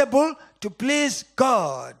impossible to please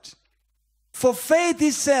God. For faith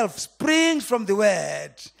itself springs from the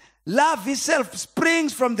word. Love itself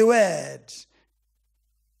springs from the word.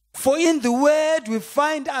 For in the word we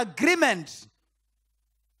find agreement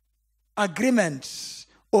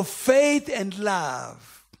of faith and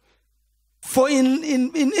love. For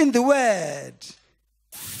in the word,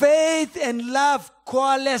 faith and love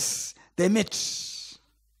coalesce, they meet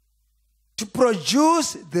to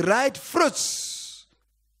produce the right fruits,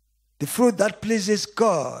 the fruit that pleases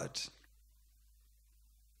God.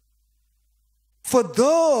 For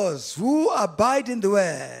those who abide in the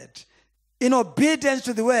word, in obedience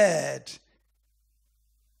to the word,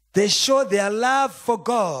 they show their love for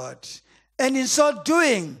God. And in so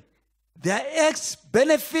doing, their acts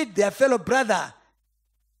benefit their fellow brother,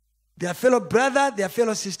 their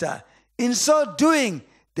fellow sister. In so doing,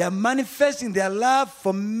 they are manifesting their love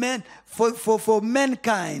for men, for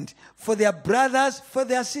mankind, for their brothers, for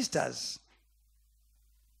their sisters.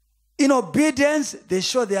 In obedience, they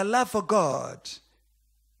show their love for God.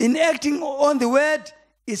 In acting on the word,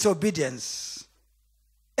 it's obedience.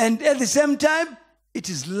 And at the same time, it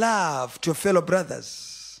is love to your fellow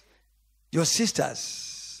brothers, your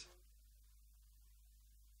sisters.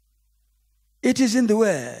 It is in the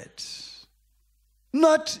word.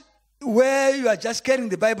 Not where you are just carrying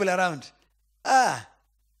the Bible around.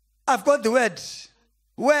 I've got the word.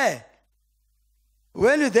 Where?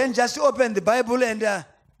 When you then just open the Bible and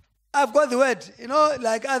I've got the word,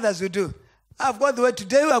 like others will do. I've got the word.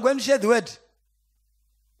 Today we are going to share the word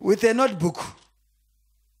with a notebook.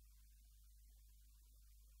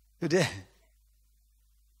 Today.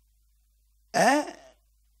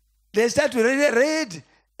 They start to read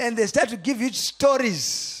and they start to give you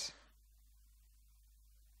stories.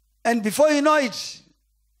 And before you know it,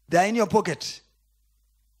 they are in your pocket.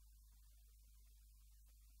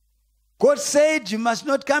 God said you must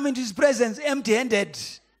not come into his presence empty-handed.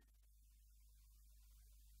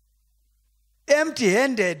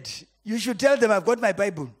 Empty-handed. You should tell them, I've got my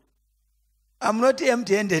Bible. I'm not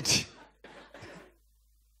empty-handed.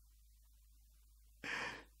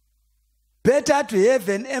 Better to have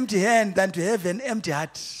an empty hand than to have an empty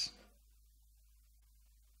heart.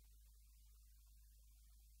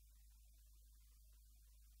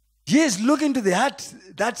 He is looking to the heart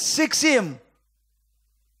that seeks him.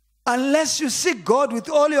 Unless you seek God with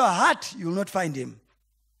all your heart, you will not find him.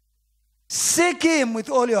 Seek him with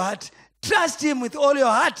all your heart. Trust him with all your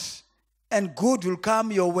heart. And good will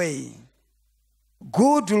come your way.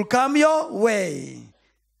 Good will come your way.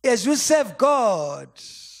 As you serve God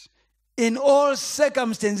in all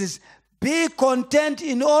circumstances, be content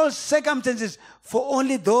in all circumstances, for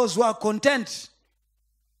only those who are content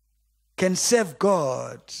can serve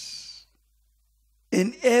God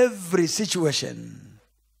in every situation.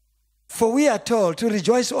 For we are told to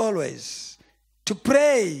rejoice always, to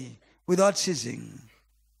pray without ceasing,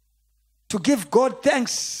 to give God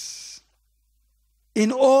thanks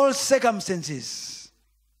in all circumstances.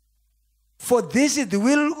 For this is the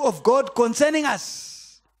will of God concerning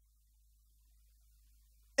us,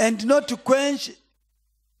 and not to quench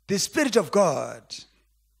the Spirit of God,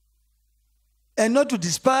 and not to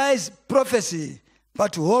despise prophecy,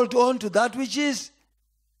 but to hold on to that which is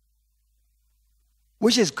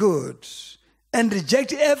good, and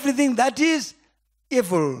reject everything that is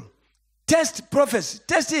evil. Test prophecy,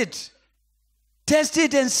 test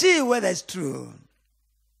it and see whether it's true.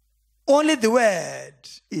 Only the word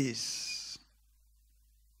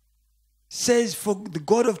says, for the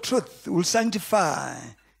God of truth will sanctify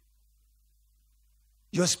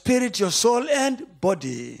your spirit, your soul, and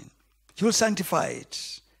body. He will sanctify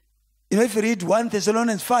it. If you read 1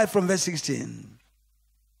 Thessalonians 5 from verse 16,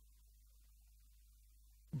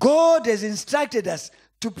 God has instructed us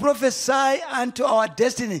to prophesy unto our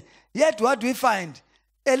destiny. Yet what do we find?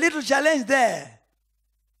 A little challenge there.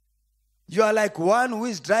 You are like one who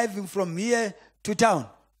is driving from here to town.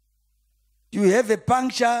 You have a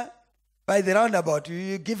puncture by the roundabout.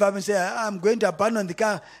 You give up and say, I'm going to abandon the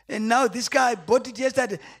car. And now this car, I bought it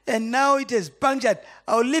yesterday, and now it is punctured.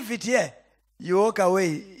 I'll leave it here. You walk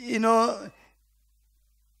away.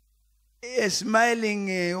 smiling,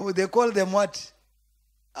 they call them what?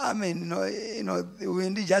 I mean,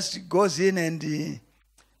 when he just goes in and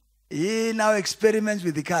he now experiments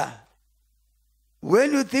with the car.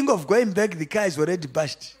 When you think of going back, the car is already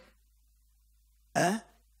bashed. Huh?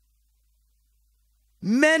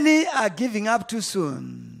 Many are giving up too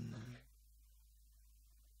soon.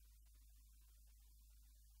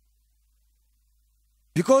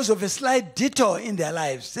 Because of a slight detour in their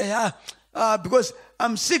lives. Say, because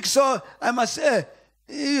I'm sick, so I must say.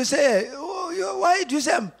 You say, why do you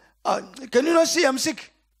say, can you not see I'm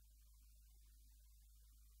sick?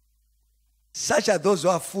 Such are those who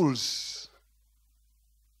are fools,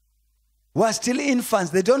 who are still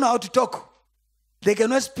infants. They don't know how to talk. They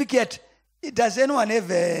cannot speak yet. Does anyone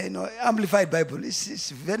have Amplified Bible?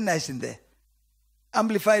 It's very nice in there.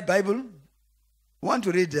 Amplified Bible. Want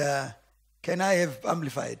to read? Can I have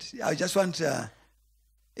Amplified? I just want,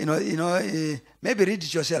 maybe read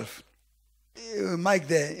it yourself. Mike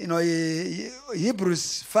there,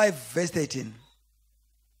 Hebrews 5 verse 18.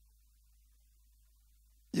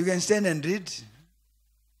 You can stand and read.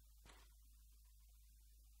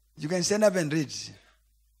 You can stand up and read.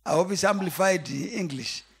 I hope it's Amplified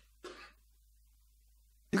English.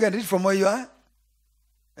 You can read from where you are.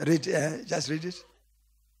 Read, just read it.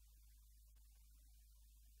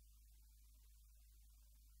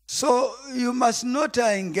 So you must not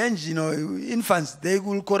engage, infants. They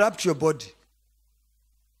will corrupt your body.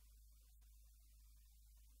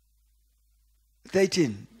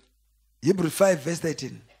 13. Hebrews 5 verse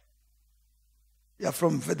 13. Yeah,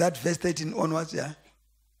 from that verse 13 onwards, yeah.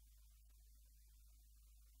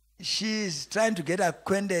 She is trying to get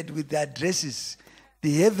acquainted with the addresses,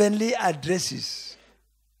 the heavenly addresses.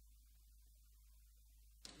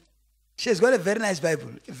 She has got a very nice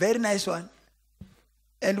Bible, a very nice one.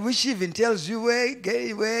 And which even tells you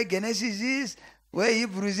where Genesis is, where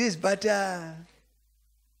Hebrews is, but...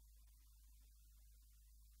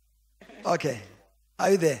 Okay.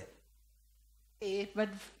 Are you there? But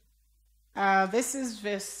this is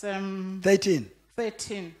verse 13.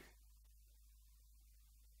 13.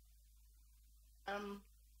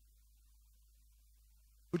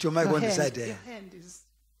 Put your mic on the side there. Your hand is...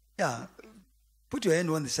 Yeah. Put your hand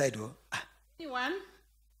on the side.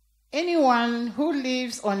 Anyone who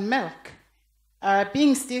lives on milk,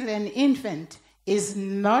 being still an infant, is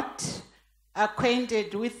not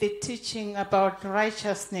acquainted with the teaching about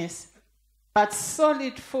righteousness, but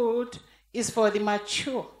solid food is for the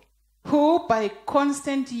mature, who by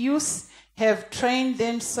constant use have trained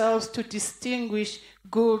themselves to distinguish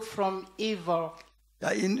good from evil.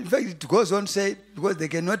 In fact, it goes on to say, because they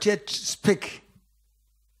cannot yet speak,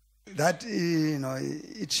 that,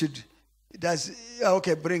 it should... It does.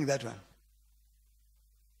 Okay, bring that one.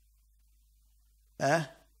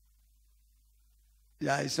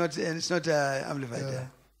 Yeah, it's not amplified. Yeah.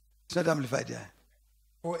 It's not amplified. Yeah.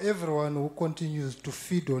 For everyone who continues to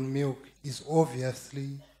feed on milk is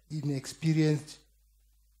obviously inexperienced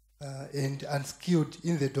and unskilled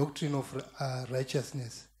in the doctrine of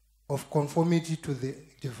righteousness, of conformity to the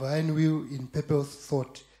divine will in purpose,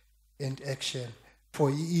 thought, and action. For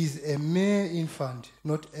he is a mere infant,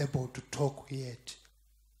 not able to talk yet.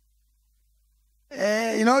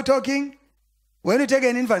 Talking, when you take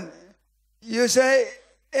an infant, you say,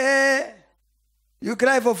 you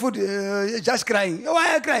cry for food, just crying.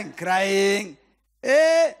 Why are you crying? Crying.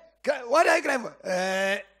 What are you crying for?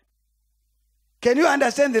 Can you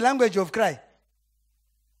understand the language of cry?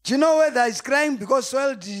 Do you know whether it's crying because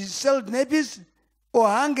soiled nappies, or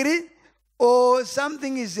hungry, or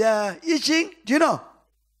something is itching? Do you know?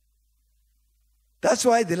 That's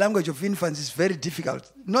why the language of infants is very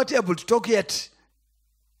difficult. Not able to talk yet.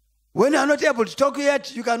 When you are not able to talk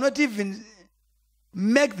yet, you cannot even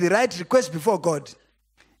make the right request before God.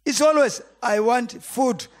 It's always, I want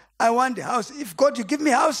food, I want a house. If God, you give me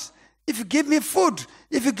house, if you give me food,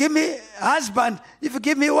 if you give me husband, if you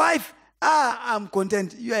give me wife, I'm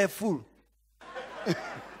content. You are a fool.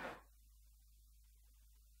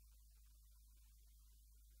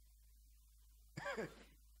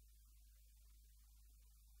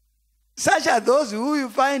 Such are those who you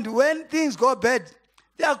find when things go bad,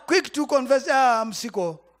 they are quick to confess, I'm sick.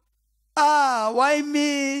 Why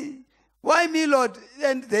me? Why me, Lord?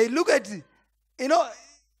 And they look at,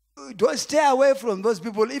 don't stay away from those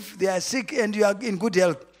people if they are sick and you are in good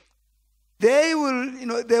health. They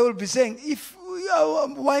will, they will be saying,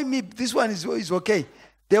 why me? This one is okay.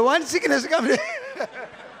 They want sickness to come.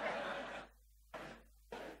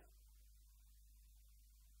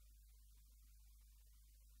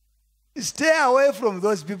 Stay away from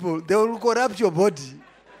those people. They will corrupt your body.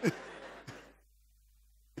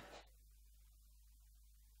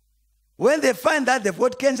 When they find that they've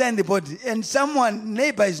got cancer in the body and someone,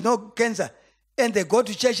 neighbor is no cancer, and they go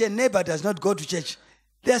to church and neighbor does not go to church,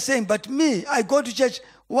 they are saying, but me, I go to church.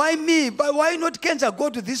 Why me? But why not cancer?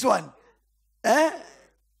 Go to this one. You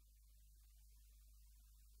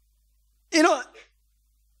know,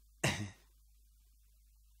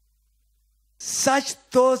 such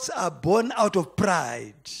thoughts are born out of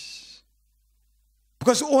pride.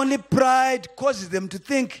 Because only pride causes them to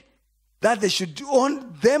think that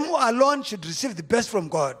them alone should receive the best from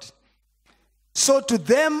God. So to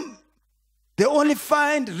them, they only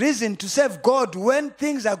find reason to serve God when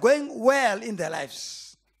things are going well in their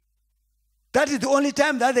lives. That is the only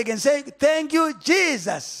time that they can say, thank you,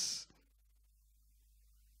 Jesus.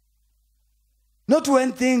 Not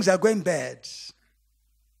when things are going bad.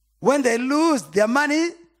 When they lose their money,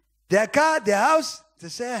 their car, their house, they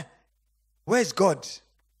say, where's God?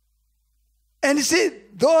 And you see,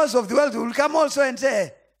 those of the world will come also and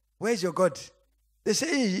say, where's your God? They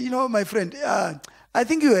say, hey, you know, my friend, I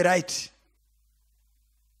think you were right.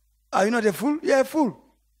 Are you not a fool? You're a fool.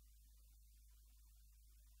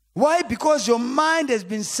 Why? Because your mind has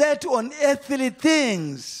been set on earthly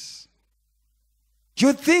things.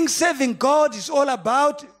 You think serving God is all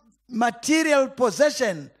about material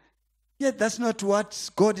possession. Yet that's not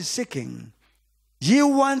what God is seeking. He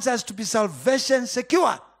wants us to be salvation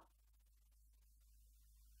secure.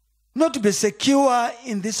 Not to be secure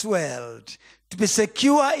in this world, to be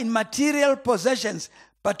secure in material possessions,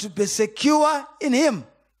 but to be secure in Him.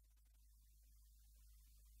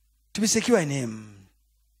 To be secure in Him.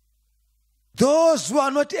 Those who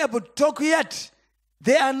are not able to talk yet,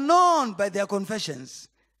 they are known by their confessions.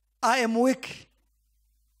 I am weak.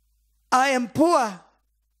 I am poor.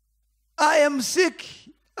 I am sick.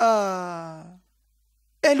 And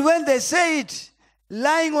when they say it,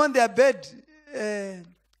 lying on their bed,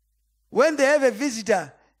 when they have a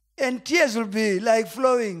visitor, and tears will be like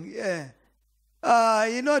flowing.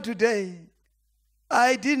 You know, today,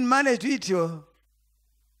 I didn't manage to eat you.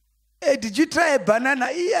 Did you try a banana?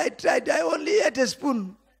 Yeah, I tried. I only ate a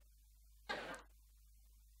spoon.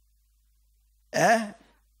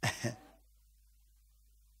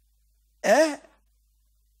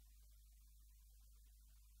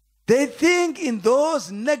 They think in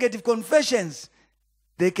those negative confessions,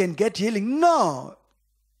 they can get healing. No.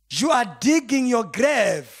 You are digging your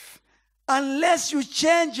grave unless you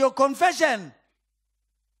change your confession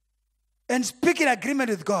and speak in agreement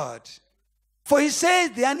with God. For He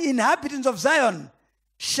says, the inhabitants of Zion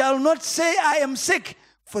shall not say, I am sick,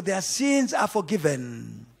 for their sins are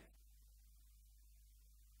forgiven.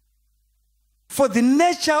 For the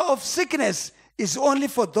nature of sickness is only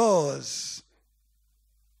for those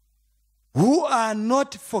who are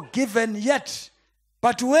not forgiven yet.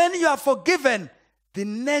 But when you are forgiven, the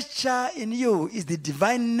nature in you is the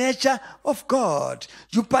divine nature of God.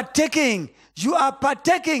 You are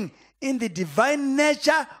partaking in the divine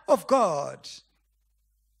nature of God.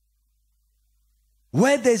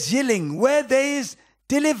 Where there is healing, where there is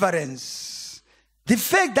deliverance. The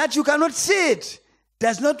fact that you cannot see it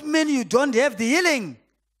does not mean you don't have the healing.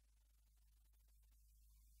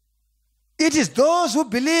 It is those who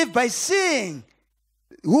believe by seeing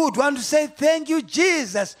who would want to say, thank you,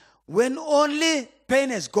 Jesus, when only pain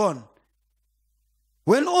is gone.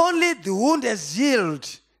 When only the wound is healed,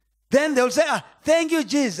 then they will say, thank you,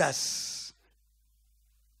 Jesus.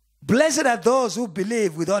 Blessed are those who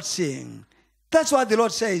believe without seeing. That's what the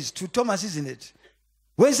Lord says to Thomas, isn't it?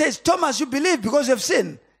 When He says, Thomas, you believe because you have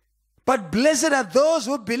sinned. But blessed are those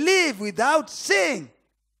who believe without seeing.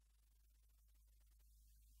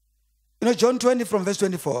 You know, John 20 from verse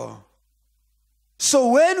 24. So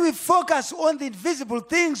when we focus on the invisible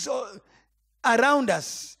things around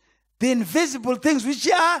us, the invisible things which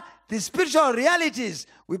are the spiritual realities,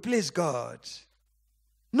 we please God.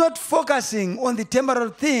 Not focusing on the temporal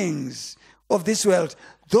things of this world,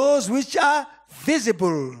 those which are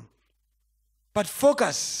visible, but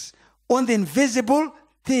focus on the invisible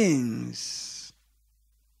things.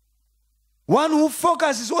 One who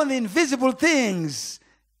focuses on the invisible things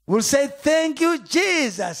will say, thank you,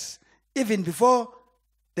 Jesus, even before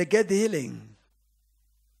they get the healing.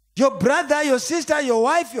 Your brother, your sister, your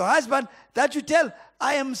wife, your husband, that you tell,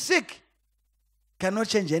 I am sick, cannot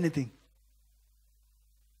change anything.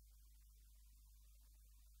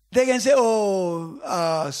 They can say,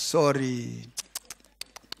 sorry.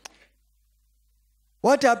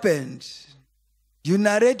 What happened? You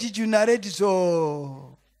narrated,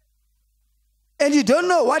 so. And you don't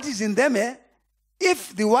know what is in them,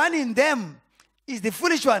 If the one in them is the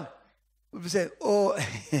foolish one, we'll say, you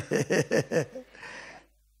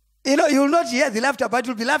will not hear the laughter, but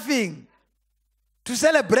you'll be laughing to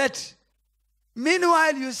celebrate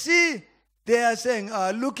Meanwhile, you see, they are saying,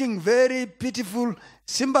 looking very pitiful,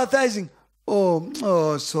 sympathizing.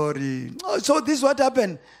 Oh, sorry. Oh, so this is what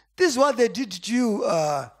happened. This is what they did to you.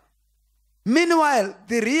 Meanwhile,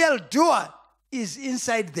 the real doer is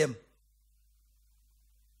inside them.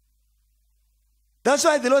 That's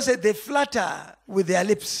why the Lord said they flatter with their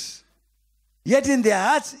lips, yet in their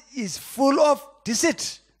hearts is full of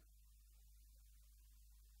deceit.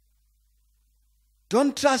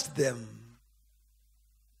 Don't trust them.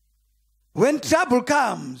 When trouble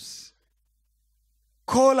comes,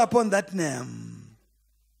 call upon that name.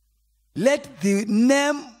 Let the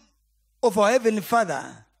name of our Heavenly Father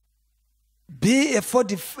be a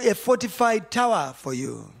fortified tower for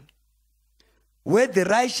you, where the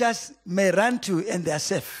righteous may run to and they are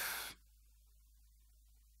safe.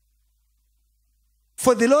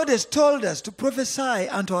 For the Lord has told us to prophesy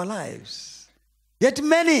unto our lives, yet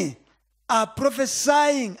many are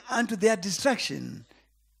prophesying unto their destruction.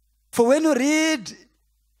 For when you read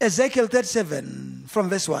Ezekiel 37 from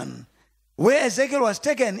verse 1, where Ezekiel was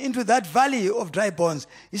taken into that valley of dry bones,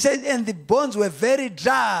 he says, and the bones were very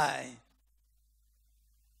dry.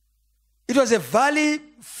 It was a valley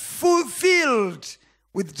filled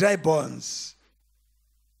with dry bones.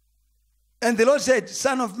 And the Lord said,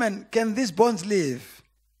 Son of man, can these bones live?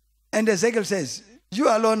 And Ezekiel says, you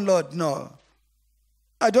alone, Lord, no.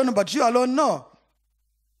 I don't know, but you alone know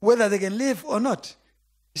whether they can live or not.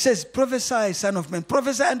 He says, prophesy, Son of man,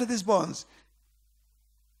 prophesy unto these bones.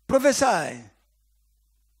 Prophesy.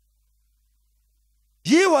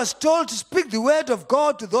 He was told to speak the word of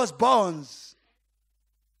God to those bones.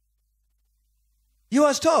 He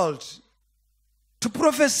was told to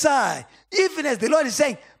prophesy, even as the Lord is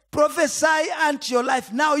saying, prophesy unto your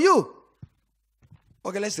life. Now you.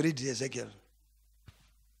 Okay, let's read Ezekiel.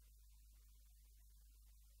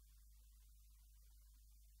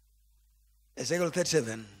 Ezekiel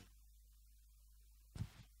 37.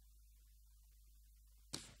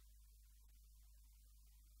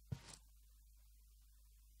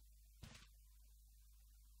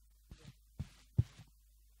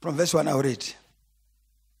 From verse 1 I'll read.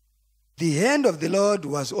 The hand of the Lord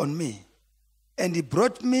was on me, and he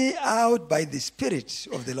brought me out by the Spirit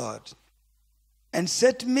of the Lord, and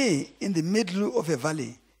set me in the middle of a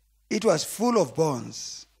valley. It was full of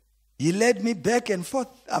bones. He led me back and forth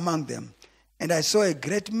among them, and I saw a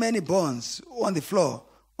great many bones on the floor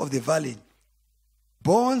of the valley,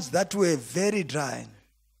 bones that were very dry.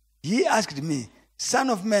 He asked me,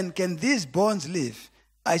 Son of man, can these bones live?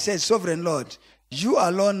 I said, Sovereign Lord, you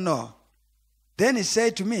alone know. Then he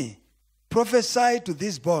said to me, prophesy to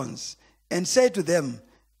these bones, and say to them,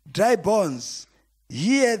 dry bones,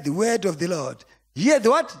 hear the word of the Lord. Hear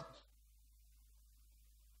the what?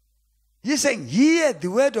 He's saying, hear the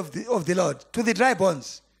word of the Lord to the dry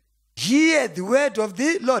bones. Hear the word of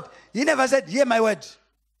the Lord. He never said, hear my word.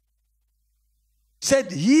 He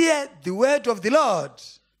said, hear the word of the Lord.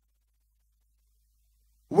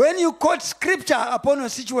 When you quote scripture upon your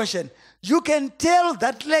situation, you can tell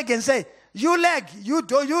that leg and say, you leg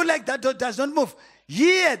that does not move.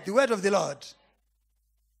 Hear the word of the Lord.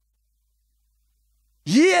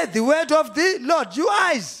 Hear the word of the Lord. You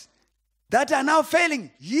eyes that are now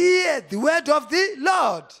failing, hear the word of the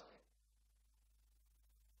Lord.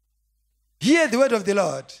 Hear the word of the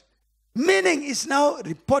Lord. Meaning is now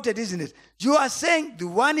reported, isn't it? You are saying the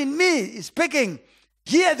one in me is speaking.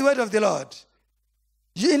 Hear the word of the Lord.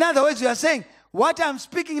 In other words, you are saying, what I'm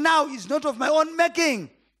speaking now is not of my own making.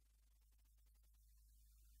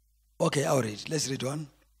 Okay, I'll read. Let's read one.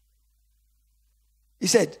 He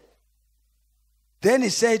said, then he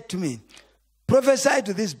said to me, prophesy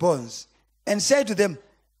to these bones, and say to them,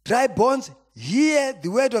 dry bones, hear the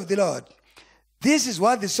word of the Lord. This is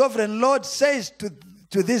what the sovereign Lord says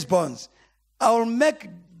to these bones. I will make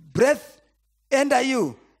breath enter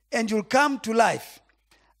you, and you'll come to life.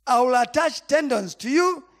 I will attach tendons to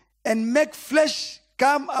you, and make flesh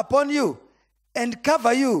come upon you, and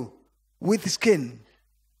cover you with skin.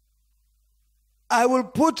 I will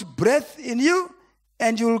put breath in you,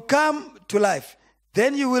 and you will come to life.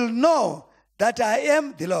 Then you will know that I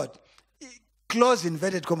am the Lord. Close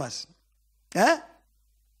inverted commas. Huh?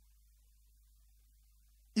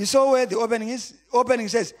 You saw where the opening is? Opening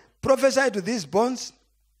says, prophesy to these bones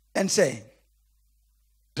and say,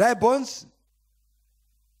 dry bones,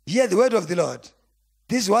 hear the word of the Lord.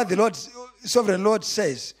 This is what the Lord, sovereign Lord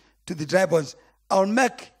says to the dry bones. I'll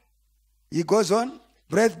make, he goes on,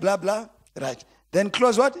 breath, blah, blah, right. Then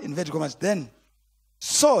close what? Inverted commas. Then,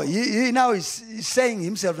 so, he now is saying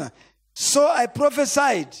himself now, so I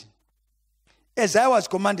prophesied as I was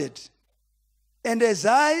commanded. And as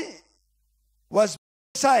I was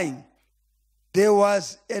prophesying, there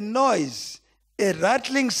was a noise, a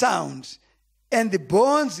rattling sound, and the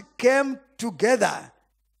bones came together,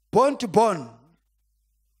 bone to bone.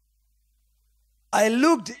 I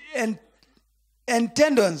looked, and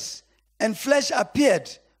tendons and flesh appeared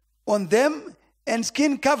on them, and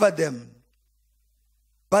skin covered them,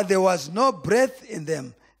 but there was no breath in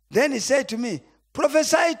them. Then he said to me,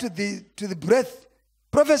 prophesy to the breath,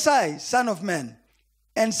 prophesy, son of man,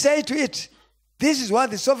 and say to it, this is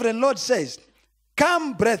what the sovereign Lord says.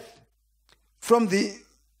 Come, breath, from the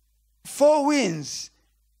four winds,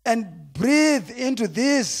 and breathe into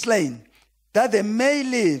these slain, that they may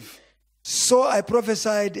live. So I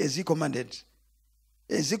prophesied as he commanded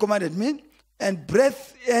me, and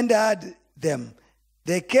breath entered them.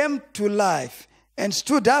 They came to life and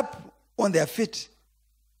stood up on their feet,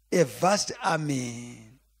 a vast army.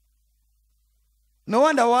 No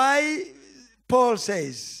wonder why Paul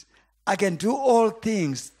says, I can do all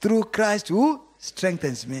things through Christ who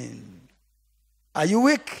strengthens me. Are you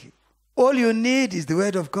weak? All you need is the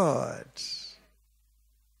word of God.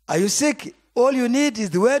 Are you sick? All you need is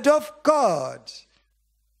the word of God.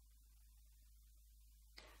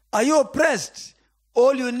 Are you oppressed?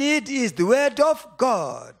 All you need is the word of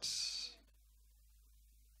God.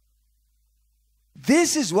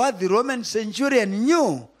 This is what the Roman centurion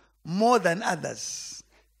knew more than others.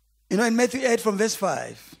 You know, in Matthew 8 from verse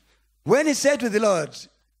 5, when he said to the Lord,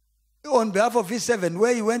 on behalf of his servant,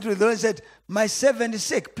 where he went to the Lord and said, my servant is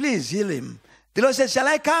sick, please heal him. The Lord said, shall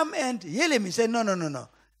I come and heal him? He said, no.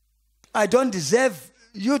 I don't deserve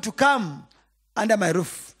you to come under my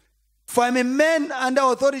roof. For I'm a man under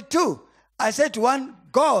authority too. I said to one,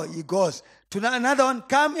 go, he goes. To another one,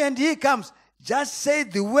 come, and he comes. Just say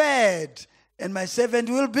the word, and my servant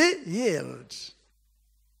will be healed.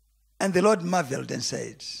 And the Lord marveled and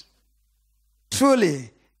said,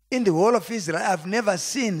 truly, in the whole of Israel, I've never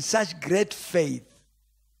seen such great faith.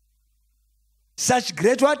 Such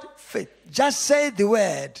great what? Faith. Just say the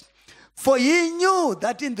word. For ye knew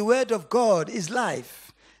that in the word of God is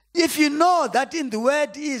life. If you know that in the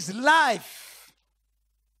word is life,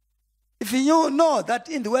 if you know that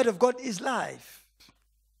in the word of God is life,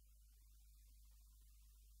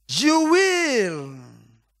 you will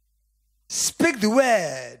speak the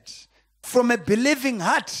word from a believing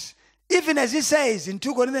heart, even as he says in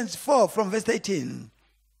 2 Corinthians 4 from verse 18.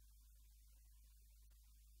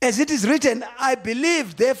 As it is written, I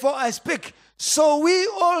believe, therefore I speak. So we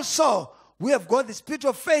also, we have got the spirit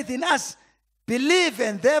of faith in us. Believe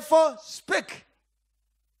and therefore speak.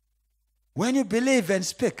 When you believe and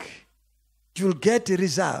speak, you'll get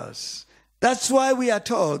results. That's why we are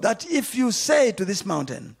told that if you say to this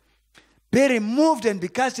mountain, be removed and be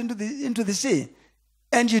cast into the sea,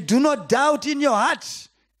 and you do not doubt in your heart,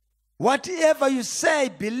 whatever you say,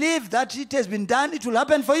 believe that it has been done, it will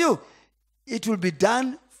happen for you. It will be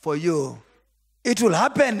done for you. It will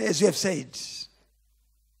happen as you have said.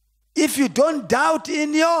 If you don't doubt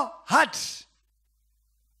in your heart,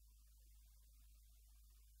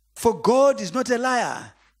 for God is not a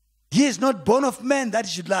liar. He is not born of man that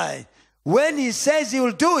he should lie. When he says he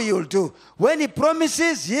will do, he will do. When he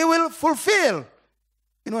promises, he will fulfill.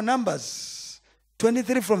 You know, Numbers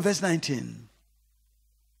 23 from verse 19.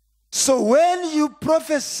 So when you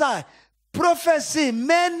prophesy, prophecy,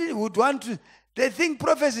 men would want to, they think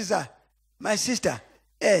prophecies are, my sister,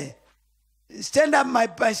 hey, stand up,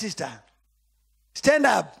 my sister. Stand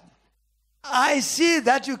up. I see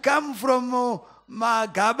that you come from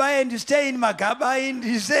Magaba and you stay in Magaba and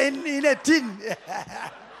you stay in a tin.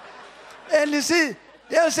 And you see,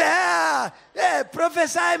 they'll say,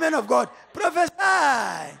 prophesy, man of God,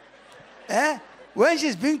 prophesy. When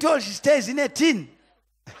she's being told she stays in a tin.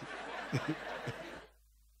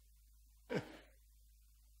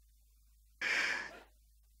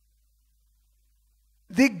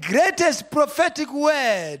 The greatest prophetic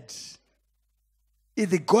word is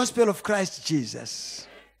the gospel of Christ Jesus.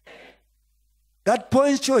 That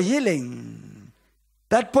points to your healing.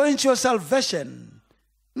 That points to your salvation.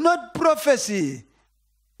 Not prophecy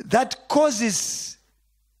that causes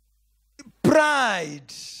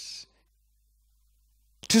pride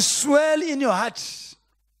to swell in your heart.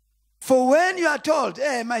 For when you are told,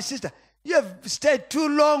 hey, my sister, you have stayed too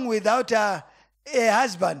long without a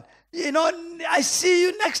husband. You know, I see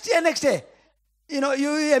you next year. You know,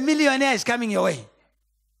 a millionaire is coming your way.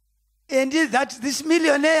 And this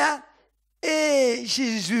millionaire,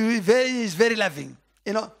 is very loving.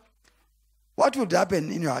 You know, what would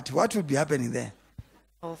happen in your heart? What would be happening there?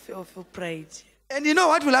 I'll feel pride. And you know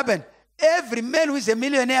what will happen? Every man who is a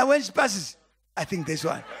millionaire, when she passes, I think this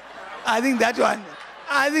one. I think that one.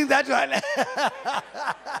 I think that one.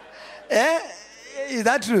 Is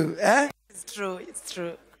that true? It's true. It's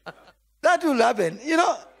true. That will happen. You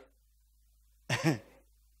know,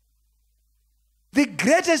 the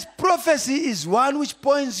greatest prophecy is one which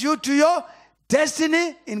points you to your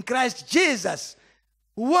destiny in Christ Jesus.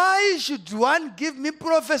 Why should one give me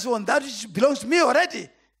prophecy on that which belongs to me already?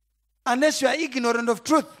 Unless you are ignorant of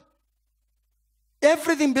truth.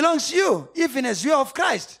 Everything belongs to you, even as you are of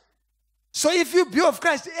Christ. So if you be of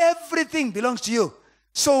Christ, everything belongs to you.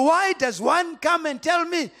 So why does one come and tell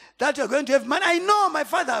me that you're going to have money? I know my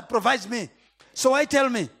Father provides me. So why tell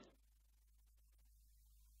me?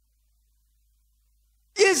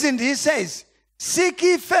 Isn't he says, seek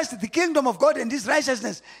ye first the kingdom of God and his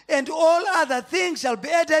righteousness, and all other things shall be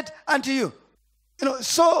added unto you. You know,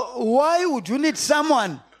 so why would you need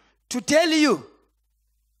someone to tell you?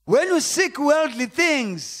 When you seek worldly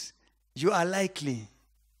things, you are likely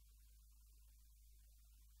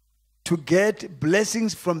to get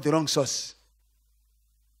blessings from the wrong source.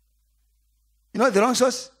 You know the wrong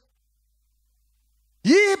source?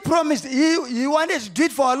 He promised, he wanted to do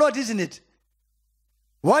it for our Lord, isn't it?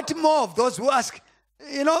 What more of those who ask,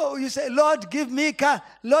 you know, you say, Lord, give me a car,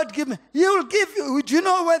 Lord, give me. He will give you. Do you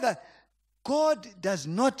know whether God does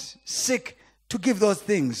not seek to give those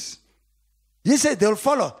things? He said they'll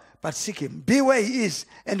follow, but seek him. Be where he is,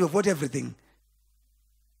 and you've got everything.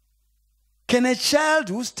 Can a child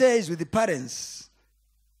who stays with the parents,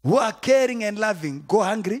 who are caring and loving, go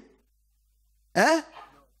hungry? Eh?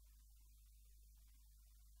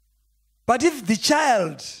 But if the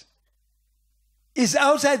child is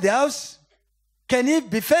outside the house, can he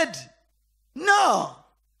be fed? No.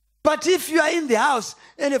 But if you are in the house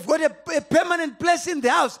and you've got a permanent place in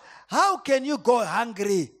the house, how can you go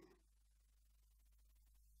hungry?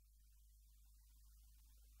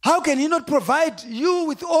 How can he not provide you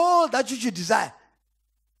with all that you should desire?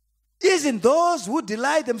 Isn't those who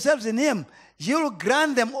delight themselves in him, he will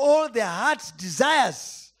grant them all their heart's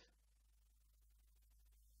desires.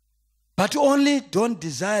 But only don't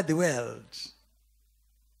desire the world.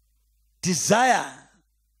 Desire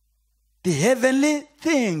the heavenly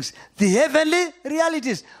things, the heavenly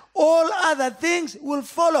realities. All other things will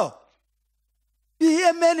follow. You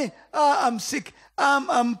hear many, I'm sick,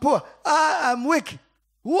 I'm poor, I'm weak.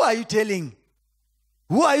 Who are you telling?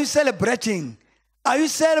 Who are you celebrating? Are you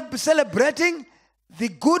celebrating the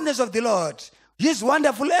goodness of the Lord, his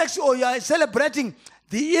wonderful acts, or you are celebrating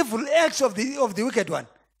the evil acts of the wicked one?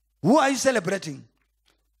 Who are you celebrating?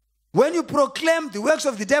 When you proclaim the works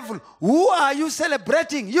of the devil, who are you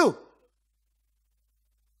celebrating? You.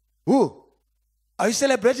 Who? Are you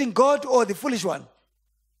celebrating God or the foolish one?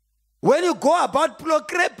 When you go about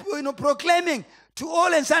proclaiming to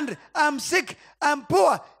all and sundry, I'm sick, I'm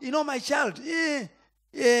poor, my child, he's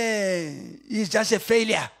just a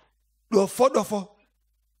failure.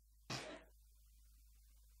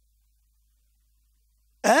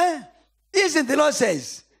 Isn't the Lord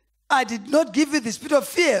says, I did not give you the spirit of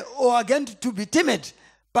fear or again to be timid,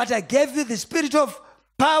 but I gave you the spirit of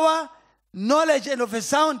power, knowledge, and of a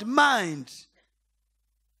sound mind.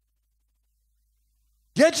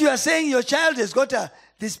 Yet you are saying your child has got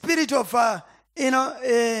the spirit of,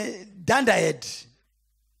 dunderhead.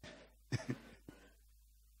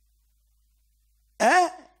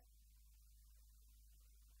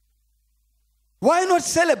 Why not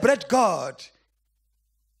celebrate God?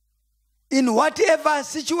 In whatever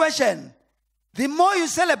situation, the more you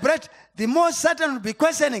celebrate, the more Satan will be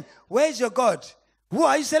questioning, where is your God? Who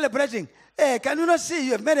are you celebrating? Hey, can you not see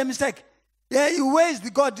you have made a mistake? Where is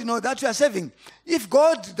the God, that you are serving? If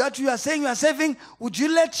God that you are saying you are serving, would you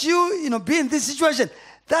let you, be in this situation?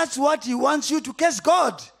 That's what he wants you to curse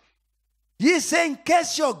God. He is saying,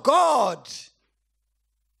 curse your God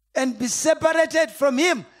and be separated from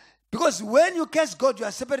him. Because when you curse God, you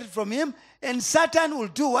are separated from him, and Satan will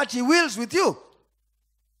do what he wills with you.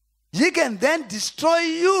 He can then destroy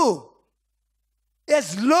you.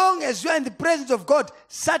 As long as you are in the presence of God,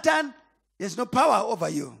 Satan has no power over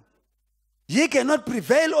you. He cannot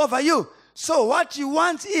prevail over you. So what he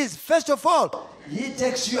wants is, first of all, he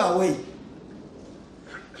takes you away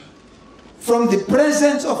from the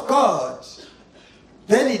presence of God.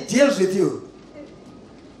 Then he deals with you.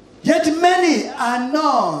 Yet many are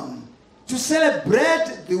known to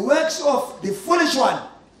celebrate the works of the foolish one.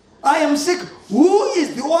 I am sick. Who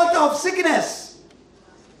is the author of sickness?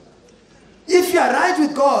 If you are right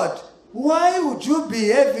with God, why would you be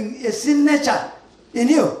having a sin nature in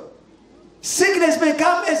you? Sickness may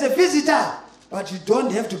come as a visitor, but you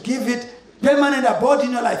don't have to give it permanent abode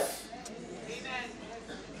in your life.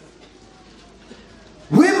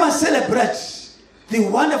 We must celebrate the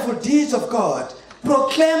wonderful deeds of God,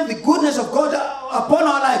 proclaim the goodness of God upon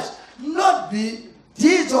our lives, not be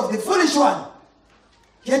deeds of the foolish one.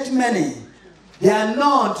 Yet many, they are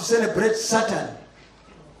known to celebrate Satan.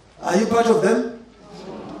 Are you part of them?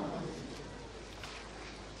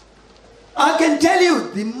 I can tell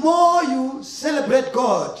you, the more you celebrate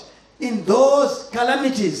God in those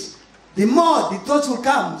calamities, the more the thoughts will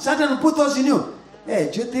come. Satan will put thoughts in you. Hey,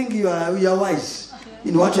 do you think you are wise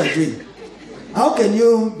in what you are doing? How can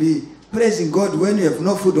you be praising God when you have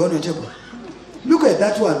no food on your table? Look at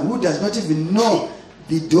that one who does not even know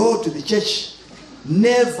the door to the church.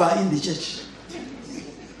 Never in the church.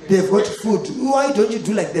 They've got food. Why don't you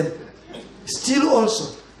do like them? Steal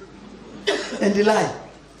also. And lie.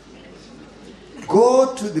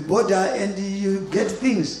 Go to the border and you get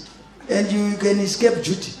things. And you can escape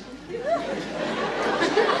duty.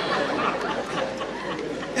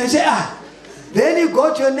 And say, then you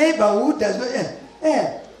go to your neighbor who does not,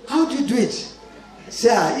 how do you do it?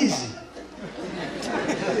 Say, easy.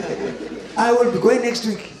 I will be going next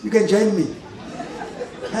week. You can join me.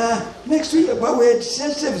 Next week, but we had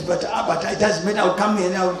service, but it doesn't matter. I'll come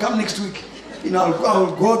in. I'll come next week.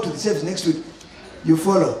 I'll go to the service next week. You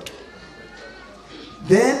follow.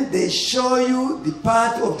 Then they show you the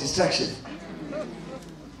path of destruction.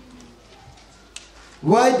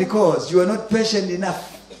 Why? Because you are not patient enough.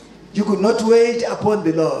 You could not wait upon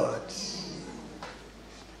the Lord.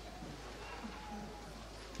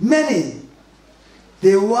 Many,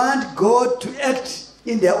 they want God to act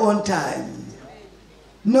in their own time.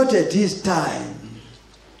 Not at his time,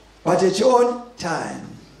 but at your own time.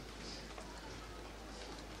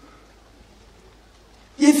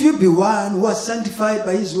 If you be one who was sanctified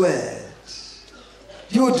by his word,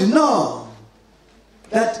 you would know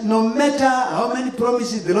that no matter how many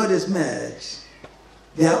promises the Lord has made,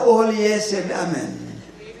 they are all yes and amen.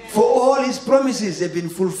 For all his promises have been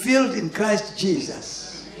fulfilled in Christ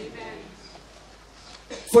Jesus.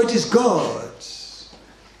 For it is God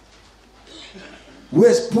who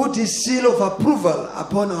has put his seal of approval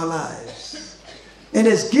upon our lives and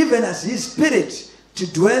has given us his Spirit to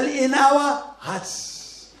dwell in our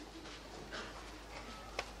hearts.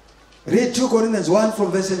 Read 2 Corinthians 1 from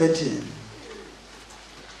verse 17.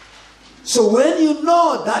 So when you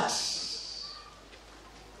know that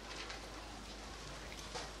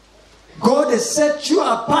God has set you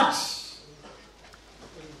apart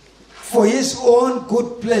for his own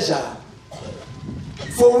good pleasure,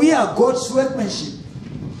 for we are God's workmanship,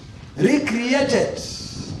 recreated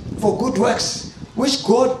for good works, which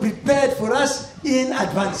God prepared for us in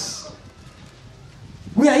advance.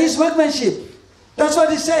 We are his workmanship. That's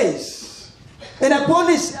what he says. And upon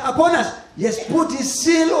us, he has put his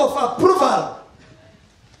seal of approval.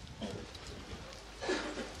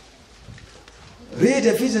 Read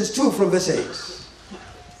Ephesians 2 from verse 8.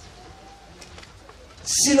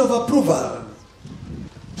 Seal of approval.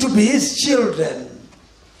 To be his children.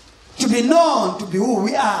 To be known to be who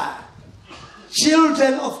we are.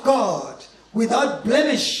 Children of God, without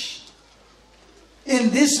blemish, in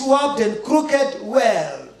this warped and crooked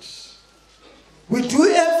world. We do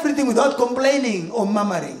everything without complaining or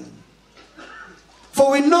murmuring.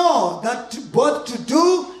 For we know that both to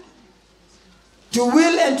do, to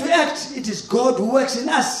will and to act, it is God who works in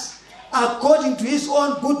us according to his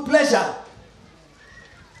own good pleasure.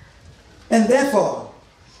 And therefore,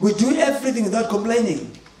 we do everything without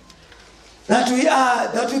complaining. That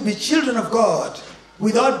we be children of God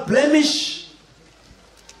without blemish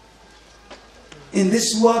in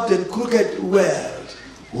this warped and crooked world,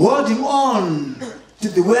 holding on to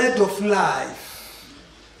the word of life.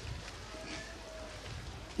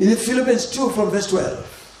 In Philippians 2 from verse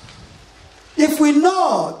 12. If we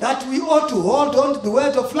know that we ought to hold on to the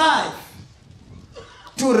word of life,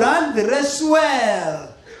 to run the race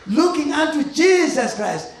well, looking unto Jesus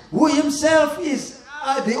Christ, who himself is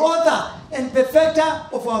the author and perfecter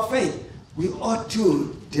of our faith, we ought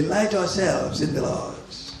to delight ourselves in the Lord.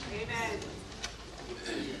 Amen.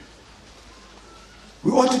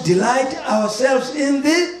 We ought to delight ourselves in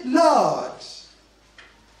the Lord.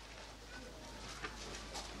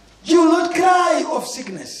 You will not cry of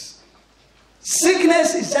sickness.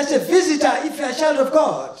 Sickness is just a visitor if you are a child of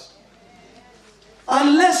God.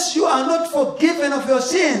 Unless you are not forgiven of your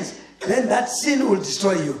sins, then that sin will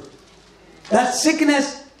destroy you. That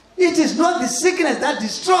sickness, it is not the sickness that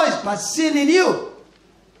destroys, but sin in you.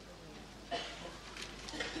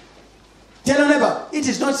 Tell your neighbor, it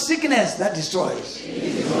is not sickness that destroys,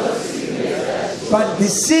 but the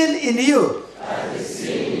sin in you.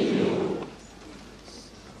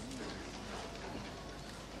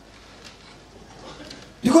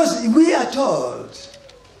 Because we are told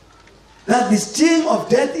that the sting of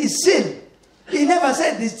death is sin. He never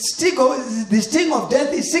said the sting of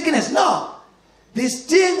death is sickness. No. the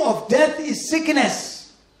sting of death is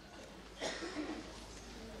sickness.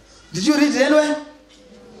 Did you read it anywhere?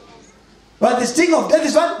 But the sting of death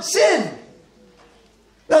is what? Sin.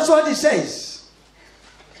 That's what it says.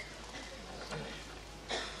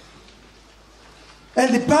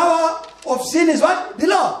 And the power of sin is what? The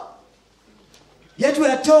law. Yet we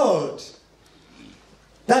are told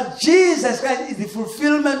that Jesus Christ is the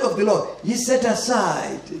fulfillment of the law. He set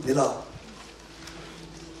aside the law.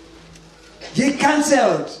 He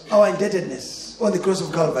cancelled our indebtedness on the cross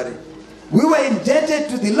of Calvary. We were indebted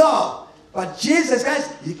to the law, but Jesus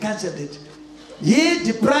Christ, He cancelled it. He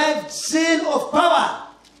deprived sin of power.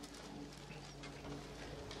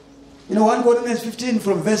 You know, 1 Corinthians 15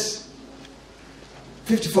 from verse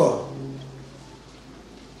 54.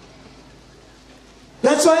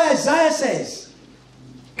 That's why Isaiah says,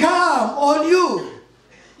 "Come, all you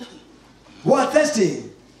who are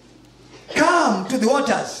thirsty, come to the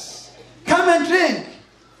waters. Come and drink.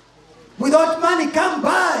 Without money, come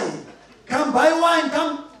buy. Come buy wine,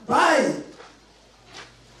 come buy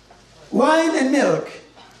wine and milk.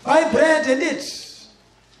 Buy bread and eat."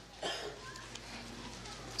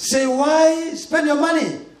 Say, why spend your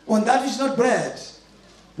money on that which is not bread?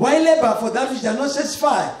 Why labor for that which does not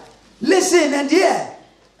satisfy? Listen and hear,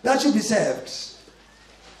 that you be saved.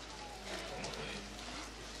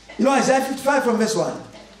 You know, Isaiah 55 from verse 1.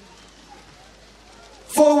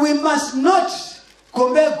 For we must not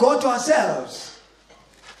compare God to ourselves.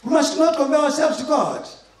 We must not compare ourselves to God.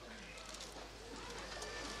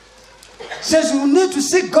 It says we need to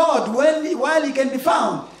seek God while He can be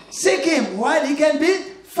found. Seek Him while He can be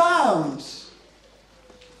found.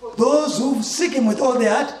 Those who seek Him with all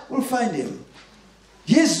their heart will find Him.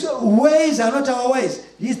 His ways are not our ways.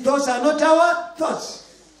 His thoughts are not our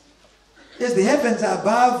thoughts. Yes, the heavens are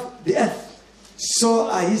above the earth. So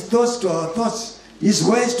are His thoughts to our thoughts. His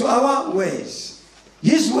ways to our ways.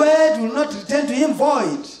 His word will not return to Him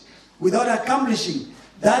void without accomplishing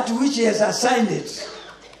that which He has assigned it.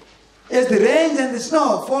 As the rains and the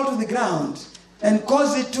snow fall to the ground and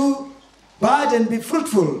cause it to bud and be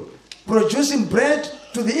fruitful, producing bread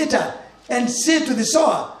to the eater and seed to the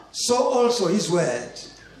sower, so also His word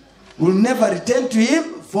will never return to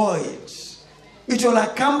Him void. It will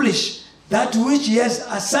accomplish that which He has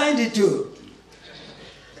assigned it to.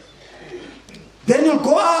 Then you'll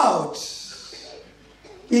go out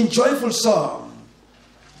in joyful song.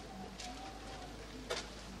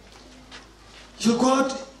 You'll go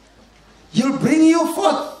out, He'll bring you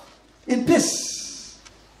forth in peace.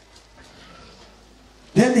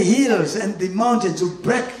 Then the hills and the mountains will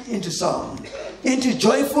break into song, into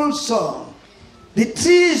joyful song. The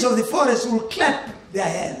trees of the forest will clap their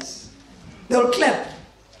hands. They will clap.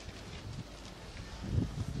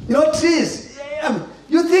 You know, trees,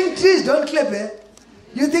 you think trees don't clap, eh?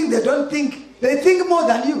 You think they don't think, they think more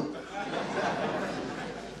than you.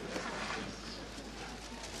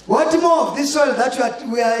 What more of this soil that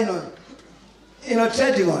we are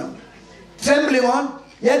treading on, trembling on,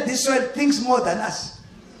 yet this soil thinks more than us.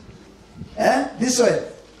 This soil.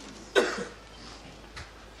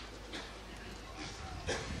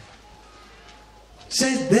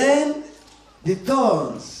 Says then the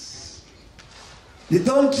thorn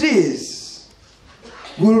trees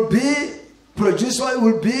will be produced,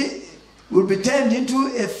 will be turned into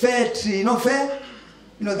a fair tree. You know, fair?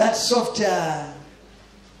 You know, that soft, the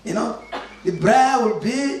briar will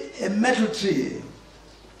be a metal tree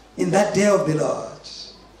in that day of the Lord.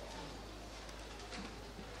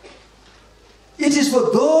 It is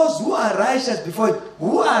for those who are righteous before Him,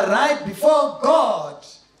 who are right before God,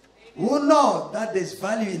 who know that there is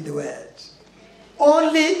value in the word.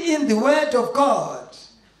 Only in the word of God.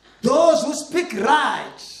 Those who speak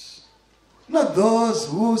right, not those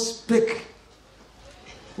who speak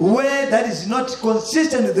word that is not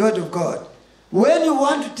consistent with the word of God. When you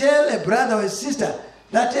want to tell a brother or a sister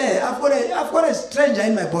that, hey, I've got a stranger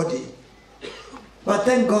in my body, but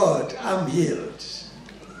thank God I'm healed.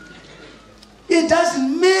 It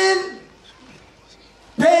doesn't mean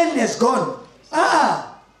pain is gone.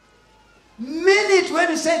 Mean it when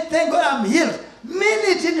you say, thank God I'm healed. Mean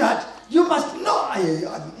it in your heart. You must know.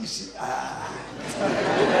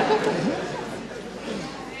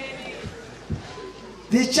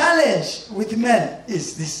 The challenge with men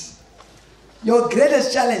is this. Your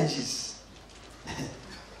greatest challenge is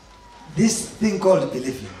this thing called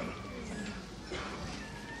believing.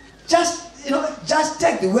 Just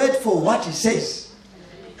take the word for what He says.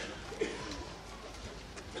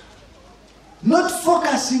 Not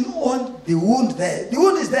focusing on the wound there. The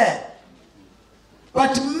wound is there.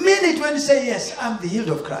 But mean it when you say, yes, I'm the healed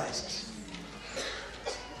of Christ.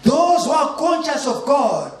 Those who are conscious of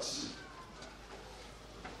God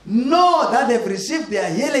know that they've received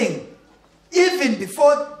their healing even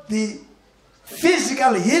before the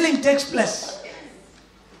physical healing takes place.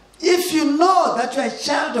 If you know that you're a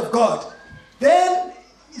child of God, then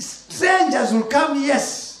strangers will come,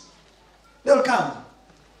 yes. They'll come.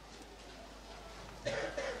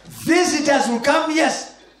 Visitors will come,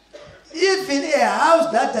 yes. Even a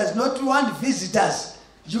house that does not want visitors,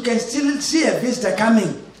 you can still see a visitor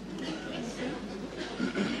coming.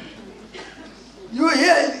 You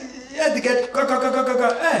hear the gate,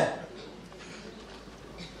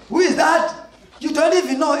 who is that? You don't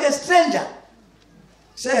even know, a stranger.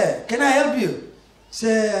 Say, can I help you?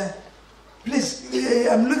 Say, please,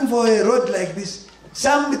 I'm looking for a road like this.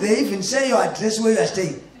 Some, they even say your address where you are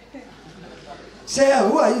staying. Say,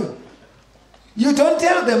 who are you? You don't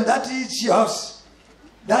tell them that it's your house.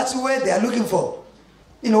 That's where they are looking for.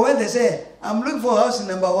 You know, when they say, I'm looking for house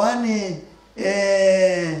number 1,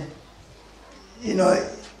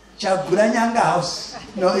 Chaguranyanga house.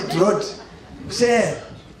 It road. Say,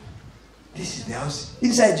 this is the house.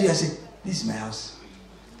 Inside you, I say, this is my house.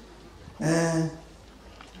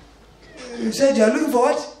 You said you are looking for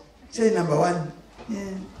what? Say number 1.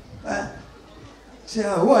 Say,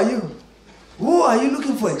 who are you? Who are you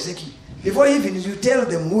looking for exactly? Before even you tell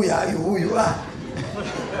them who you are.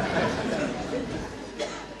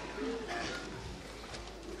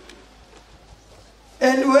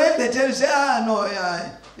 And when they tell you, say, no,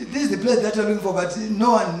 this is the place that you're looking for, but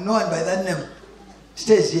no one by that name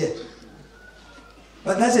stays here.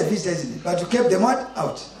 But that's a visitor, isn't it? But to keep them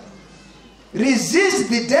out. Resist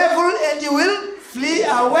the devil and he will flee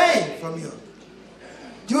away from you.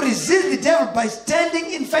 You resist the devil by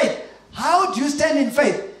standing in faith. How do you stand in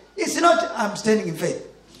faith? It's not, I'm standing in faith.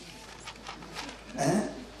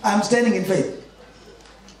 I'm standing in faith.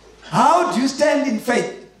 How do you stand in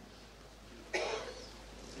faith?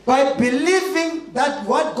 By believing that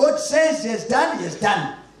what God says he has done, he has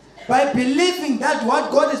done. By believing that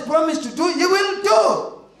what God has promised to do, he will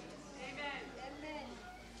do.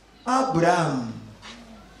 Abraham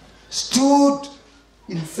stood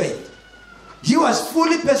in faith. He was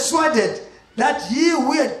fully persuaded that he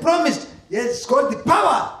who had promised, he has got the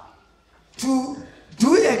power to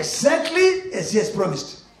do exactly as he has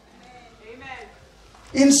promised. Amen.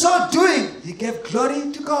 In so doing, he gave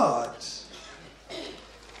glory to God.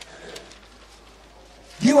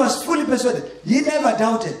 He was fully persuaded. He never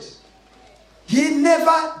doubted. He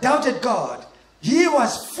never doubted God. He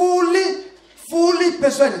was fully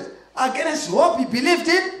persuaded. Against hope, he believed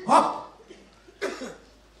in hope.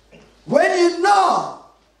 When you know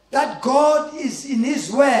that God is in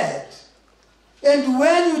his word, and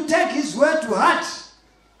when you take his word to heart,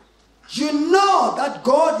 you know that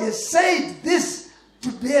God has said this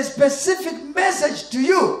to be a specific message to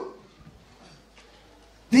you.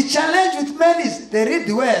 The challenge with men is they read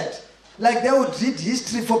the word like they would read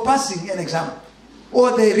history for passing an exam,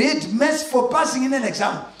 or they read maths for passing in an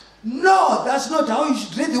exam. No, that's not how you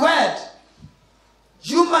should read the word.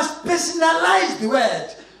 You must personalize the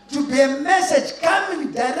word to be a message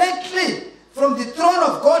coming directly from the throne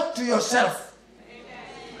of God to yourself.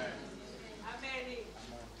 Amen.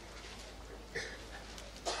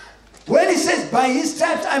 When he says, by his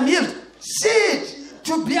stripes I'm healed, see it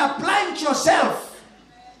to be applying to yourself.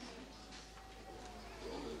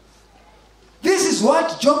 This is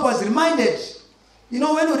what Job was reminded. You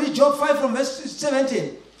know, when we read Job 5 from verse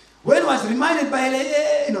 17, when he was reminded by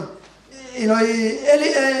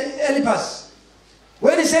Eliphaz,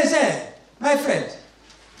 when he says, hey, my friend,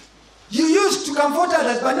 you used to comfort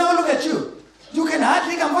others, but now look at you. You can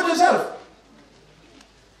hardly comfort yourself.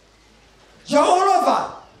 You're all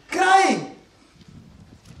over, crying.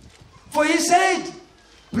 For he said,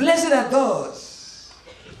 blessed are those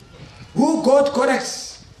who God corrects.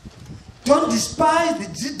 Don't despise the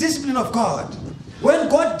discipline of God. When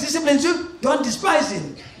God disciplines you, don't despise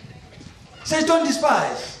him. Says don't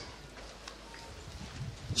despise.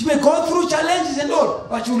 You may go through challenges and all,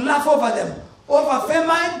 but you laugh over them. Over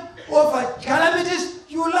famine, over calamities,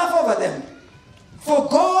 you laugh over them. For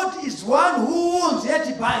God is one who wounds, yet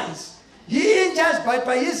he binds. He injures, but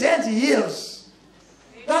by his hands he heals.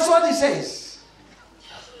 That's what he says.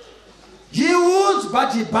 He wounds,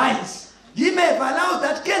 but he binds. He may have allowed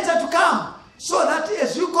that cancer to come, so that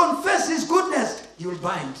as you confess his goodness, he will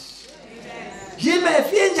bind. He may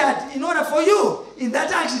have injured in order for you in that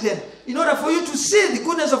accident, in order for you to see the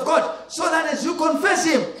goodness of God, so that as you confess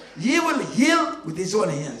him, he will heal with his own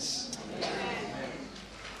hands.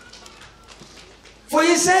 For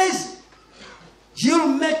he says, he'll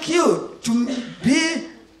make you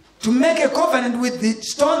to make a covenant with the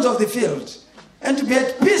stones of the field, and to be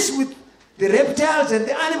at peace with the reptiles and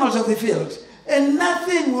the animals of the field, And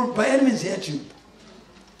nothing will by any means hurt you.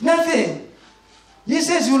 Nothing. He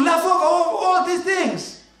says you laugh over all these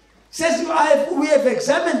things. He says we have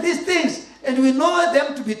examined these things and we know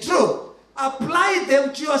them to be true. Apply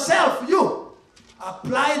them to yourself. You.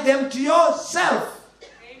 Apply them to yourself.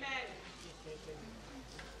 Amen.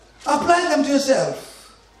 Apply them to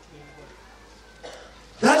yourself.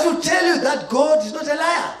 That will tell you that God is not a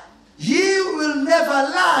liar. He will never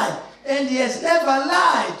lie. And he has never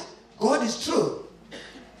lied. God is true.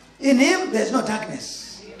 In him, there's no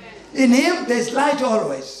darkness. In him, there's light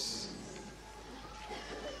always.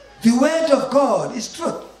 The word of God is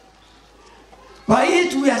truth. By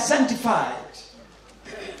it, we are sanctified.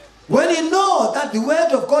 When you know that the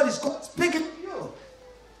word of God is speaking to you.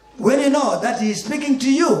 When you know that he is speaking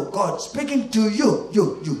to you, God speaking to you.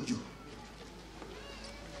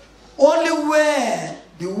 Only where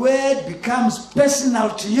the word becomes personal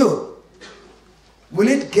to you will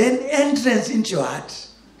it gain entrance into your heart.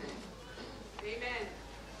 Amen.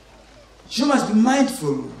 You must be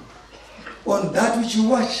mindful on that which you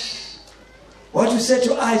watch, what you set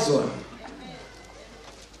your eyes on.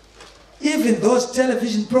 Even those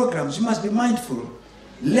television programs, you must be mindful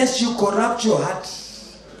lest you corrupt your heart.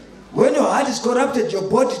 When your heart is corrupted, your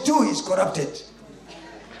body too is corrupted.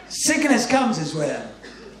 Sickness comes as well.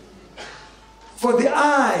 For the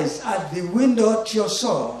eyes are the window to your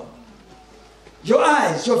soul. Your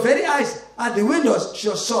eyes, your very eyes, are the windows to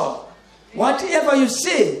your soul. Whatever you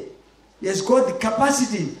see has got the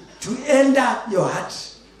capacity to enter your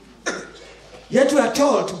heart. Yet we are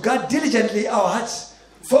told to guard diligently our hearts,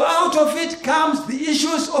 for out of it comes the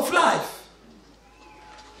issues of life.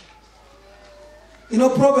 You know,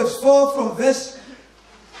 Proverbs 4 from verse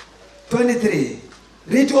 23.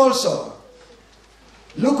 Read also.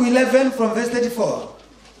 Luke 11 from verse 34.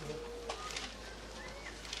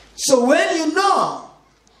 So when you know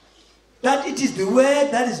that it is the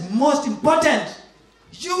word that is most important,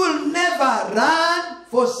 you will never run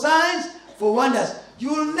for signs, for wonders. You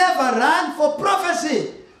will never run for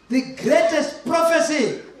prophecy. The greatest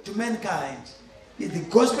prophecy to mankind is the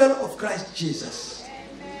gospel of Christ Jesus.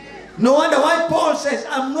 No wonder why Paul says,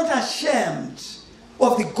 I'm not ashamed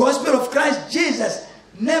of the gospel of Christ Jesus.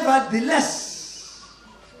 Nevertheless,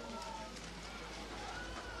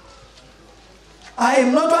 I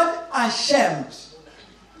am not ashamed.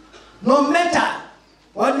 No matter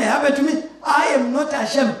what may happen to me, I am not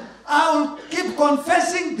ashamed. I will keep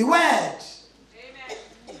confessing the word.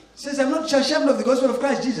 Amen. Says, I'm not ashamed of the gospel of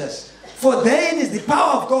Christ Jesus. For therein is the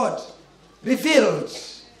power of God revealed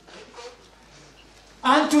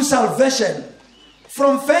unto salvation,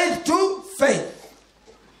 from faith to faith.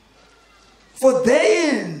 For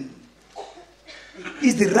therein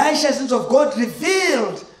is the righteousness of God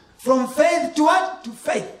revealed from faith to what? To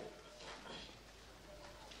faith.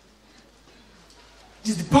 It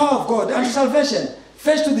is the power of God unto salvation.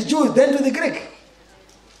 First to the Jew, then to the Greek.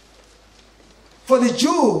 For the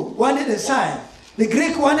Jew wanted a sign. The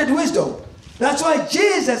Greek wanted wisdom. That's why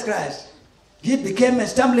Jesus Christ, he became a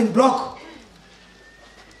stumbling block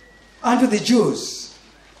unto the Jews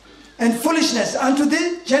and foolishness unto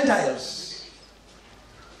the Gentiles.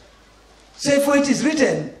 Say, for it is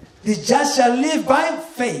written, the just shall live by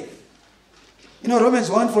faith. You know, Romans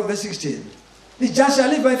 1 from verse 16. The just shall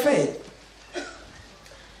live by faith.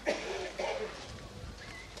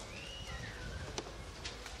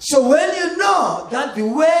 So when you know that the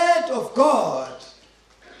word of God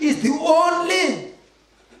is the only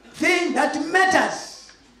thing that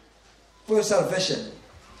matters for your salvation,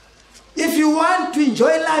 if you want to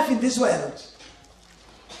enjoy life in this world,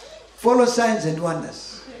 follow signs and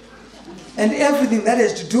wonders. And everything that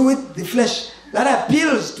has to do with the flesh, that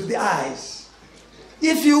appeals to the eyes.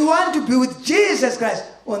 If you want to be with Jesus Christ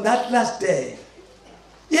on that last day,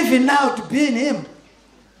 even now to be in him,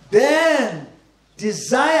 then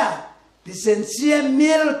desire the sincere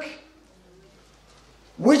milk,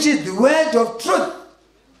 which is the word of truth,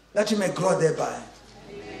 that you may grow thereby.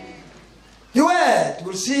 Amen. The word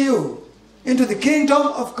will see you into the kingdom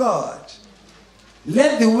of God.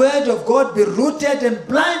 Let the word of God be rooted and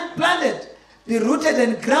planted, be rooted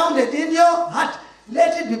and grounded in your heart.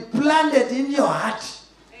 Let it be planted in your heart.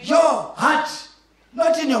 Amen. Your heart,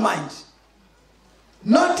 not in your mind.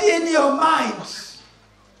 Not in your mind.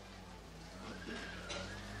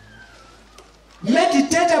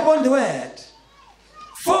 Meditate upon the word.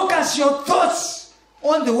 Focus your thoughts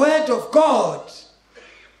on the word of God.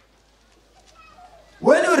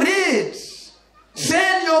 When you read,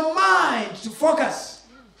 train your mind to focus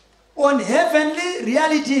on heavenly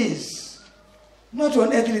realities, not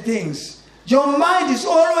on earthly things. Your mind is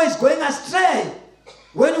always going astray.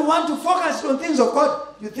 When you want to focus on things of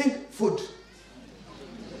God, you think food.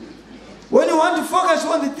 When you want to focus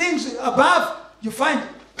on the things above, you find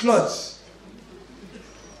clothes.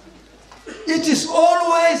 It is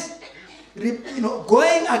always,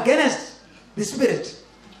 going against the spirit.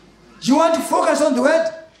 You want to focus on the word?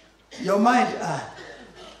 Your mind,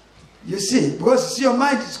 you see, because your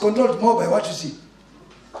mind is controlled more by what you see.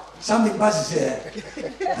 Something passes here.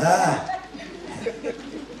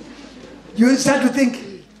 You start to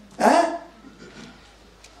think,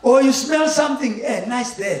 or you smell something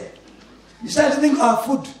nice there. You start to think,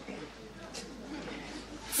 food.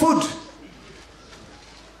 Food.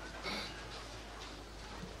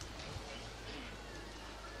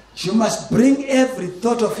 You must bring every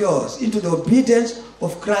thought of yours into the obedience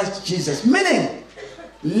of Christ Jesus. Meaning,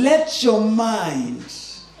 let your mind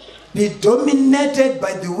be dominated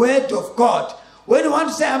by the word of God. When you want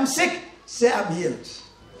to say, I'm sick, say, I'm healed.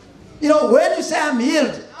 When you say, I'm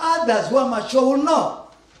healed, others who are mature will know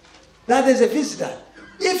that there's a visitor.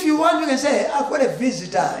 If you want, you can say, I've got a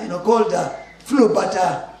visitor, called flu, but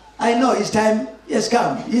I know his time has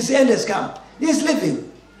come. His end has come. He's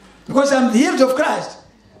living. Because I'm the healed of Christ.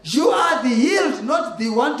 You are the healed, not the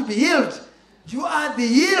one to be healed. You are the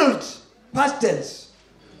healed, past tense.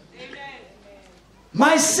 Amen.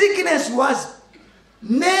 My sickness was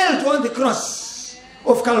nailed on the cross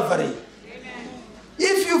of Calvary. Amen.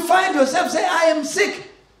 If you find yourself say, I am sick,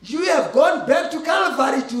 you have gone back to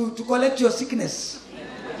Calvary to collect your sickness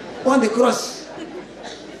on the cross.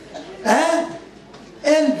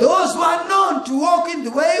 And those who are known to walk in the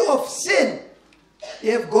way of sin,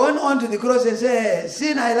 you have gone on to the cross and say,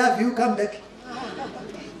 sin, I love you, come back.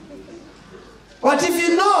 But if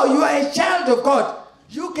you know you are a child of God,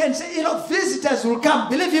 you can say, visitors will come.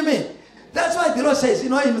 Believe you me. That's why the Lord says,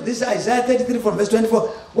 in this Isaiah 33 from verse 24,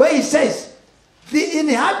 where he says, the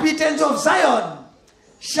inhabitants of Zion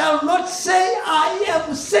shall not say, I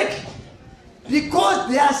am sick, because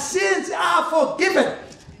their sins are forgiven.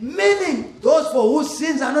 Meaning, those for whose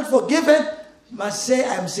sins are not forgiven must say,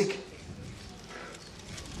 I am sick.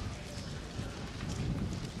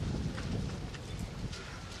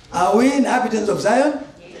 Are we inhabitants of Zion?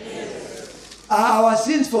 Yes. Are our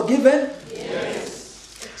sins forgiven?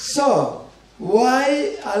 Yes. So,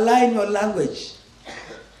 why align your language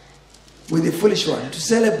with the foolish one to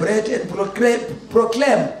celebrate and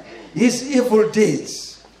proclaim his evil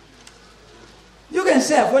deeds? You can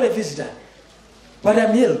say, I've got a visitor, but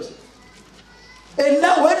I'm healed. And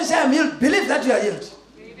now when you say I'm healed, believe that you are healed.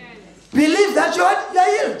 Amen. Believe that you are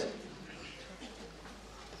healed.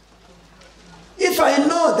 If I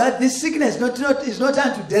know that this sickness is not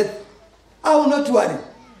unto death, I will not worry.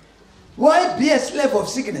 Why be a slave of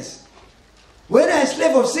sickness? When you are a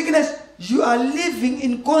slave of sickness, you are living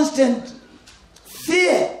in constant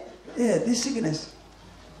fear. This sickness.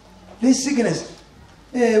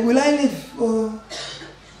 Will I live?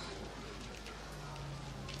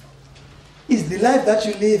 Is the life that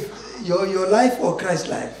you live your life or Christ's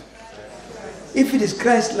life? If it is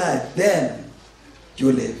Christ's life, then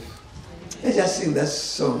you live. Let's just sing that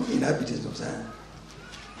song, Inhabitants of Zion.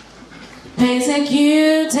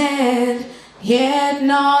 Persecuted, yet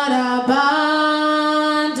not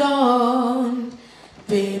abandoned.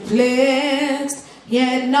 Perplexed,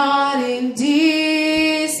 yet not in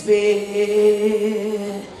despair.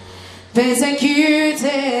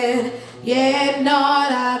 Persecuted, yet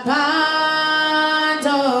not abandoned.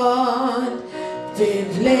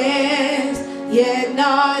 Perplexed, yet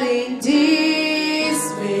not in despair.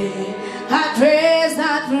 I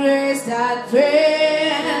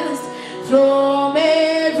praised from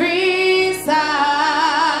every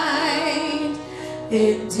side,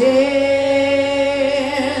 and yet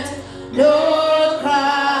no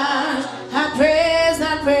crash. I praised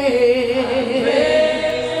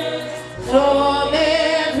from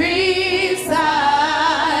every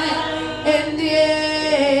side, and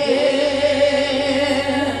yet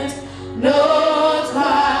no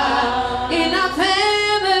crash. In our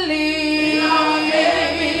family.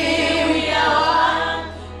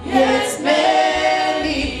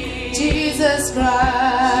 Jesus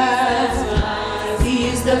Christ, He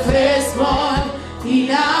is the firstborn in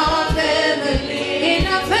our family. In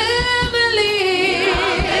our family,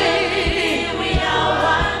 we are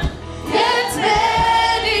one, yet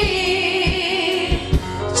many.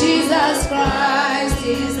 Jesus Christ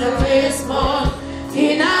is the firstborn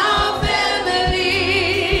in our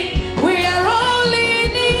family. We are all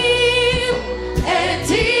in Him, and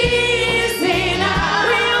He is in us.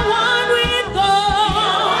 We are one with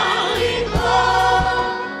God.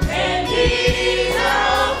 And He is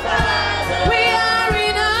our Father. We are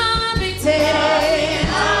inhabitants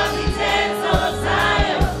of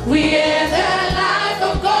Zion. We have the life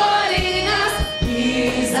of God in us. He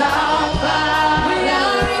is our Father.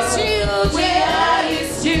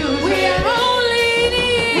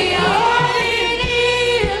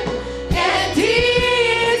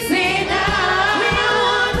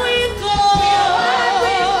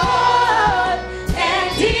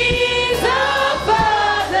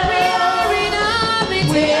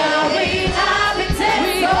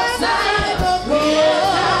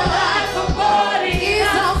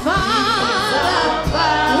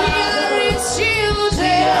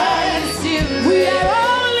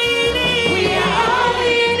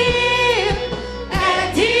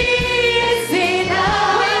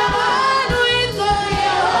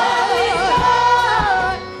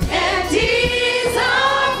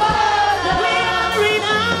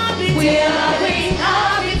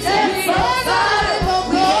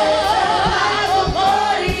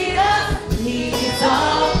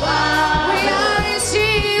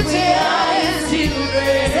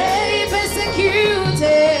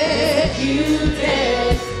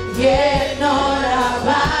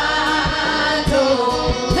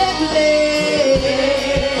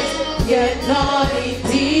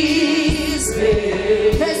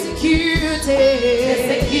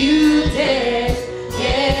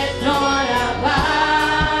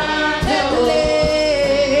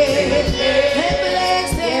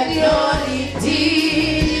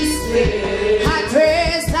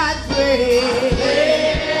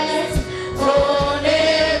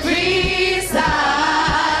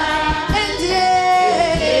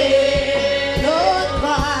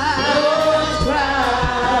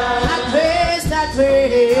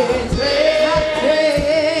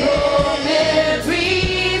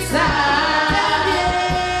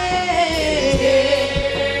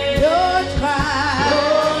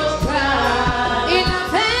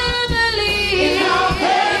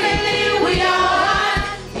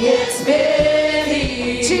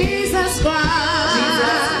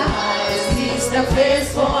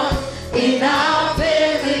 in our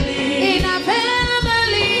family. In our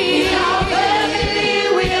family. In our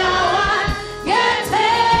family, we are one. Get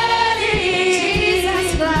ready.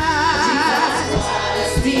 Jesus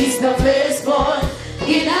Christ is the firstborn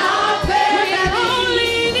in our family. We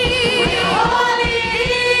are only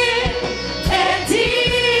need, and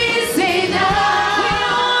He's in us. We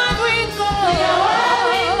are one with God. We are one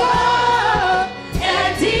with God,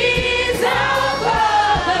 and He's our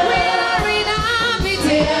Father. We are inhabitants.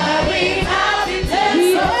 We are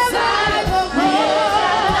inhabitants of Zion. We are the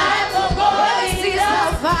life of God. This is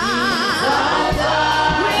our Father.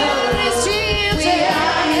 We are His children. We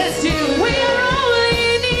are His children. We are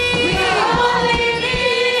only need. We are only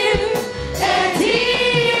need, and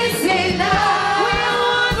He's in us. We are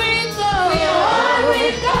one with God. We are one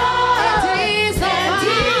with God, and He's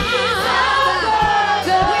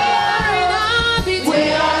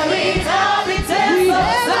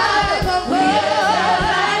our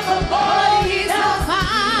Father. We are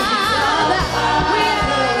inhabitants. We are inhabitants of Zion. We are the life of God. He's our Father. We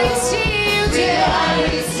are His children. We are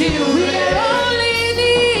His children. We are only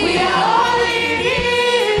need. We are only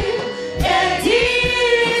need, and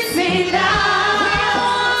He's in us. We are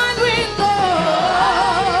one with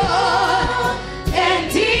God,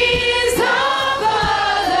 and He's our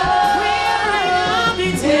Father. We are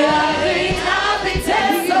inhabitants. We are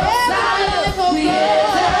inhabitants of Zion. We are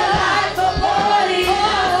the life of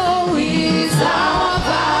God. He's our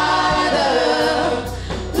Father.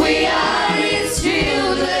 We are His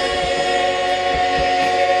children.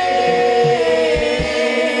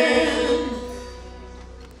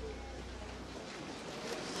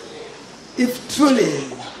 If truly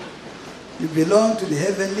you belong to the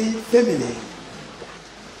heavenly family,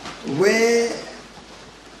 where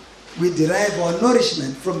we derive our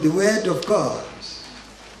nourishment from the Word of God,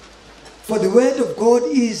 for the Word of God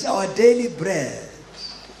is our daily bread.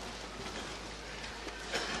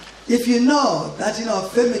 If you know that in our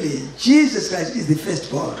family, Jesus Christ is the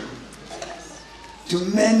firstborn to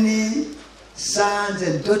many sons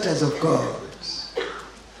and daughters of God,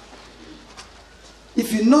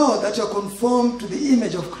 if you know that you are conformed to the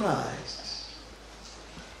image of Christ,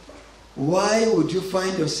 why would you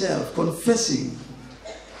find yourself confessing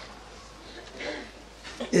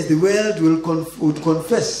as the world would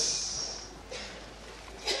confess?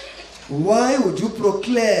 Why would you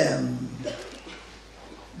proclaim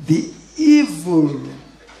the evil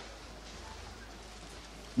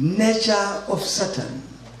nature of Satan?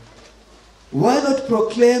 Why not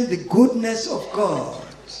proclaim the goodness of God?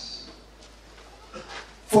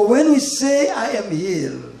 For when we say, I am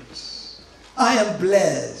healed, I am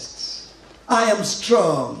blessed, I am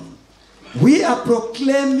strong, we are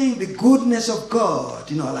proclaiming the goodness of God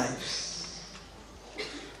in our lives.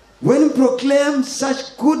 When we proclaim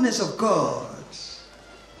such goodness of God,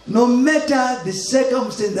 no matter the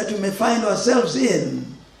circumstance that we may find ourselves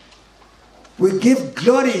in, we give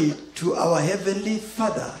glory to our Heavenly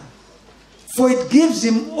Father. For it gives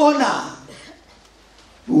Him honor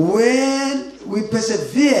when we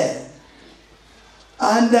persevere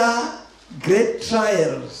under great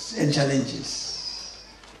trials and challenges.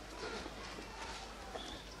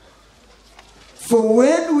 For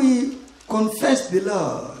when we confess the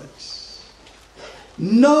Lord,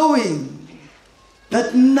 knowing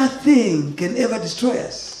that nothing can ever destroy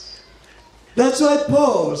us, that's why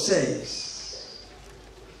Paul says,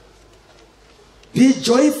 be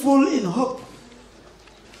joyful in hope,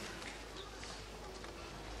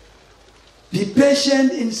 be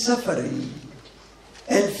patient in suffering,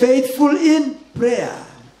 and faithful in prayer.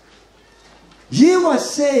 He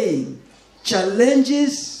was saying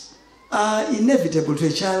challenges are inevitable to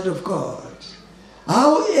a child of God.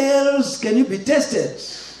 How else can you be tested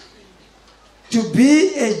to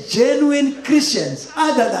be a genuine Christian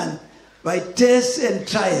other than by tests and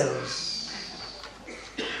trials?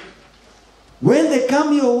 When they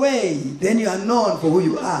come your way, then you are known for who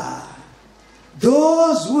you are.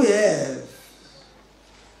 Those who have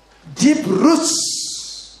deep roots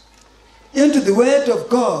into the Word of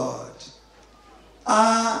God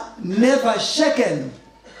are never shaken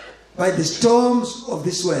by the storms of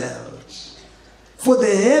this world. For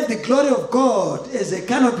they have the glory of God as a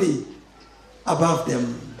canopy above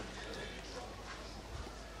them.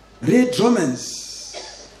 Read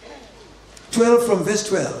Romans 12 from verse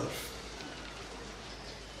 12.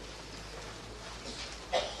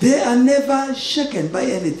 They are never shaken by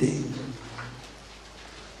anything.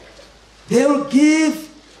 They will give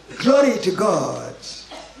glory to God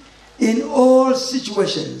in all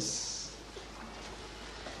situations.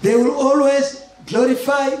 They will always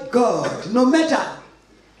glorify God, no matter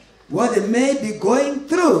what they may be going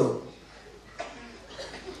through.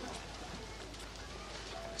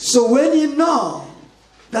 So when you know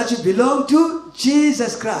that you belong to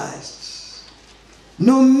Jesus Christ,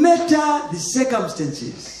 no matter the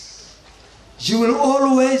circumstances, you will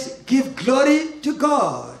always give glory to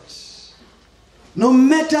God. No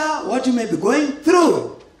matter what you may be going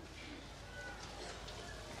through.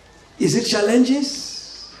 Is it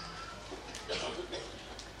challenges?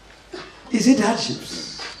 Is it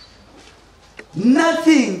hardships?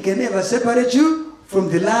 Nothing can ever separate you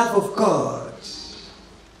from the love of God.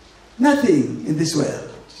 Nothing in this world.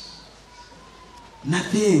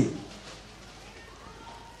 Nothing.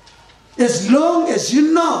 As long as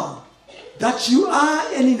you know that you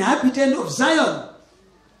are an inhabitant of Zion,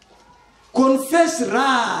 confess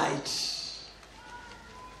right.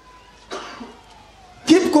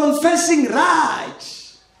 Keep confessing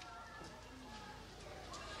right.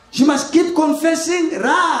 You must keep confessing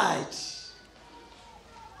right.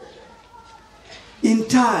 In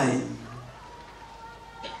time,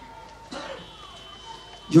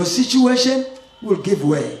 your situation will give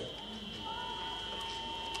way.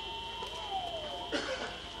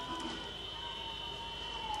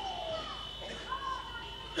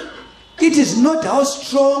 It is not how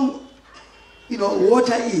strong,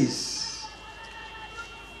 water is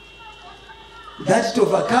that it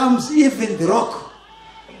overcomes even the rock,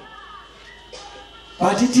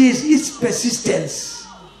 but it is its persistence.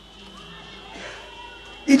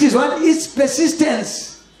 It is what? Its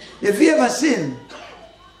persistence. Have you ever seen,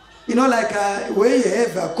 like where you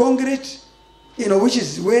have a concrete, which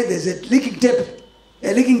is where there's a leaking tape,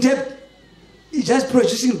 it's just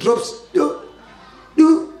producing drops.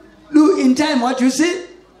 In time, what you see?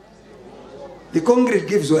 The concrete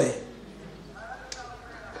gives way.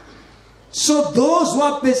 So those who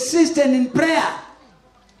are persistent in prayer,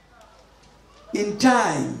 in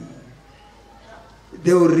time,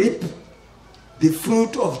 they will reap the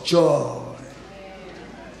fruit of joy.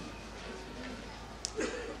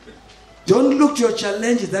 Don't look to your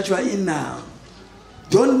challenges that you are in now.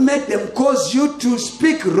 Don't make them cause you to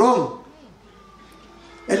speak wrong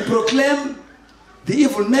and proclaim the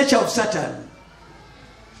evil nature of Satan.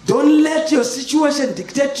 Don't let your situation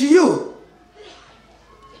dictate to you,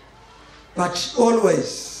 but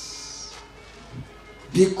always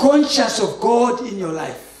be conscious of God in your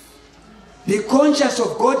life. Be conscious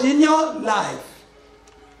of God in your life.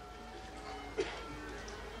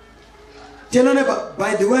 Tell your neighbor,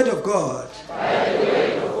 by the word of God,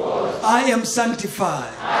 I am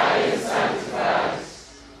sanctified.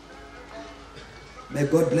 May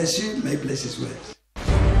God bless you. May He bless His word.